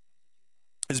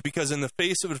 is because in the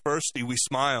face of adversity, we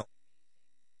smile.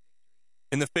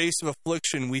 In the face of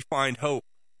affliction, we find hope,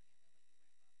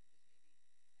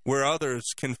 where others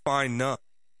can find none.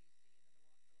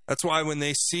 That's why when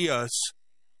they see us,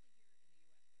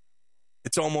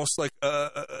 it's almost like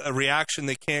a reaction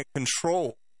they can't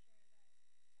control,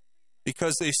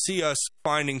 because they see us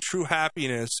finding true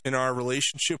happiness in our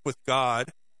relationship with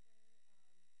God,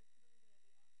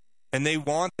 and they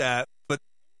want that, but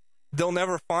they'll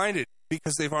never find it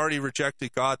because they've already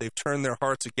rejected God. They've turned their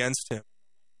hearts against Him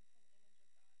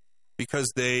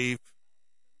because they've,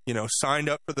 signed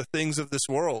up for the things of this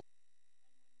world.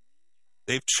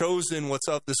 They've chosen what's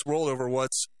of this world over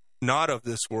what's not of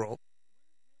this world.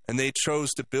 And they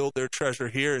chose to build their treasure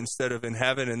here instead of in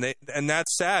heaven. And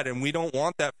that's sad, and we don't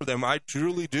want that for them. I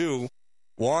truly do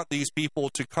want these people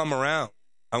to come around.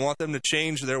 I want them to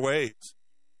change their ways.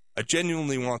 I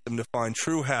genuinely want them to find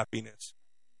true happiness,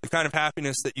 the kind of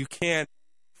happiness that you can't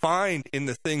find in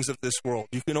the things of this world.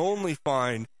 You can only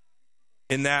find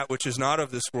in that which is not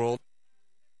of this world.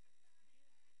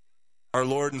 Our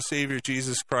Lord and Savior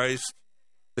Jesus Christ,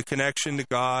 the connection to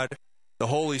God, the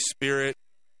Holy Spirit,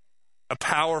 a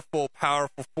powerful,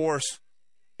 powerful force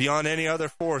beyond any other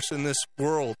force in this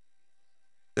world,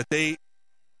 that they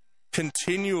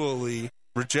continually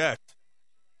reject.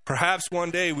 Perhaps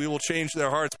one day we will change their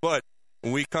hearts, but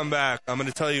when we come back, I'm going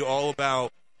to tell you all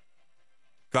about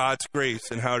God's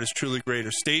grace and how it is truly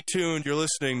greater. Stay tuned. You're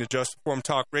listening to Just Informed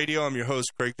Talk Radio. I'm your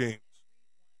host, Craig James.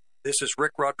 This is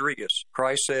Rick Rodriguez.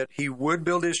 Christ said he would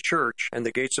build his church, and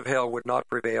the gates of hell would not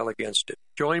prevail against it.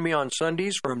 Join me on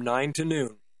Sundays from 9 to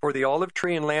noon for the Olive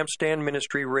Tree and Lampstand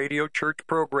Ministry Radio Church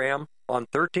program on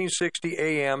 1360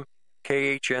 AM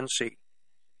KHNC.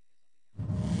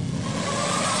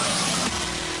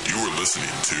 You are listening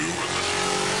to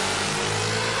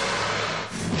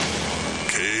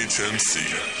KHNC,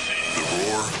 the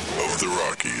roar of the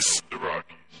Rockies.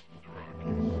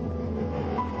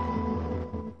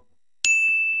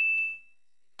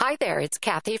 Hi there, it's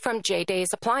Kathy from J-Days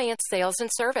Appliance Sales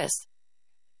and Service.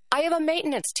 I have a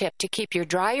maintenance tip to keep your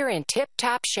dryer in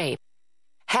tip-top shape.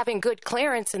 Having good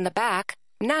clearance in the back,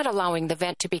 not allowing the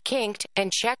vent to be kinked,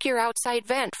 and check your outside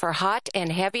vent for hot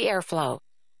and heavy airflow.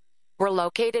 We're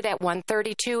located at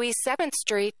 132 East 7th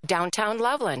Street, downtown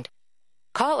Loveland.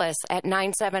 Call us at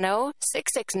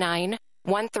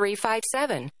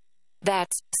 970-669-1357.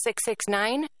 That's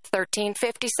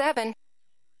 669-1357.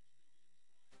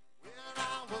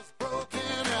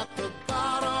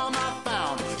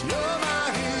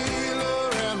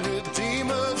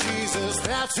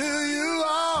 That's who you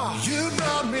are. You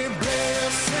brought me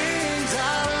blessings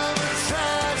out of a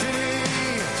tragedy.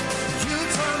 You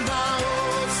turned my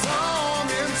old song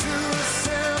into a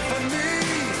symphony.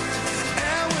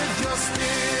 And with your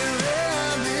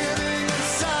spirit living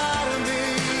inside of me,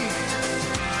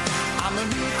 I'm a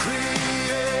new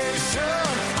creation.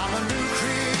 I'm a new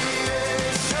creation.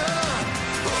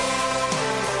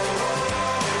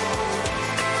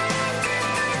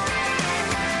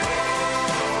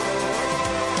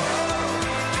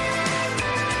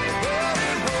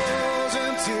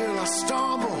 I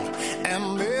stumbled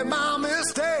and made my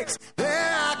mistakes.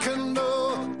 Then I could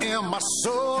know in my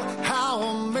soul how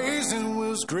amazing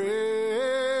was grace.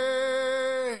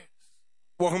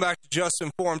 Welcome back to Just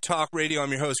Informed Talk Radio. I'm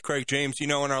your host, Craig James. You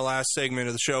know, in our last segment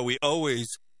of the show, we always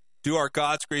do our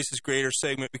God's Grace is Greater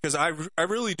segment because I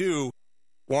really do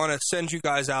want to send you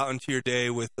guys out into your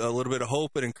day with a little bit of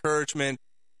hope and encouragement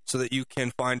so that you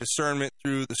can find discernment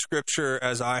through the Scripture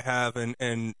as I have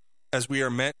and as we are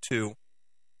meant to.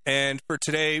 And for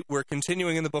today, we're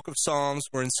continuing in the book of Psalms.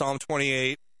 We're in Psalm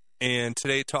 28, and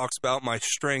today talks about my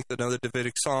strength, another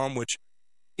Davidic psalm, which,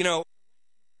 you know,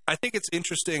 I think it's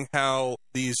interesting how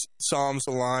these psalms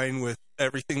align with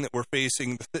everything that we're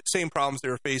facing. The same problems they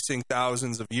were facing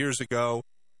thousands of years ago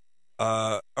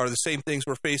are the same things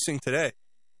we're facing today.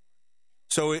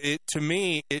 So to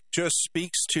me, it just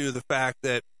speaks to the fact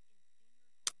that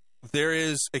there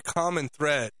is a common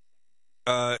thread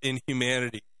in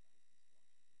humanity.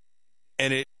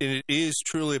 And it is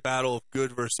truly a battle of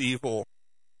good versus evil.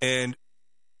 And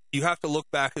you have to look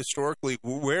back historically.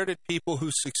 Where did people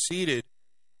who succeeded,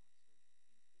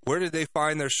 where did they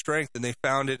find their strength? And they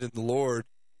found it in the Lord.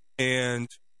 And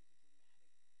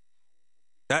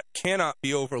that cannot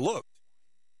be overlooked.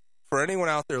 For anyone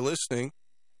out there listening,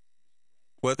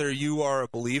 whether you are a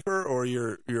believer or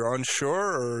you're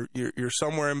unsure or you're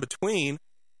somewhere in between,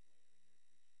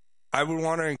 I would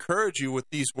want to encourage you with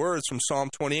these words from Psalm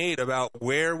 28 about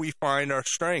where we find our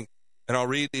strength. And I'll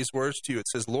read these words to you. It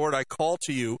says, Lord, I call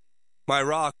to you, my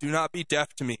rock, do not be deaf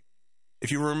to me.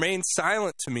 If you remain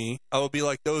silent to me, I will be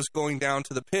like those going down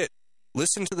to the pit.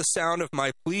 Listen to the sound of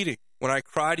my pleading. When I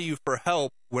cry to you for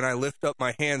help, when I lift up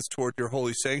my hands toward your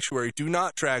holy sanctuary, do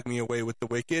not drag me away with the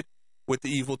wicked, with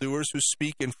the evildoers who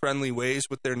speak in friendly ways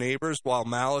with their neighbors while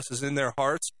malice is in their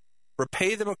hearts.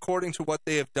 Repay them according to what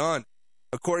they have done.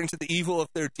 According to the evil of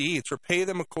their deeds, repay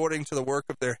them according to the work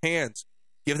of their hands.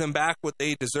 Give them back what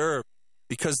they deserve,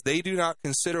 because they do not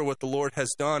consider what the Lord has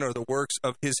done or the works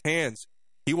of his hands.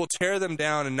 He will tear them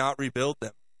down and not rebuild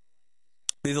them.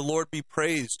 May the Lord be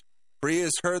praised, for he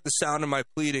has heard the sound of my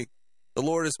pleading. The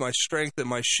Lord is my strength and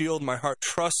my shield. My heart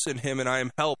trusts in him, and I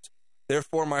am helped.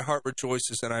 Therefore my heart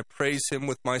rejoices, and I praise him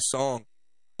with my song.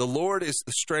 The Lord is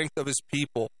the strength of his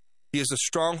people. He is a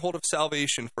stronghold of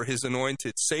salvation for his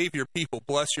anointed. Save your people,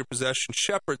 bless your possession,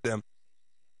 shepherd them,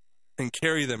 and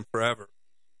carry them forever.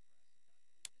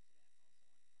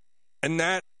 And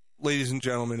that, ladies and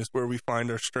gentlemen, is where we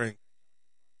find our strength.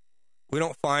 We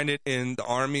don't find it in the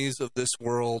armies of this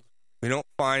world. We don't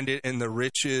find it in the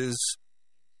riches,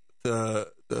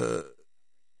 the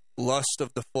lust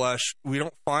of the flesh. We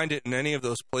don't find it in any of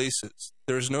those places.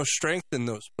 There's no strength in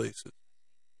those places.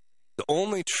 The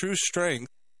only true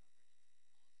strength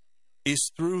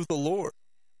is through the Lord.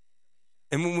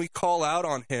 And when we call out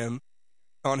on him,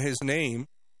 on his name,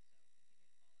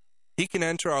 He can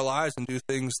enter our lives and do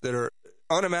things that are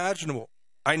unimaginable.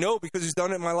 I know because he's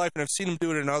done it in my life, and I've seen him do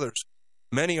it in others,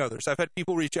 many others. I've had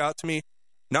people reach out to me,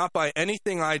 not by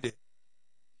anything I did.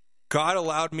 God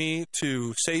allowed me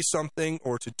to say something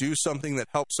or to do something that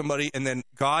helped somebody, and then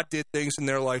God did things in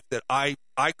their life that I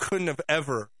couldn't have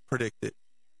ever predicted.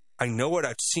 I know it.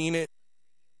 I've seen it.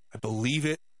 I believe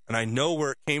it. And I know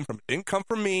where it came from. It didn't come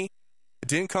from me. It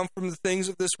didn't come from the things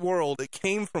of this world. It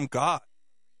came from God.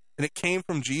 And it came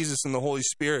from Jesus and the Holy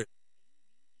Spirit.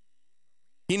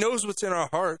 He knows what's in our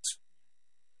hearts.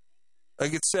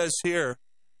 Like it says here,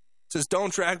 it says,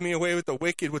 don't drag me away with the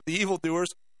wicked, with the evildoers,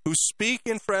 who speak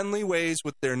in friendly ways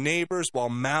with their neighbors while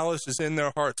malice is in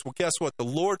their hearts. Well, guess what? The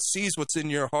Lord sees what's in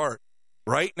your heart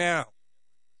right now.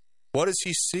 What does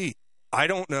he see? I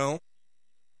don't know.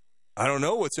 I don't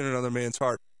know what's in another man's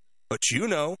heart. But you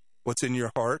know what's in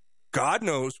your heart. God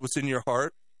knows what's in your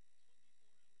heart.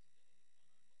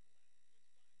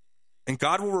 And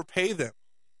God will repay them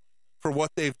for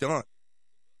what they've done.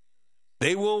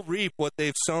 They will reap what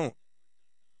they've sown.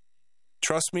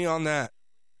 Trust me on that,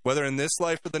 whether in this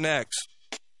life or the next.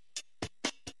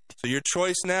 So your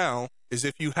choice now is,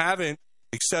 if you haven't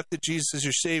accepted Jesus as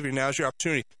your Savior, now's your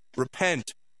opportunity.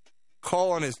 Repent.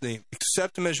 Call on his name.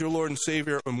 Accept him as your Lord and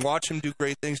Savior and watch him do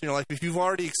great things in your life. If you've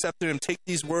already accepted him, take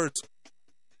these words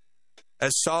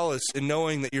as solace in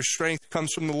knowing that your strength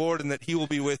comes from the Lord and that he will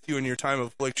be with you in your time of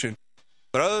affliction.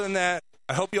 But other than that,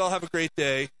 I hope you all have a great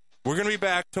day. We're going to be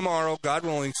back tomorrow, God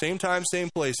willing, same time, same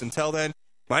place. Until then,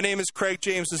 my name is Craig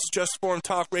James. This is Just Informed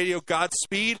Talk Radio.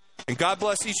 Godspeed, and God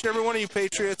bless each and every one of you,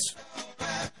 Patriots.